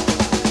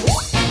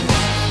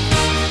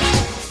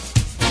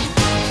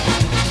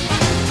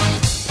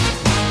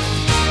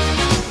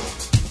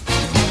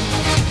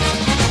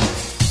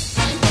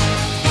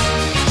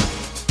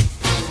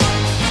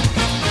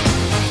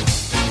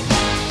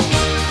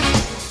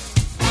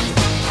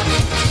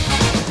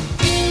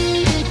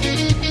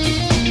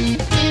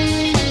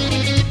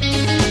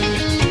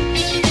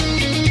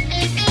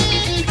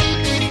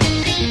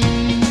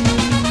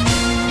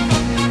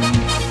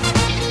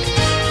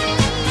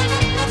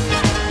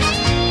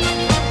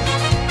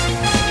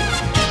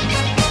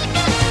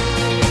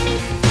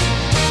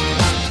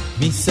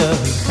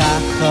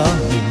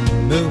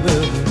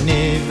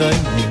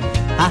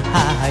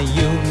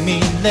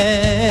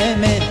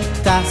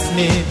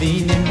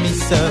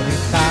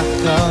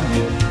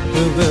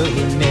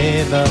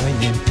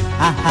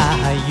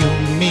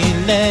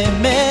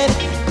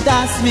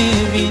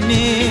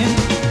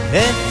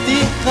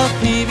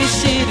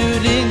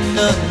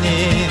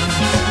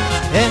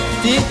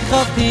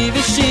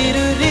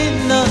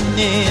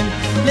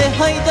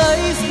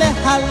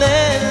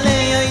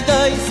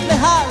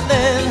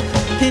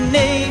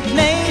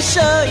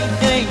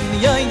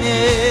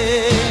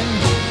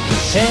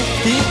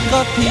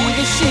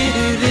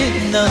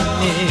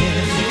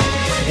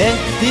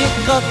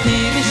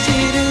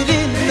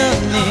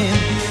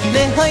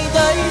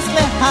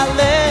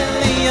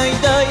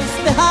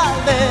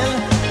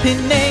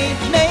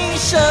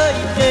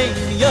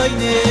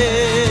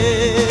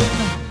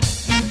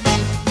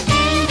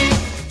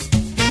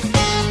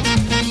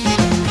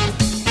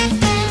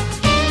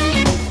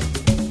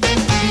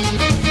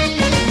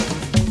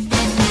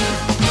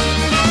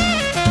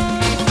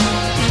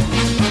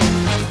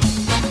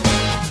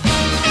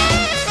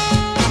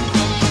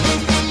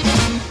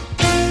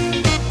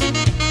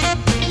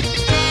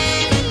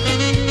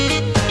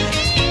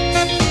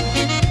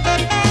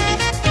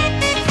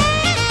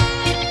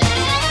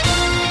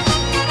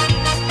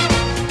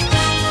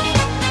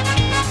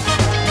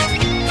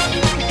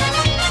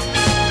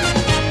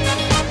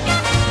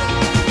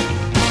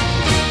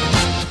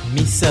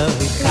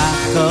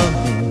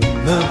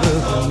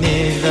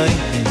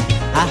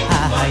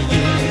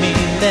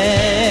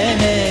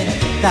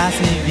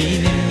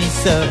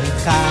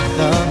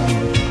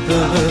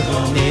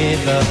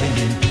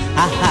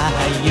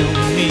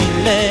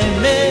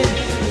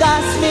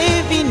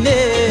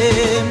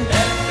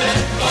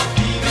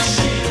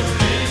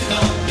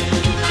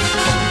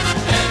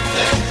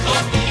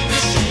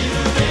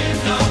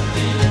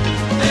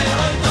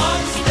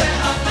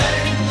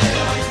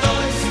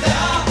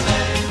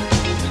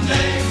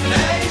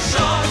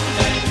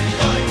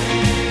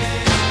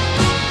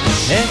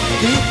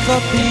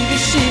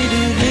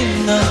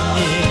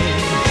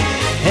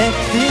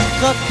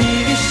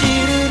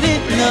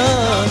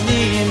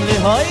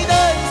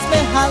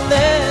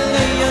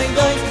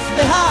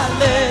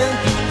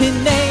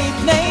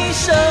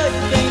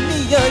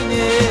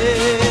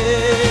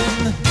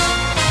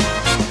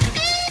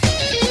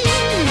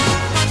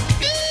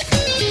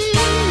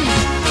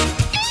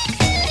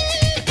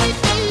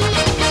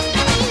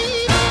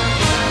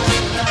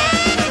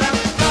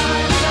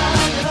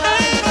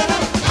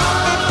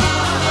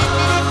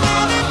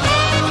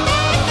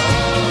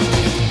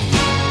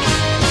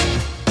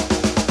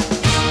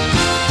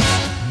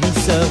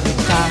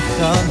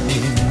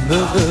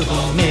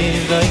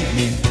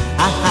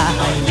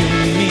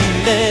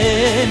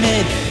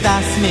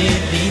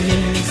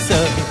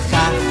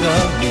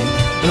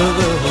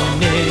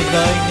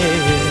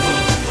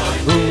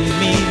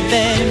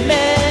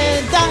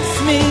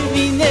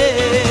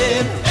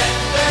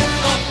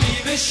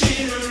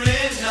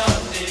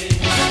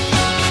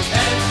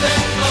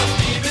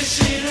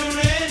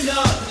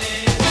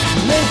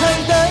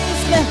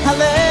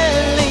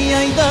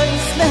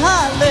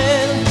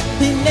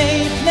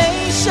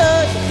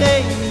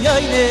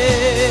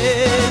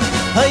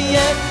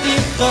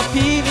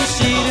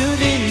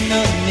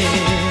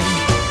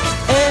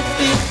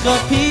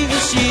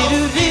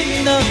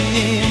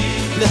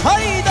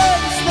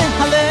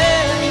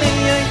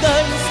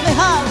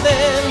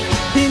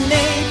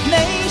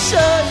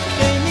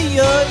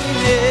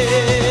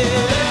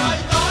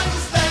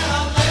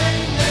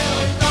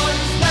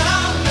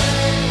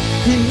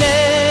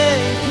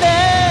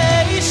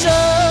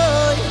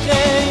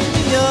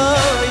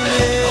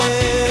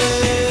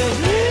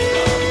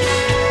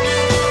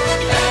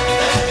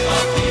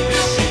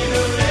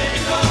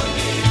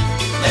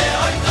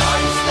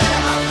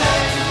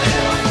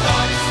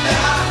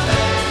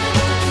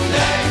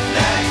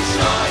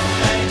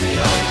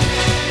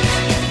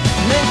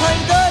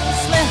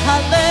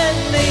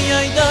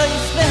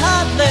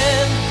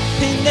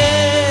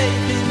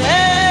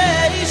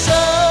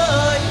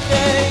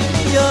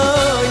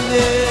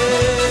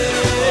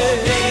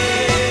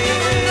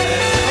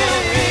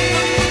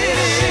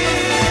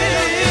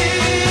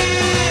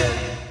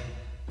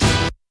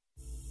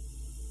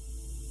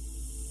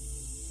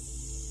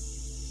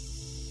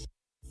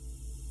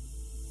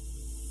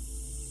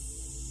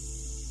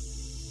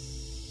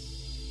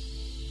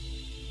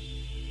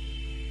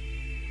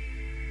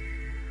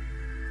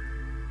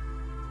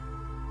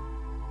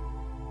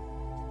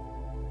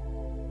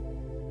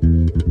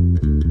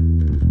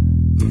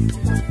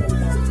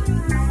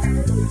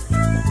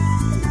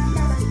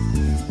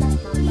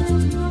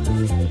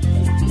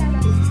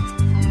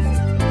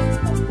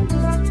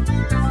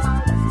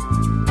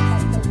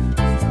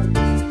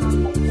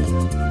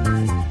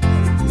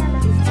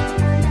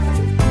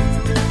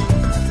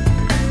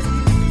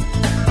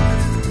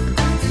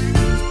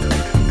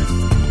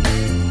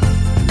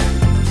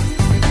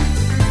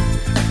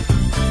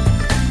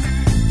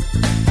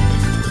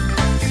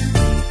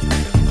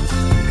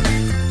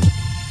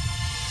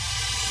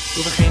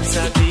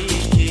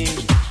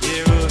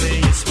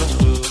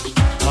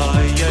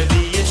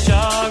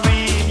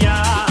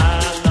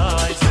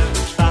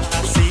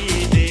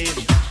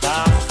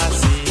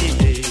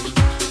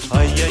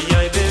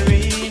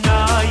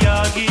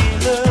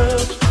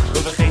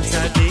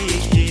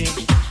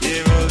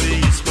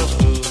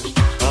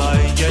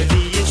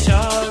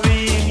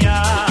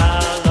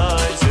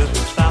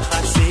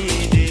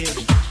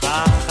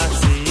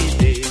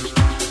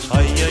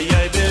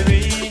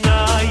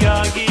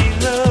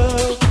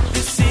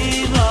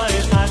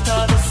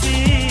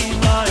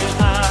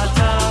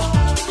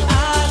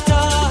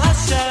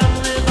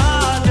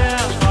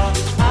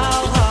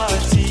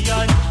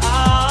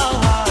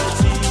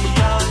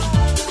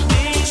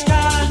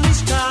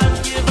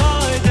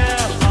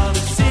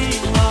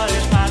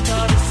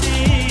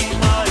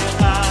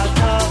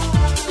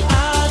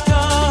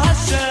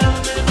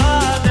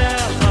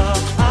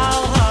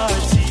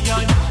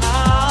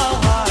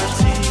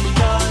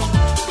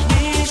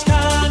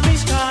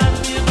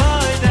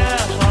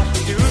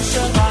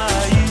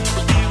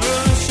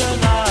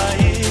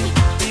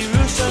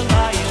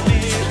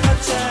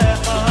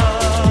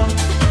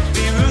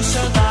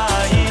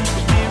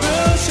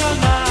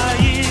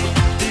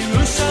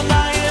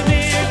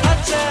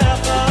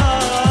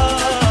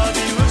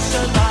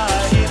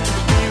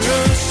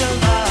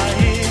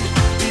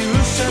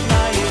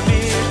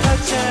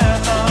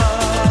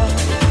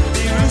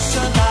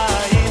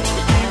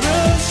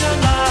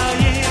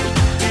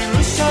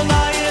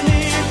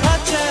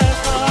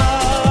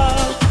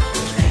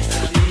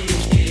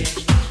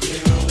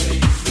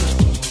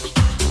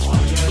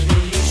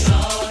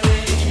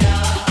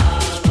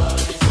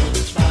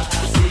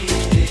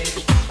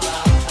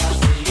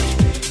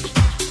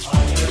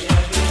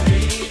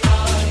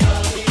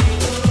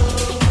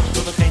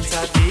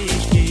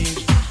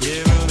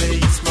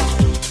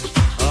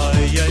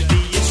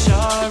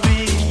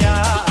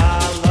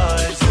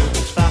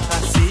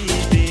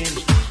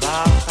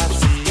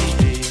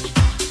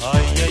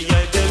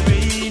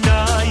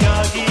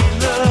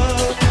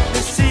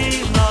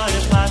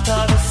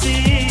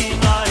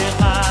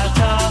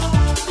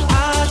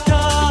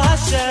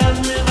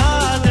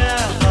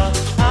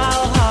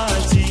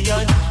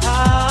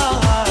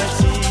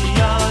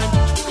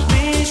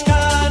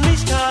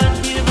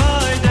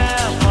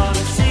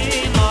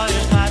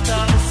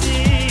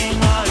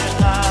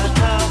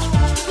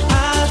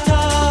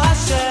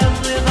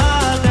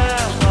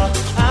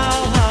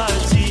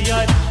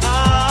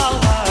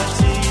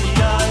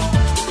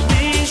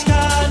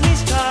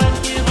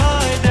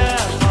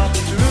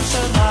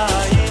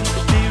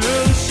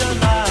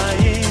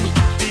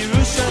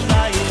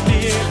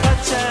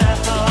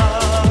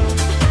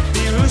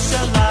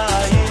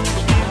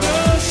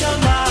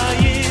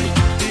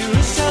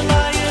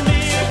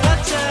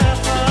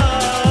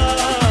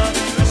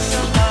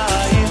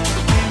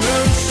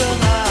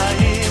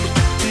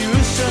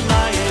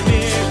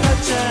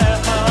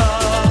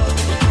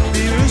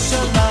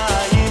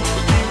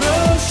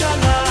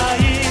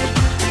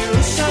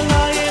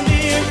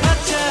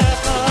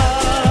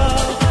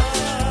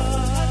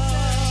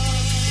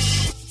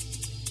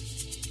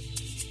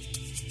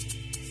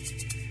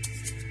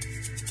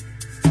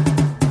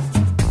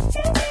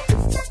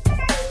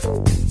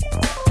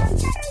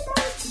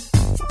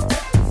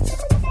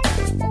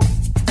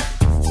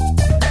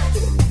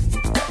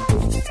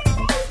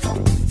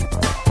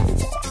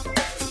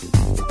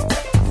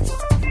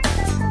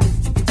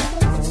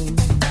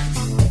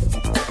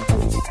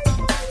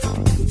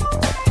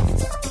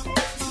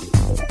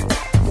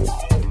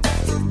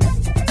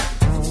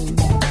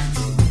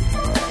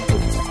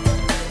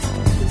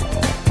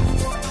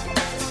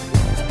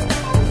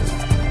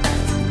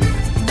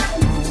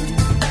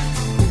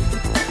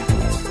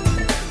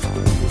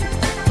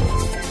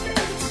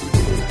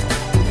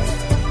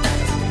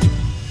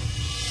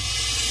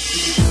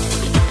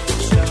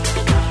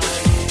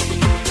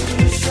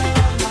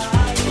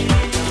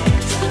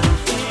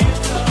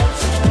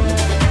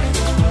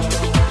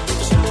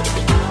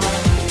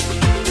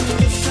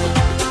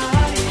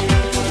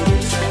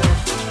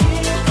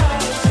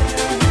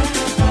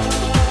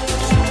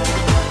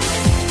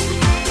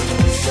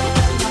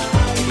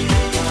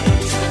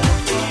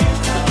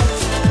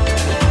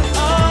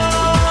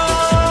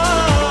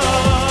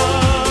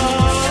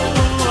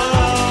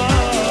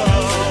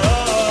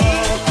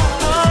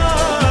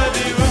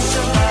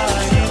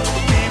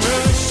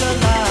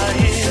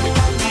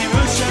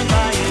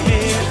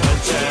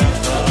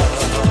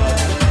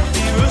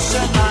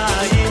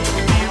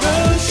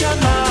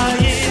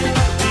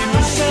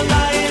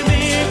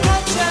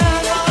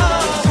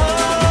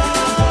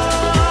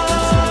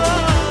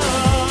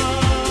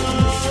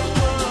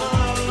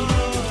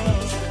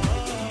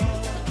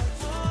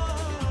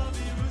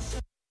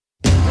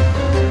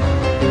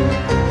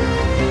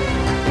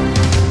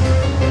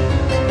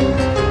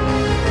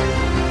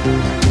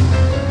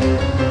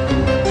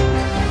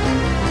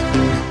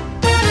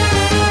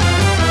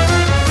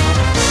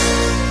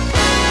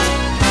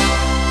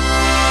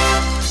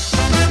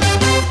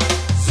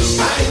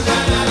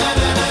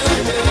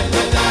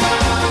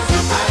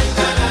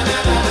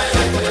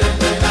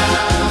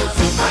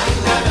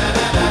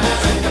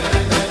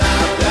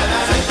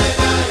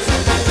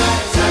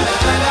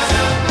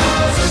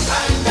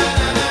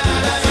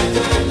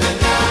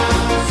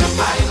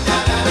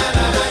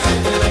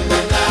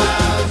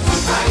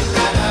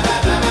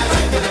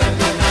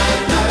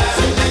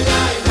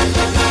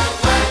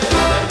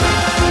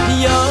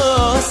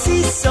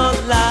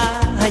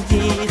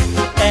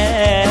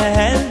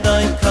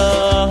 Eloi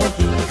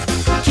koyich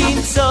Kim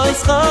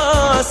sois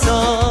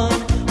choson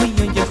Oy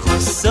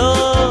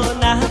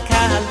choson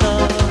akalo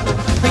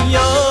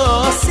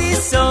Yosi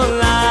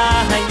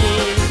solayi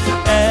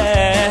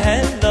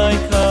Eloi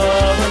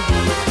koyich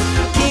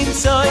Kim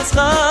sois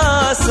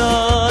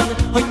choson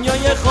Oy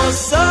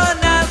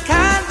choson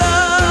akalo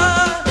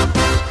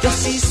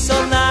Yosi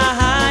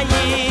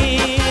solayi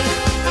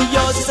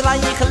Yosi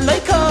solayi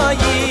Eloi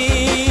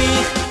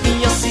koyich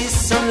Yosi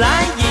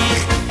solayi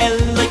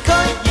Eloi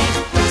koyich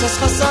Kim sois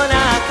choson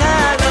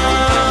akalo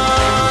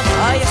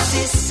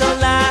Yosi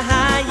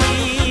solayi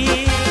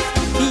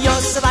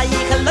Yosi solayi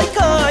Eloi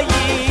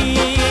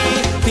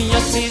koyich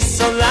Yosi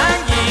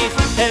solayi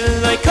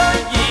Eloi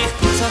koyich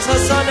Kim sois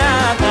choson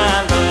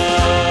akalo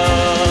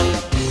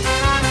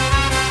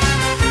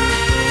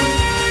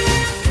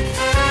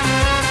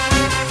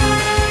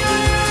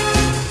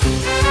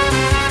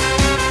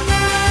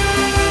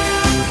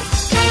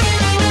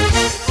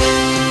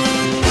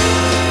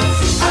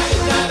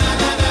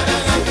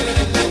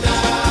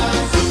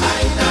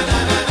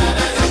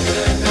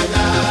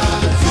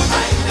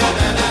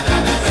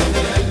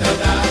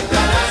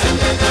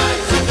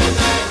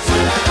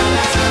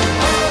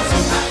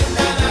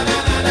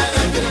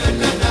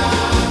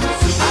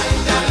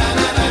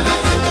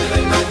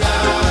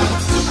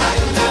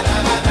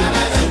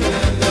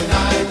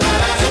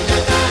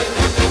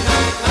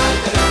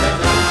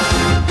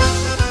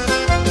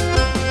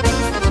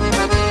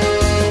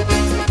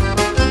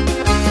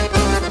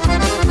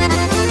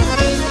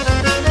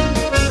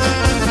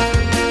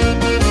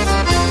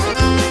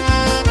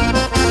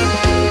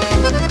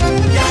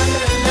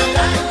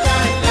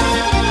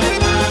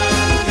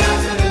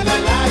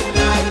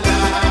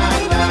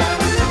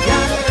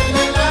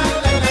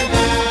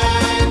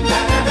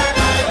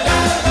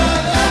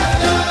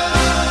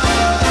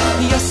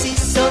Yosi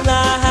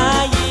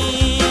solayi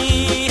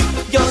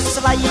Yosi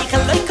solayi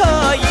Eloi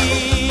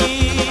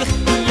koyich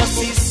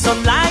Yosi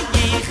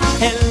solayi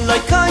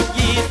Eloi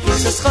koyich Kim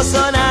sois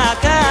choson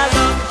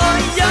akalo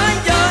Oy oy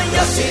oy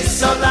Yosi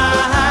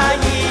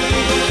solayi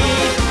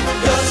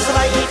Yosi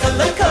solayi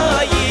Eloi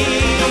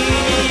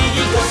koyich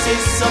Yosi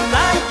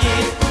solayi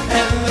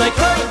Eloi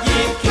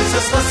koyich Kim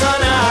sois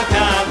choson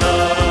akalo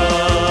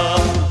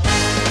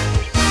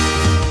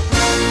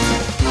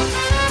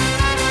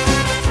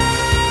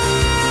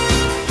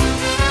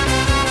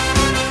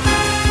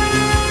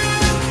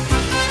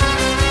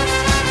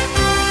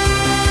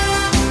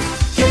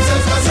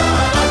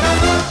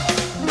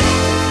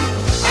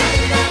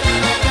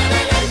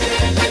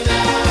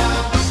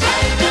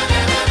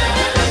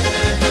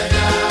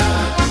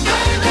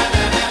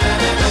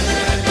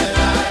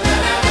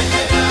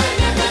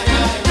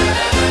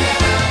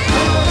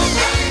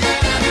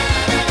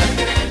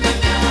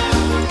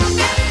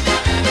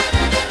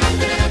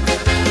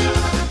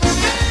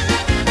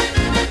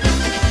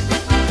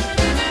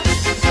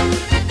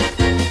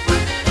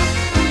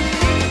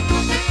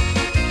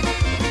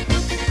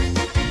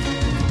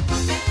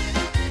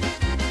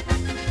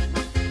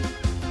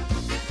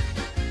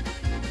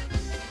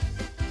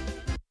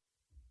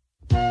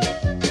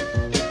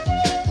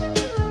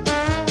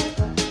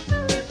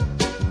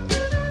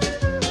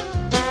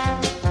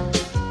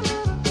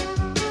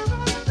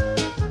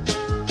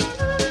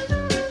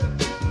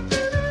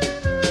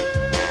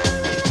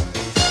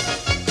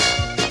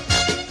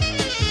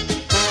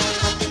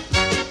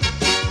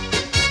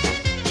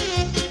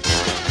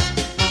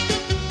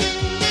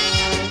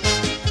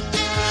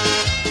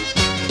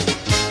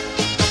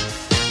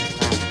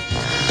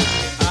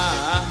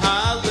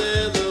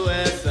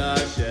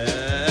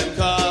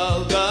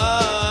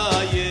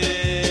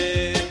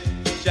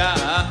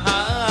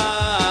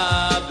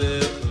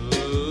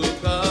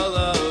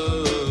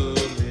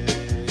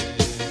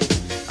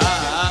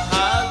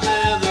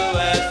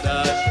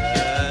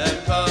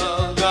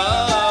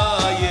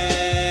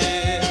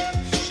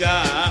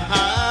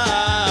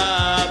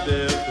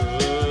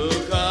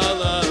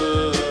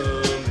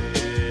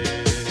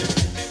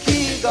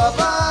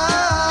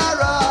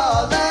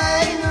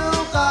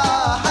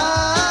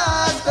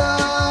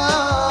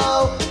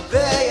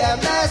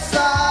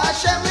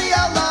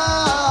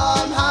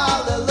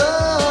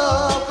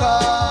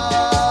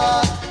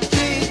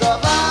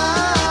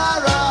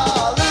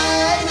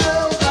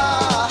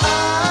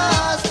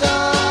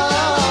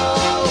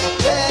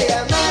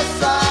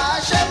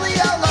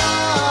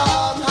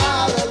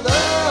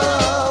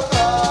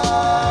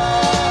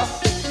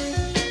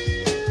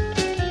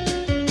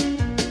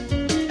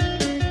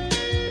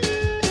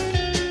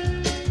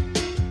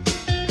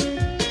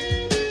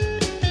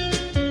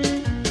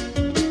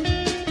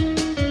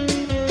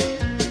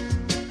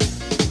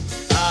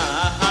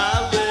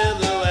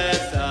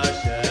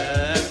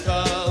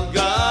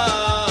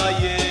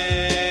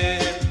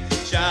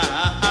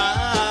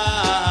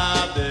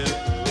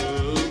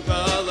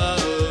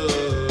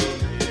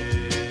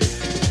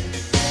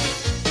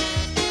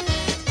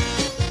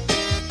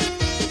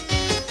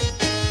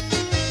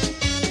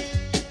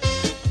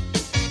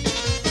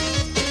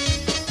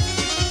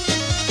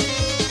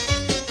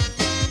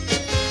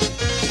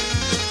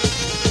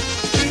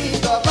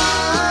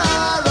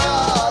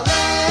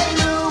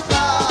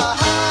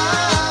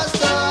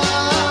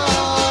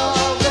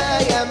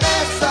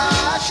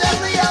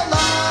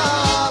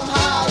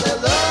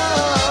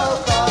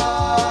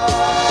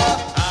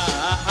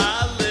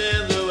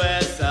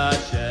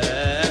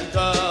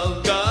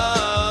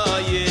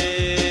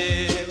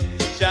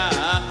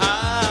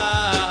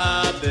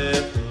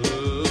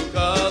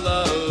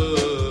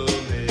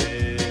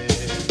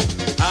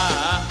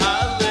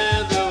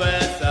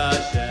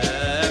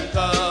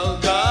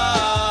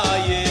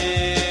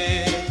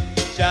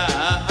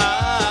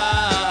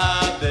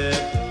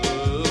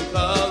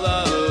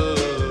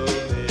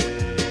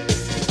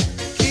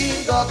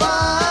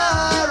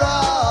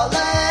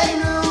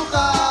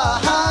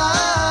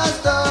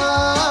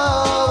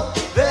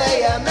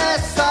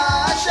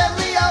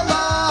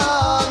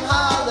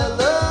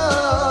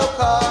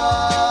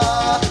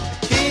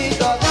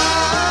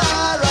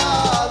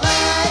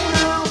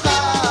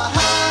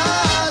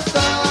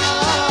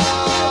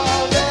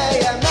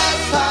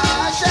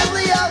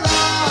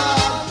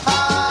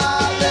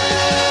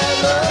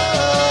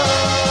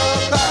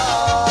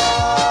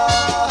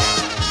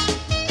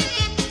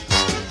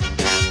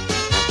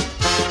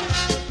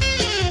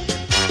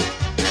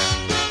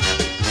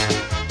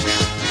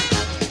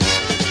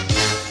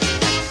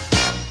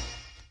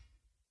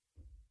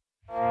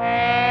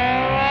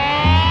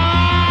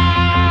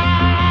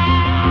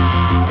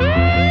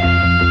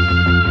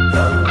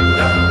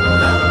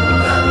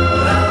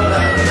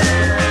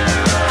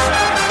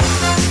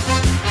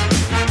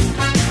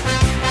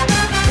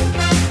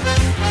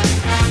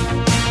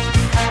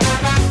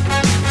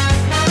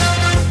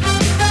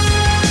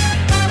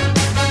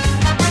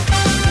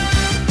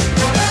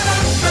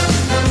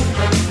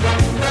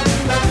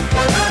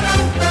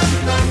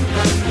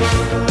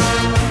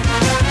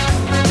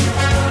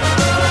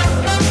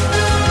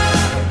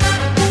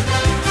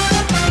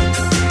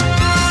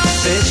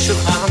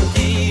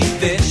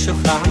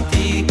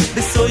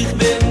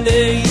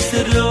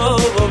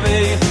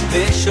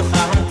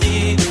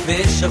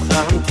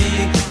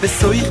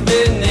besoich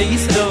ben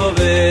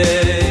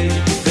Israel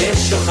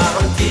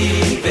ושוכחתי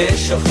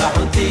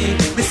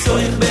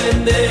besoich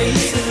ben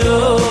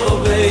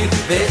Israel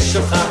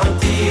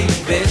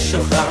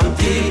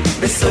ושוכחתי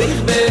besoich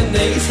ben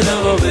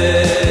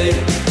Israel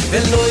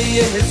ולא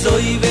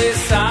יהזוי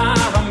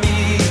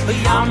וסמי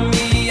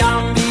ימי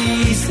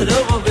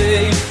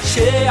ישראל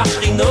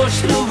שהשכינו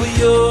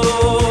שלוביו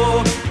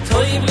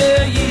טויב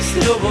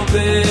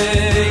לישראל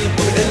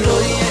ולא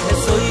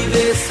יהזוי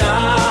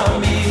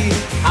וסמי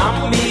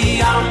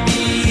עמי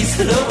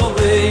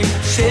ישראל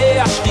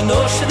שהשכינו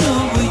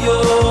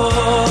שלוביו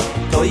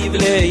טויב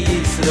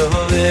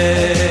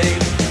לישראל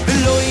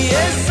ולא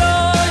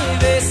יהזוי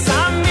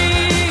וסמי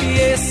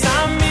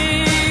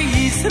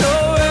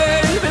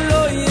ישראל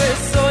ולא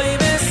יהזוי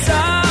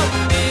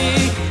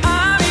וסמי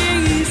עמי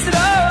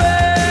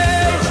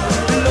ישראל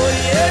ולא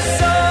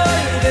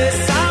יהזוי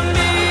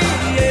וסמי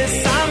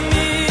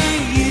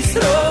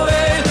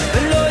ישראל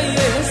ולא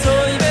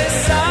יהזוי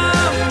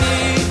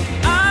וסמי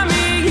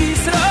עמי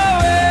ישראל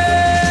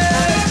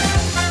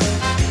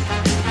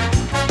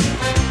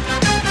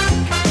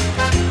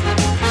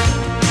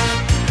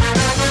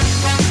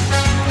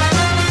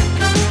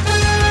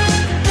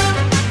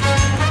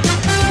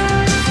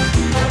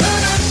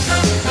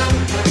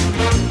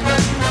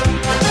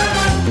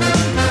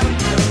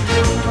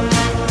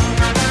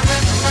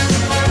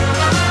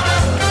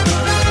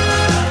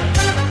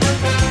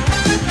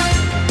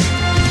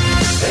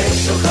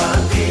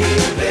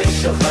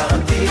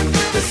ושוכחתי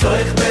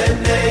בסורך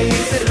בני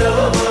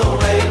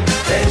ישראל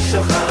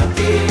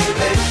ושוכחתי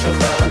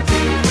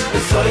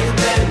בסורך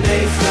בני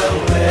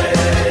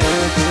ישראל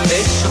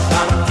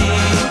ושוכחתי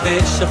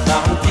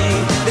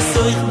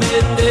בסורך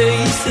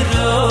בני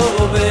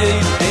ישראל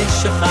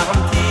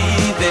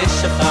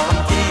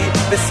ושוכחתי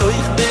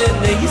בסורך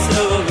בני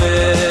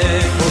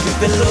ישראל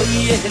ולא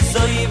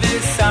יהזוי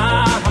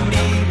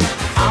וסמי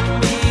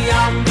עמי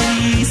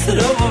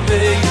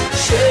ישראל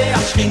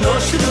שהשכינו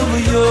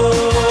שלוביו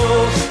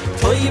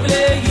טויב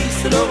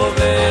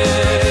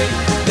לישראל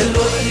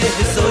ולא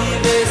יהזוי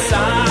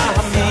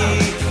וסמי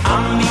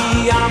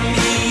עמי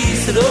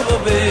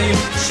ישראל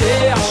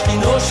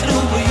שהשכינו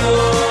שלוביו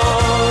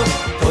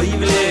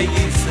טויב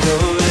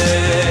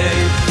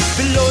לישראל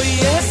ולא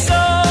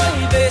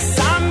יהזוי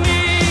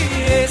וסמי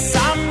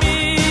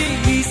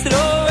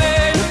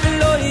ישראל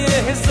ולא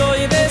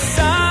יהזוי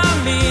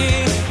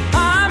וסמי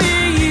עמי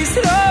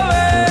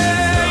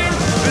ישראל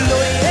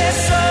ולא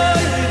יהזוי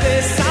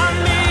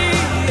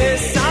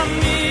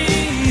וסמי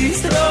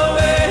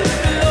ישראל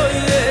ולא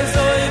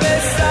יהזוי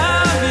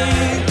וסמי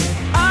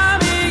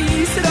עמי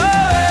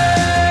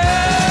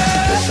ישראל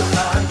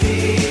ושוכחתי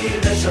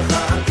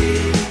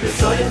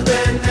בסורך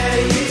בני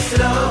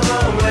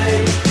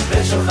ישראל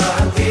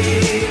ושוכחתי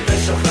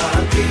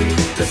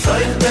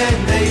בסורך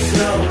בני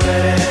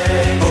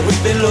ישראל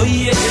ולא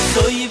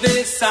יהזוי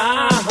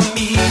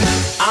וסמי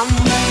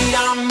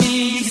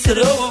עמי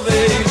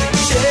ישראל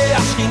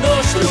שהשכינו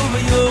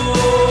שלוביו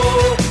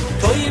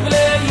טויב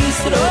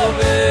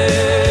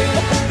לישראל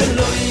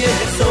ולא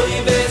יהזוי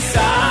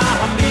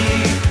וסמי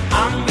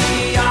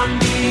עמי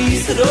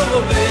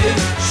ישראל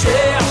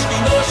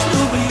שהשכינו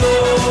שלוביו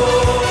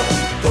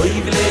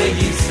טויב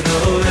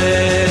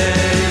לישראל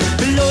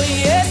ולא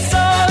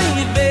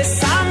יהזוי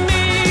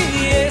וסמי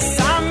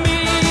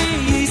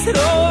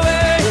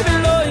ישראל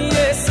ולא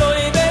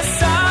יהזוי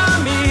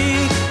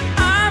וסמי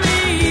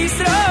עמי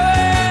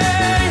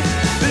ישראל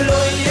ולא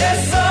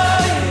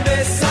יהזוי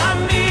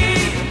וסמי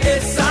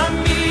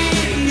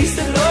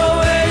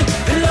ישראל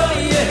ולא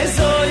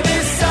יהזוי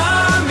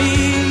וסמי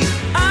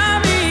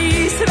עמי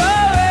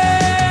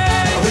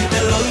ישראל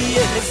ולא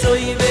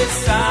יהזוי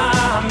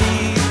וסמי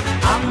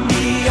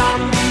עמי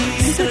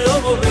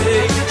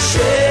ישראל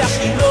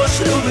שהשכינו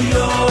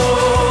שלוביו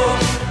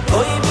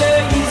טויב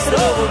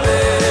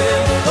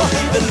לישראל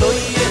ולא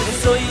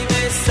יהזוי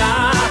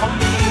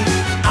וסמי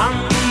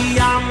עמי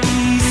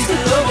ישראל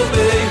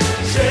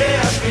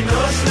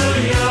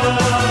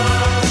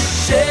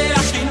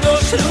שהשכינו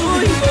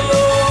שלוביו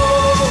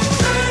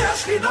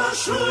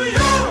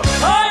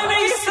טויב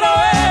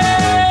לישראל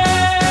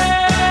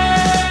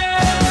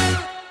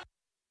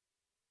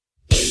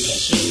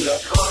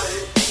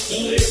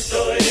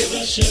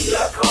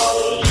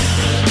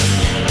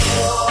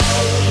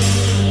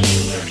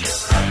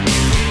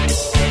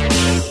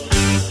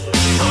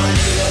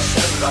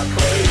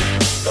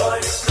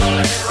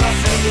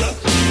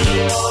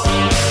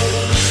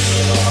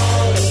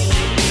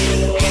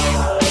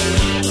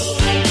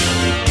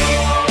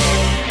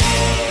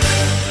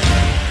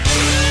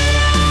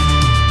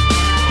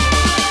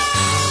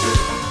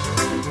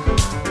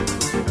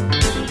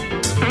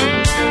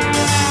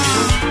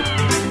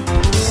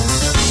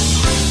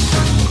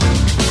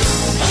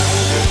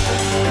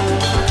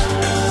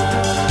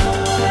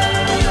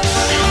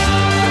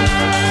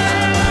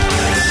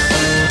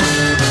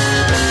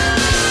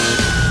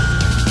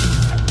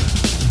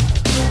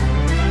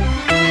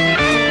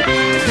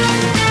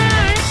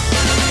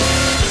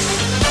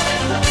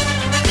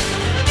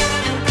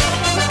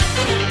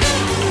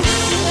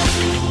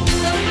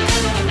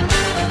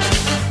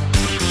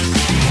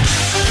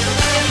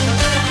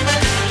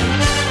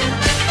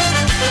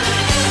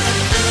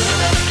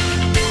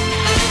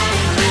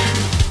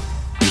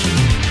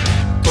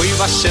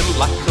Hashem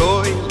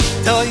lakoy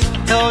toy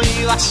toy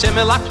Hashem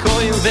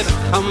lakoy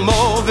verachamo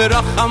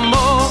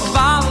verachamo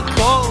val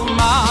kol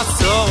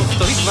masov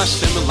toy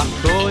Hashem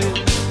lakoy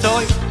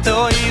toy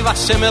toy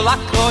Hashem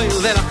lakoy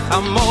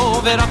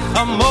verachamo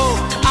verachamo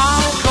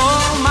al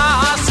kol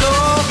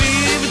masov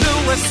ivdu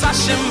es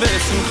Hashem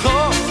besimcho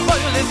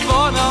boy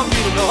lefona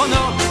virno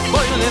no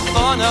boy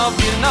lefona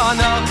virno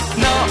no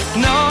no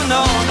no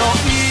no no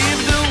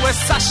ivdu es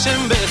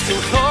Hashem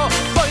besimcho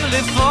boy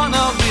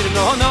lefona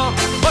virno no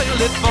boy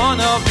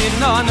lefona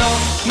virno no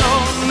no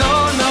no no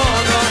no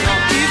no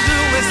ivdu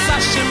es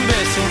Hashem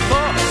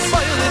besimcho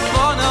boy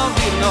lefona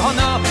virno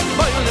no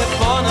boy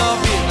lefona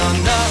virno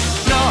no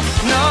no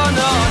no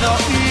no no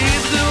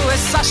ivdu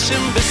es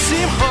Hashem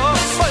besimcho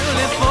boy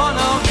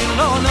lefona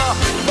virno no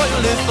boy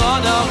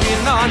lefona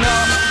virno no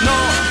no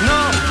no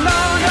no no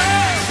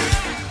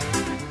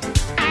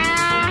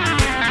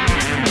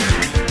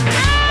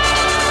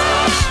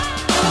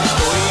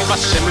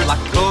Hashem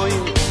lakoy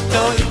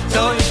toy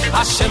toy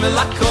Hashem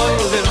lakoy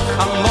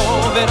verachamo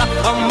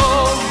verachamo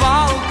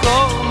val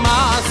kol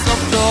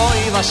masov toy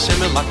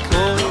Hashem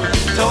lakoy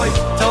toy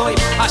toy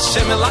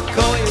Hashem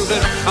lakoy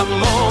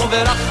verachamo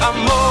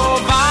verachamo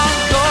val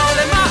kol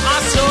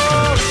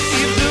masov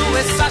ivdu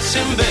es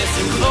Hashem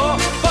besimcho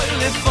boy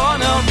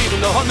lefona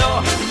virno no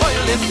boy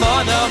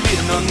lefona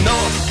virno no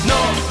no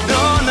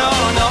no no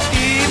no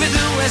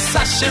ivdu es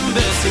Hashem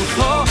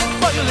besimcho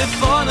boy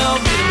lefona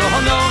virno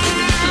no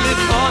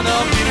lefona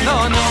virno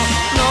no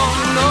no no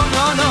no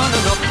no no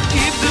no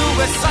ivdu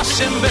es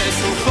Hashem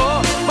besimcho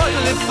boy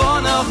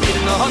lefona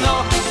virno no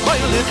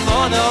boy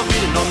lefona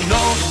virno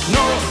no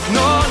no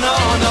no no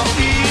no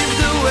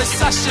ivdu es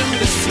Hashem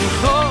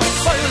besimcho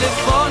boy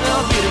lefona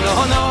virno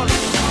no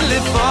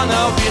lefona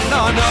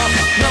virno no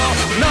no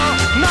no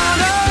no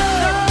no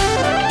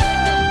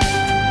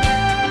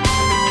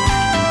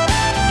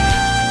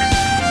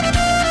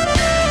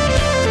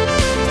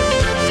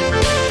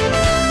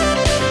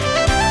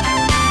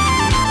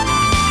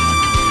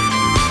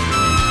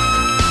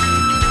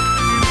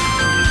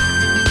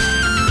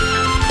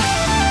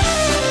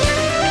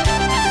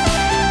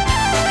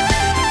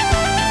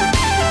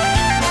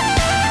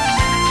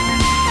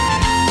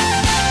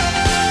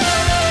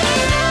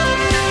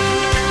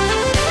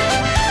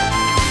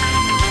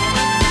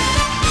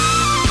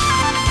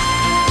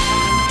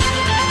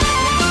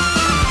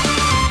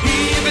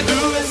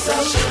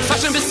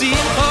Hashem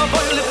besimcha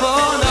boy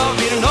lefona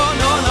virno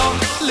no no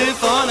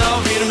lefona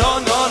virno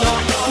no no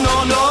no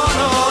no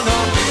no no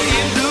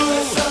ivdu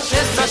es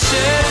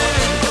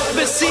Hashem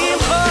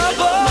besimcha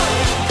boy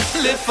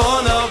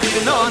lefona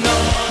virno no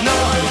no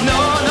no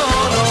no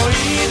no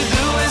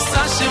ivdu es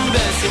Hashem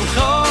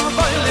besimcha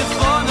boy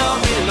lefona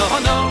virno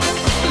no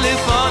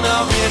lefona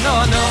virno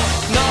no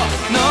no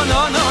no no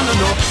no no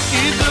no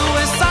ivdu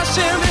es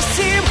Hashem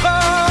besimcha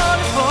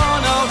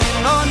lefona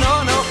virno no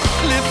no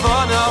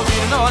lefona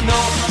virno no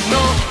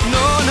no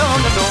no no no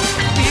no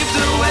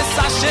ivdu es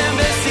Hashem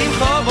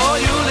besimcha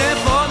boy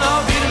lefona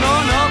virno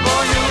no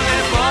boy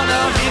lefona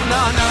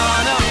virno no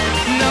no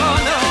no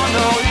no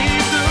no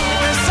ivdu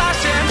es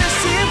Hashem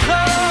besimcha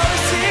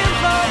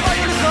besimcha boy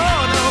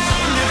lefona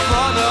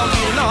lefona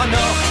virno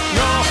no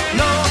no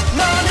no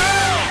no no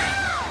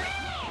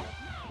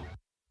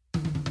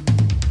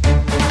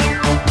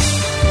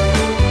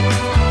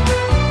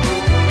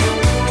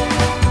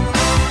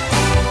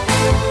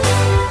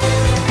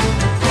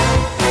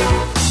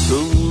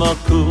Kuma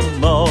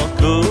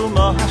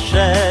kuma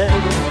Hashem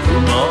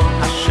kuma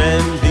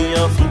Hashem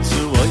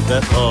v'yafutzu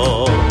oivecho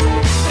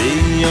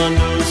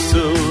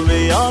v'yanusu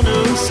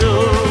v'yanusu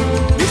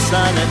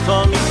v'sanecho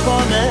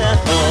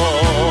miponecho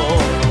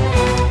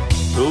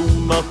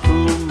kuma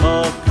kuma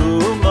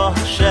kuma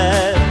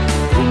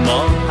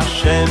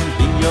Hashem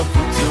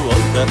v'yafutzu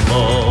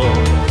oivecho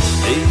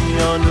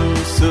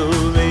v'yanusu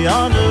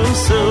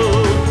v'yanusu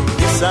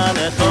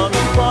v'sanecho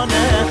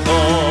miponecho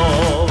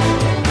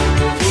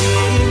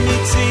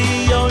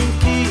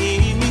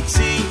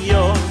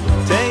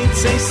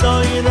Say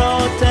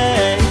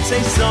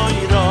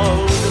soiro,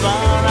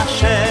 Dvar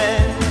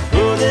Hashem,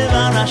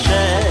 Udvar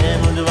Hashem,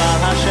 Udvar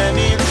Hashem,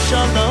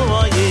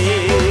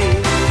 Yerushalayim.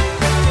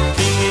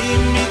 Ki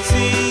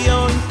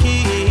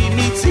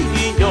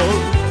mitzion,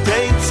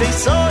 say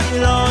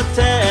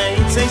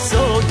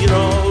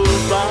soiro,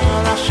 Dvar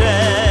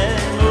Hashem,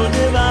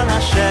 Udvar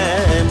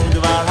Hashem,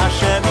 Udvar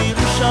Hashem,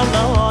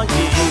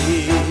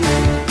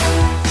 Yerushalayim.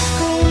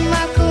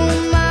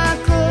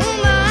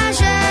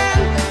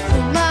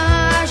 Kuma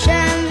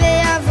Hashem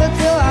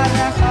ve'avotu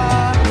alecha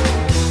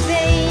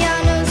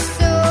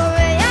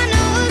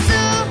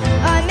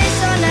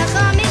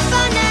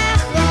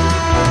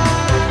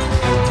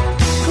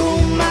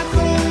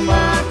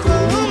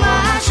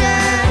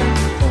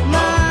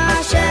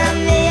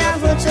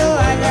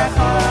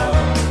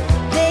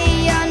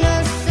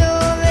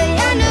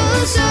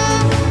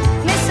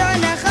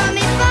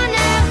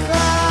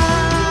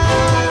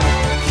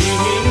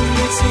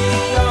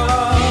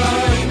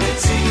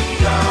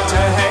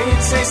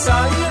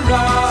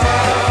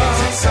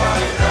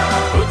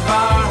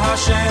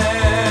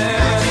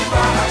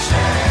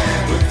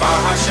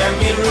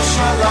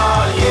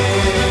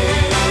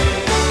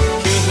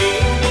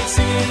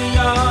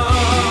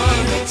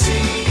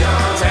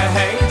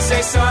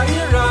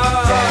Sayra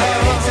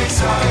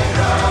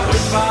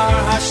Udvar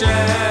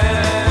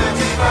Hashem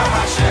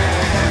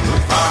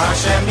Udvar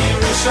Hashem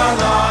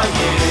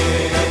Yerushalayim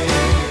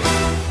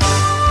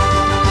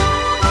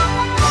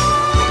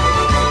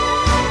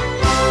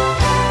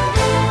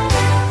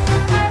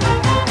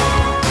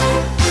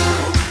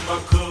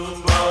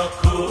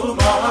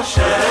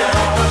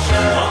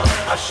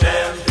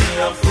Hashem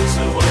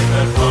v'yafuzu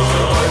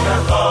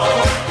oimecha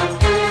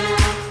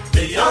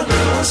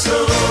v'yanusu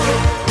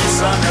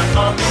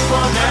v'sanecha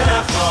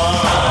miponecha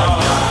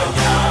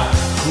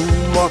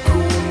Kuma,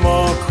 kuma,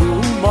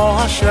 kuma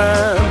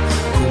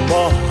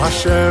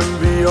Hashem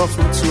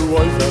v'yafuzu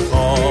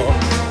oimecha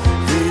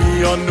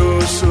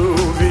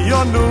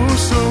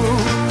v'yanusu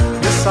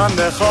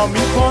v'sanecha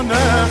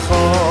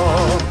miponecha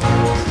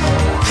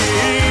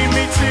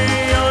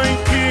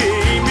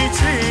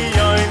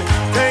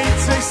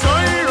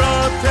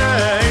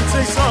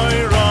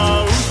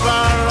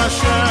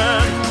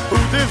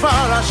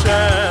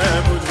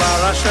Udvar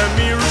Hashem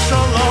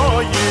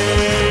Yerushalayim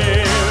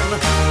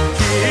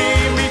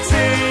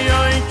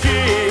Ki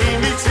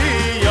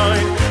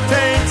mitzion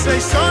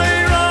Teitzei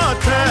Soira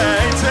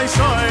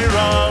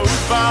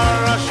Udvar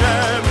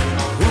Hashem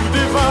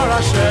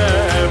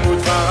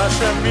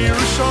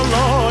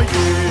Yerushalayim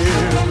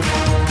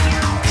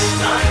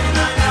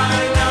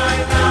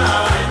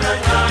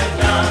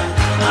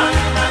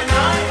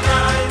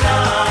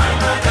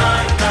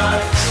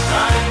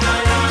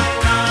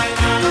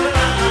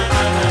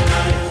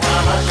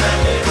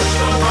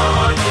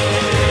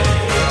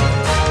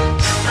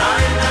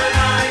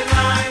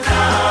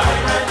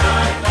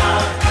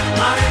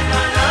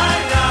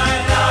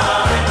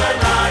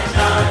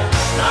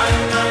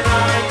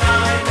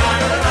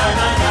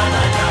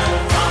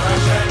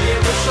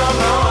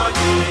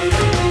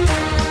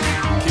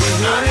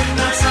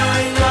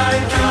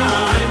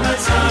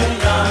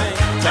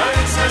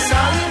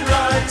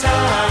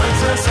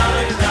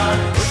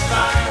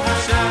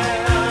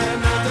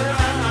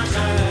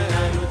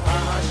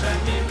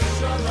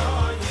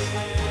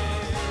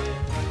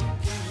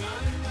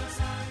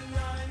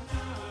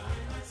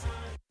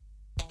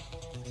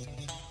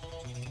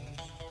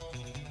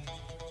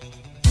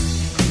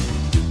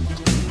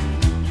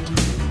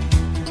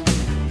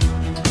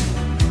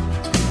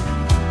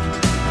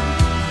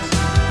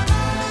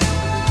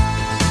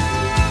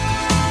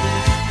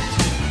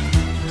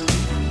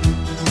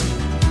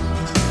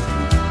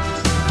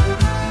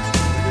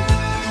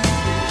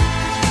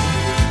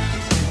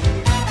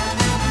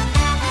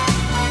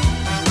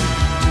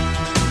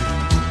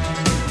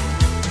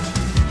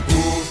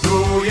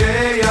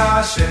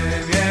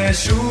Hashem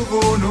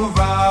yeshuvunu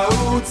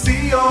va'u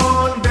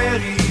Tzion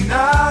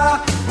berina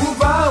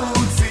Uva'u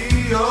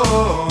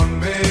Tzion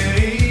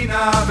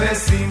berina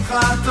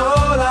Besimchat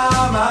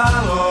olam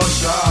al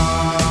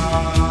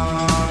rosham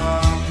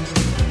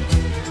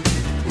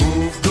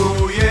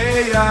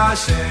Uvduyei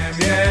Hashem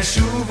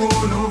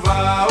yeshuvunu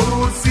va'u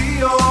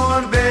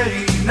Tzion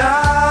berina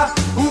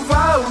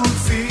Uva'u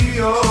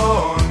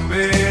Tzion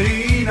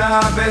berina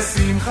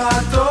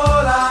Besimchat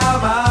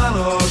olam al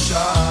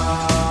rosham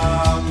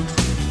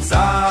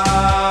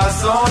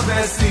Sason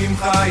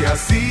besimcha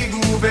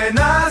yasigu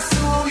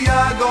benasu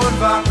yagon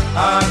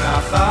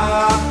va'anacha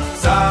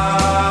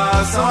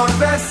Sason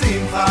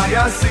besimcha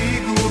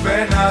yasigu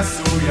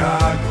benasu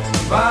yagon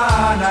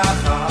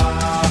va'anacha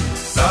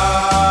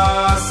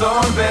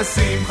Sason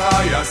besimcha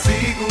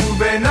yasigu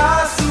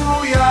benasu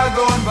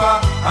yagon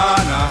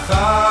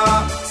va'anacha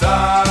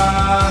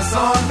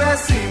Sason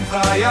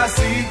besimcha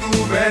yasigu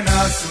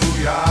benasu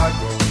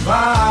yagon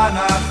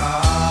va'anacha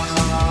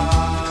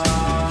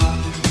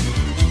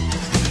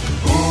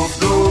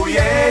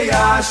Uvduyei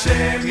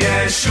Hashem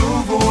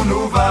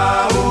yeshuvunu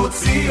va'u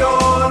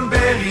Tzion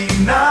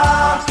berina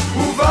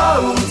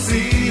Uva'u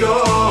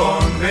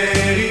Tzion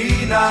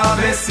berina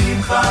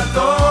Besimchat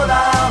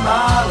olam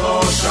al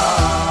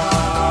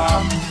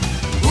rosham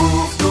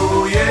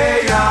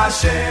Uvduyei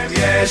Hashem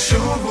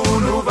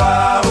yeshuvunu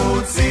va'u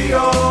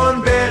Tzion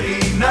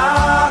berina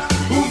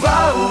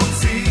Uva'u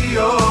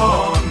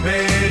Tzion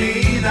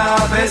berina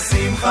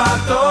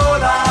Besimchat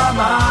olam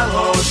al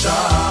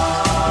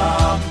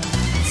rosham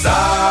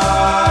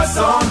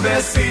Sason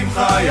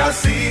besimcha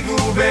yasigu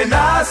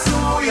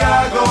benasu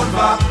yagon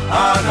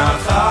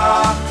va'anacha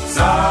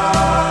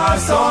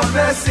Sason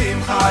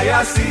besimcha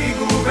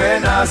yasigu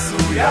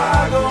benasu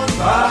yagon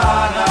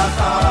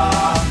va'anacha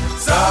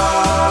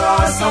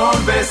Sason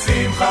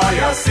besimcha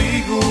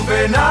yasigu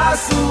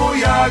benasu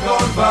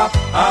yagon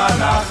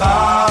va'anacha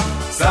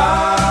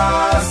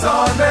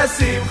Sason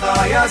besimcha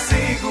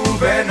yasigu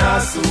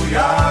benasu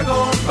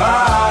yagon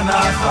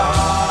va'anacha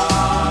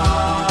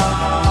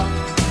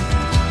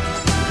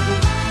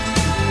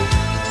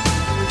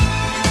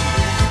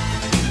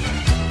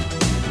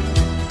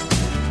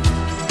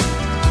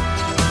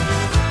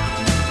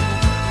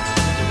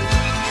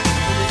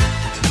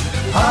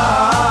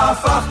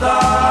הפכת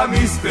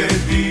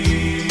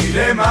מספדי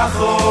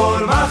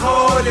למחול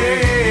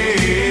מחולי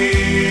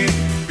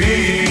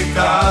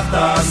פיתחת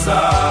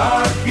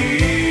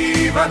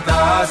שקים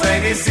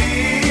ותעשני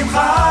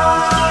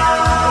שמחה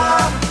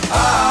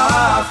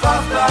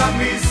הפכת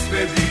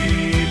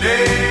מספדי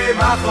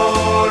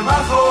למחול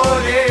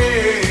מחולי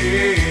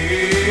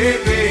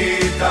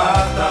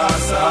פיתחת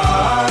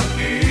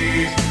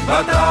שחקי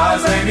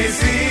ותעשני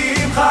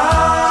שמחה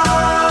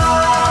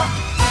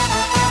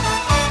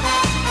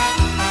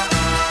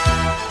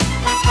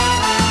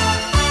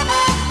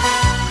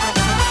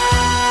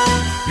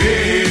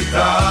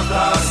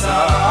פיתחת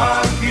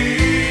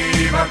שחקי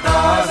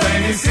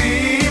ותעשני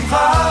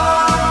שמחה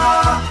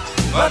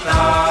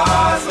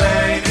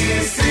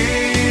ותעשני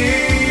שמחה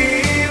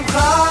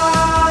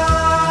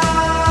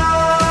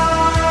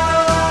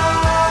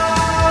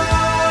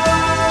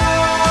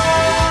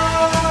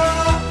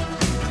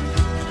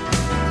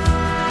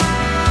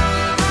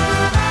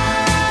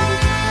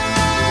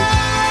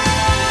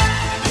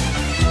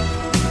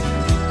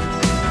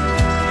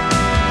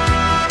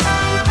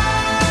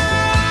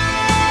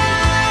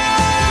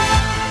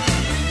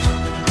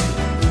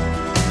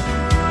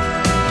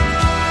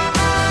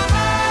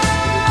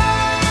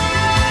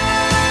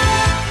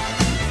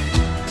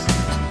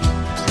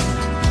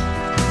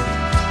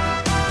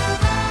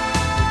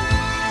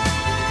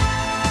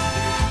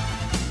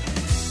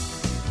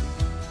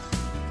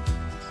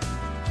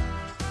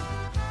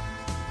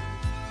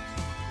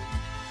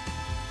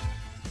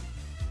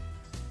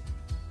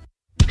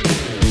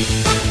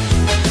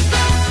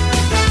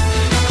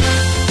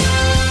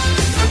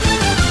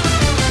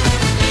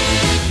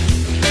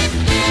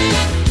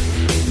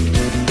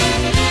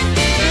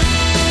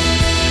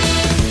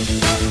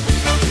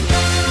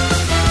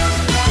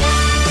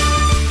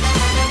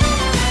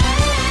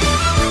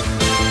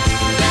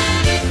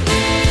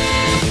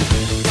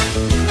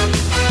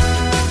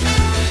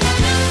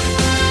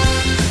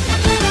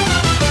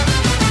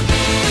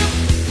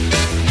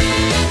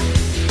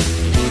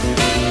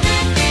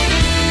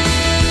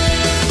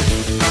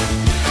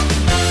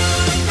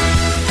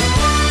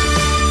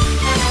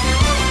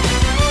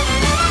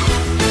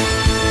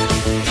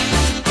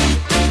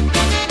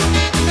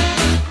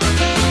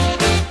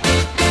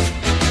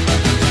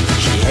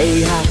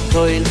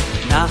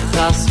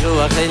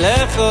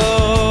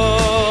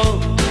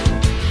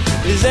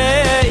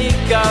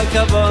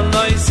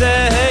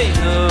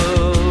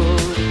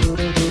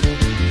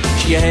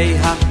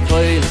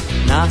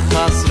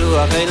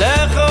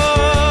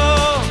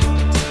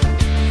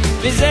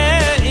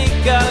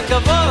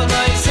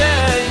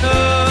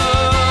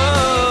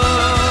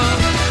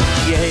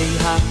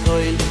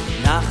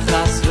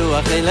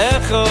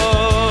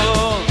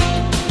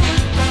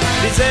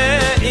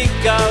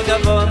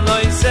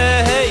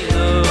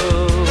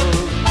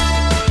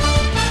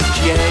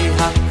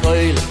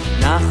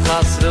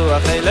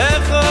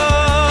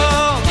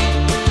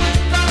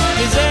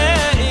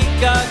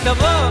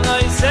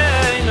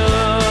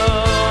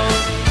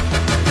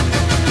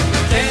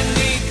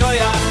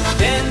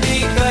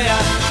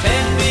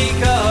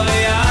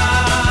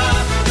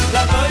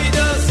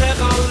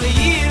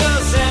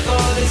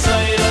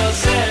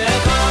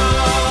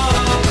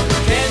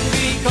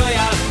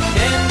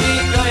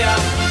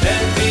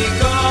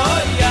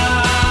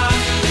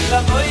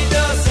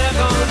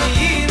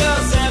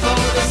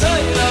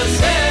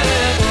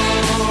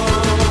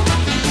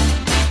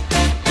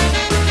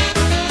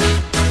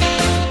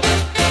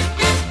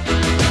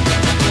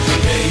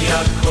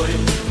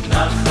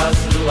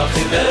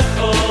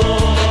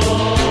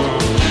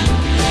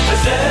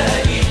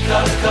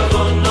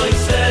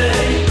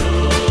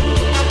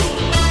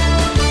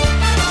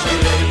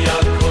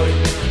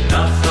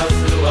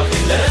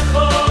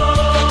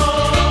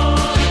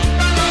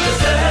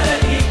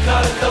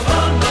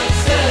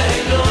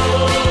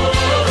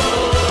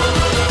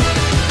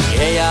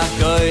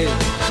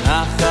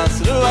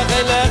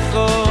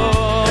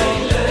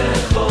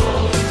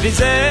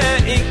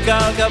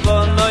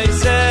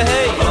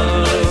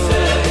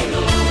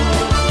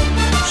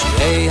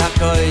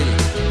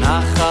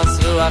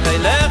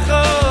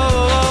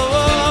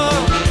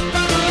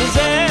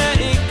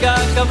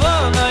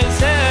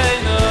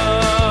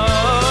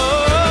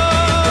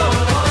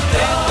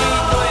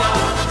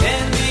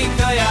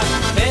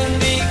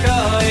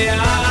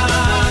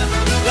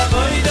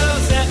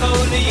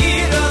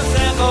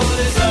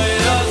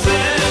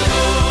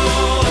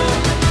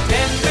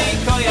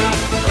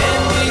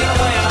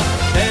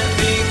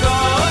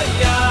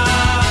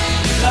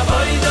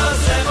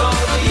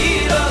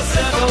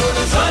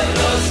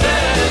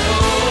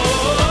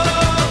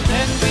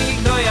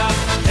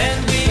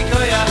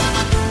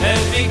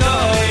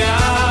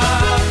Yeah.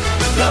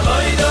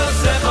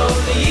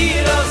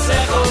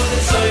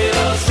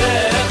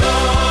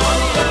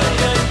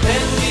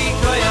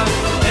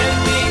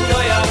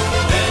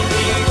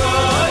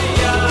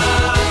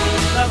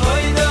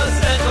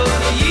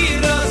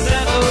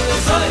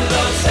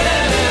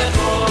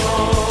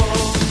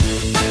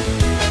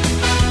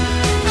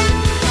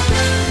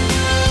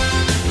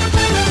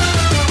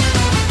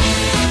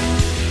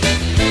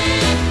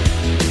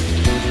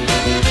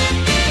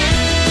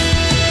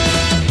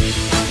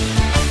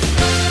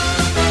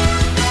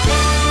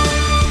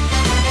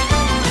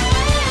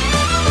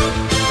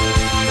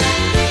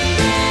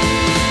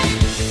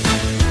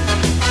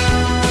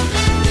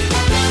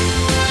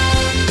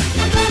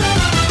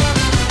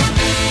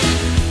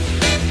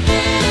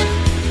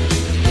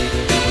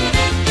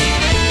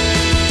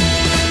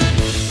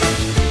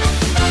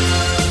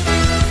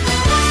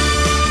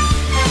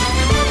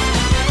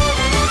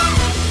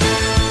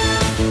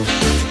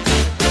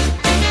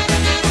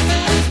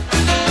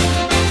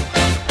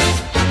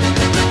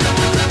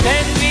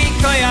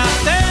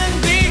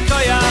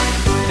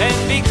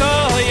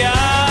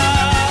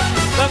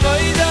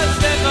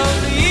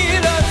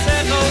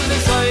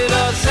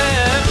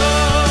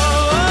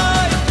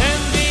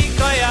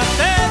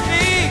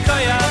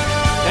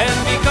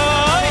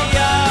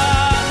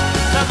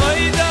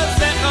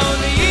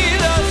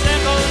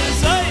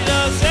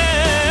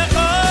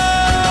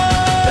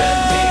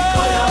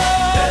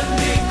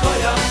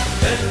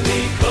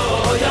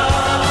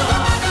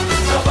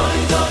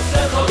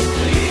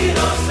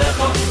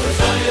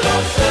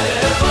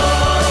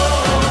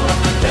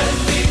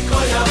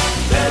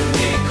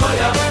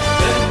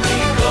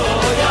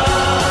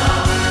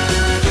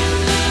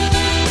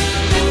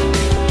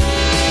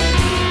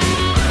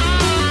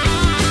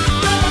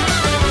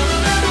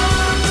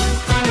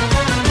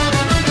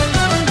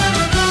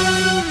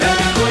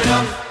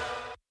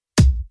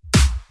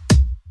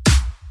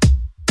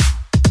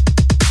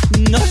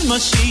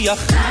 Mashiach,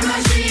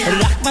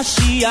 Rak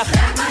Mashiach,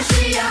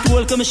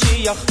 Dwolke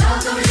Mashiach,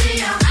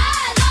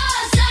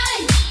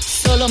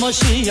 Solo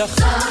Mashiach,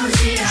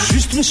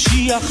 Just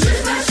Mashiach,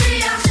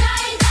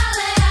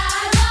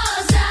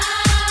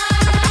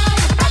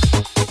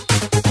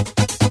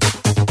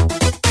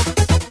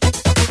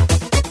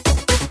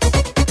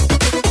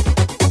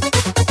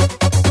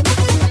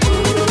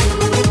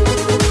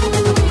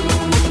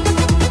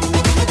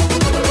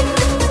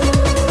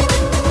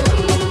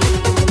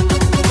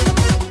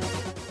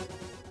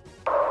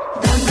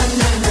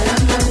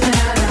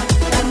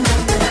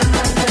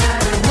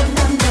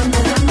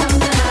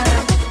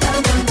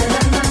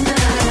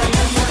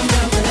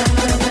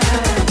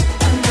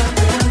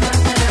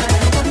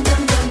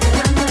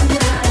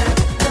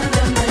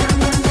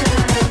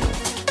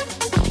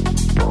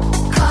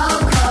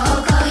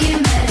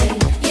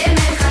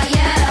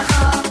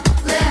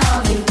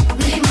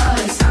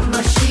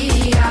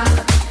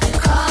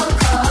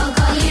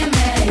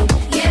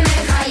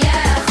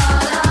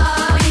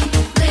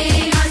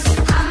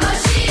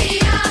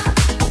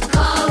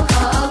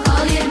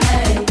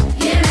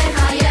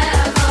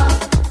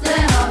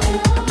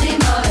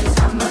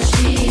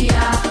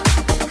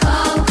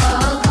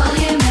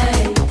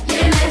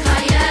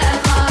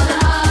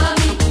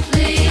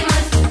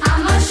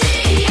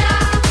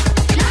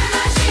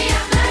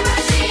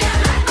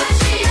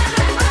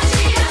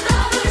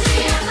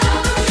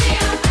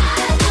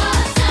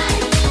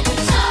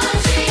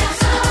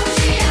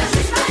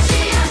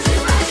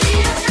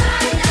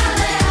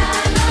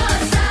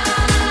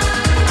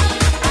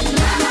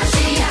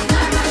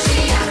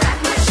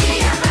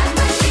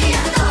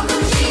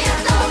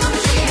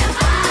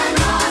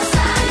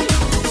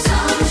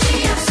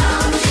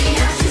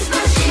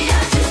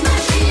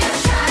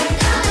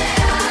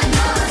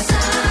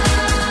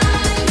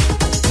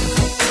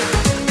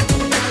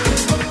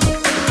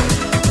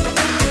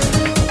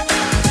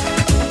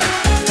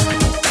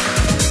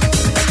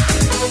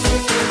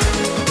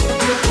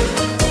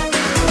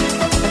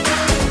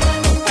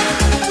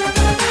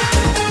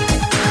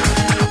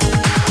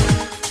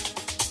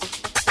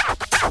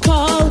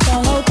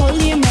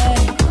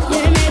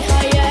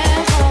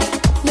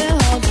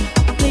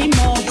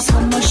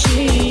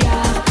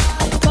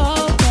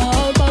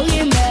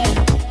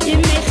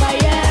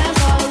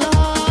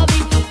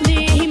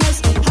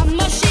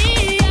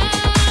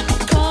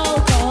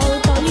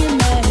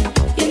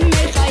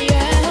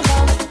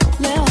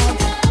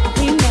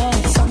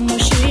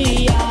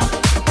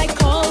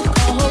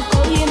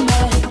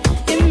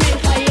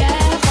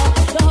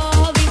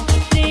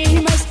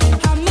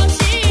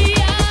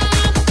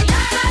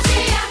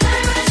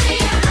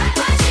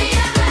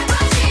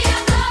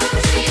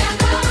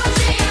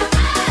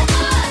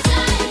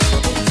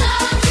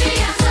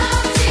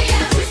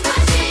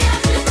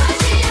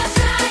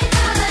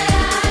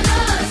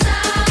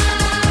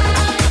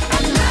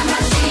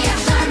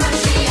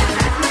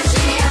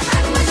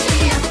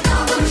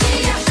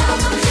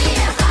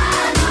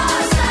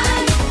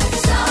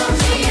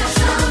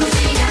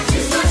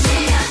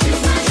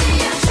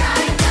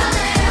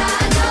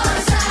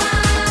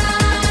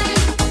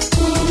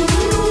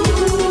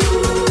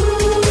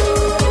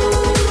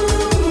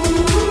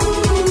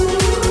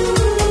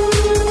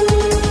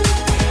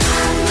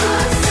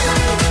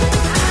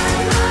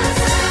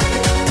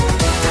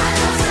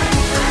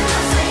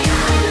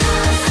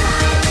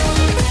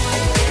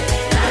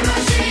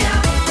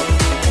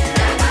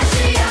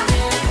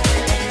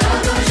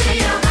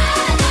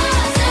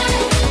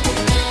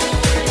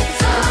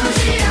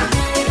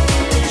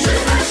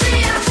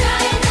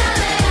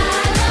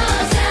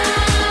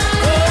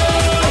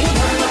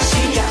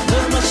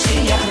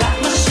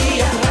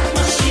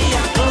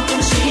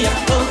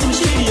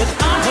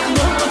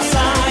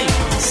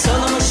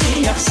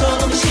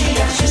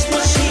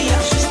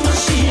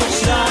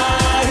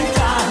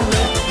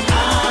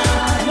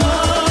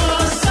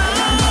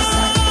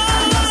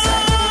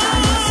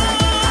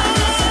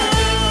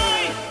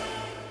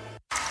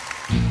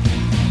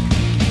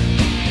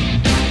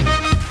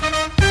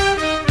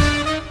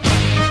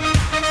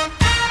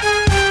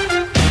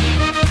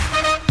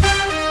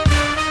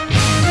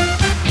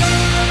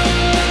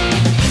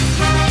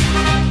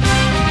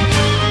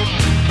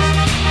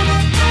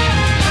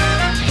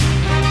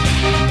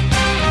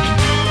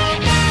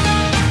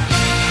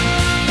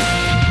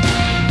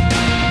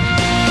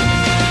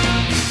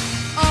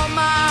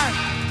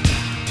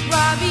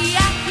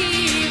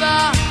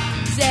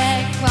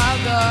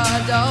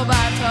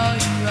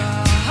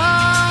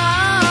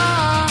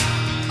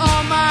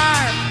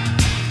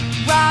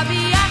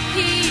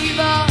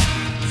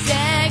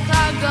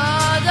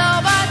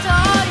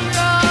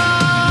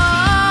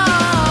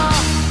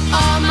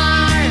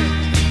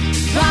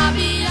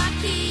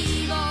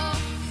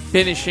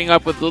 Finishing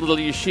up with the Little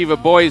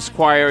Yeshiva Boys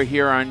Choir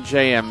here on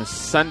JM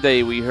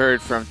Sunday. We heard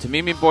from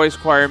Tamimi Boys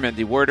Choir,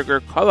 Mendy Werdiger,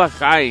 Kol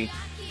Achai,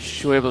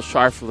 Shmuel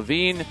Sharf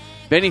Levine,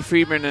 Benny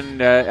Friedman, and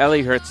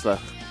Eli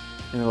Herzlich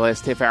in the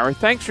last half hour.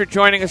 Thanks for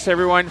joining us,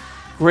 everyone.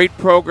 Great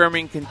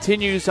programming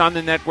continues on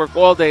the network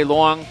all day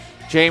long.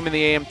 JM in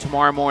the AM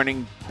tomorrow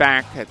morning,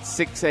 back at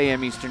 6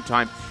 a.m. Eastern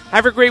Time.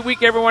 Have a great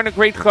week, everyone. A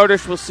great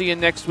Chodesh. We'll see you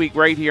next week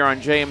right here on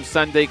JM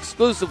Sunday,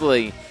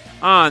 exclusively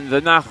on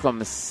the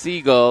Nachum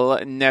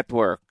Segal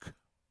Network.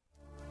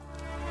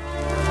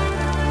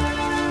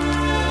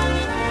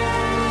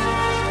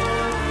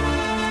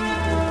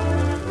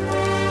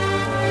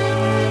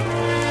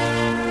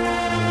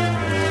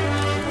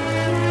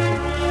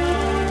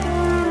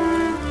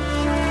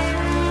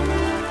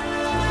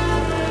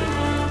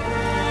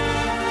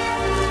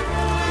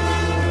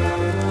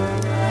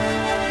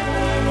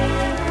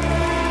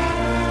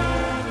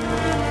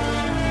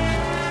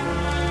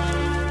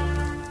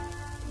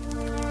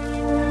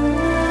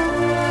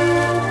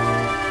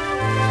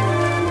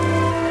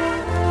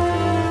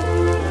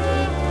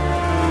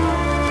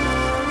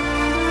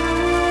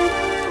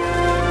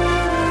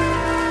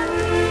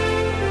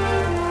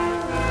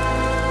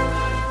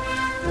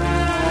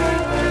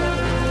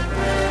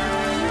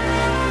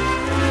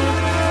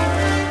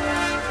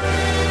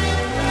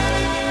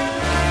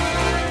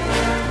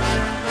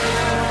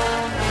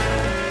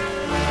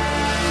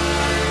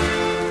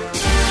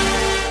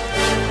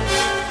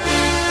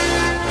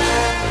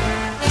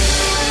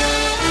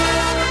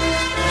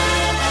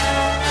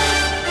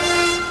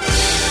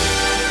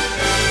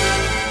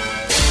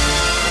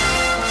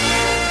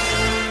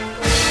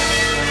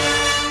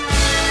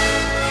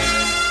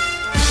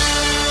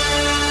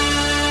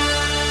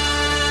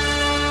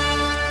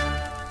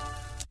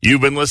 You've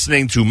been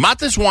listening to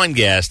Matis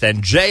Weingast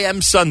and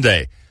JM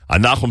Sunday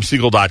on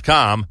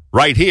NachumSegal.com,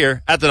 right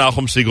here at the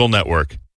Nachum Segal Network.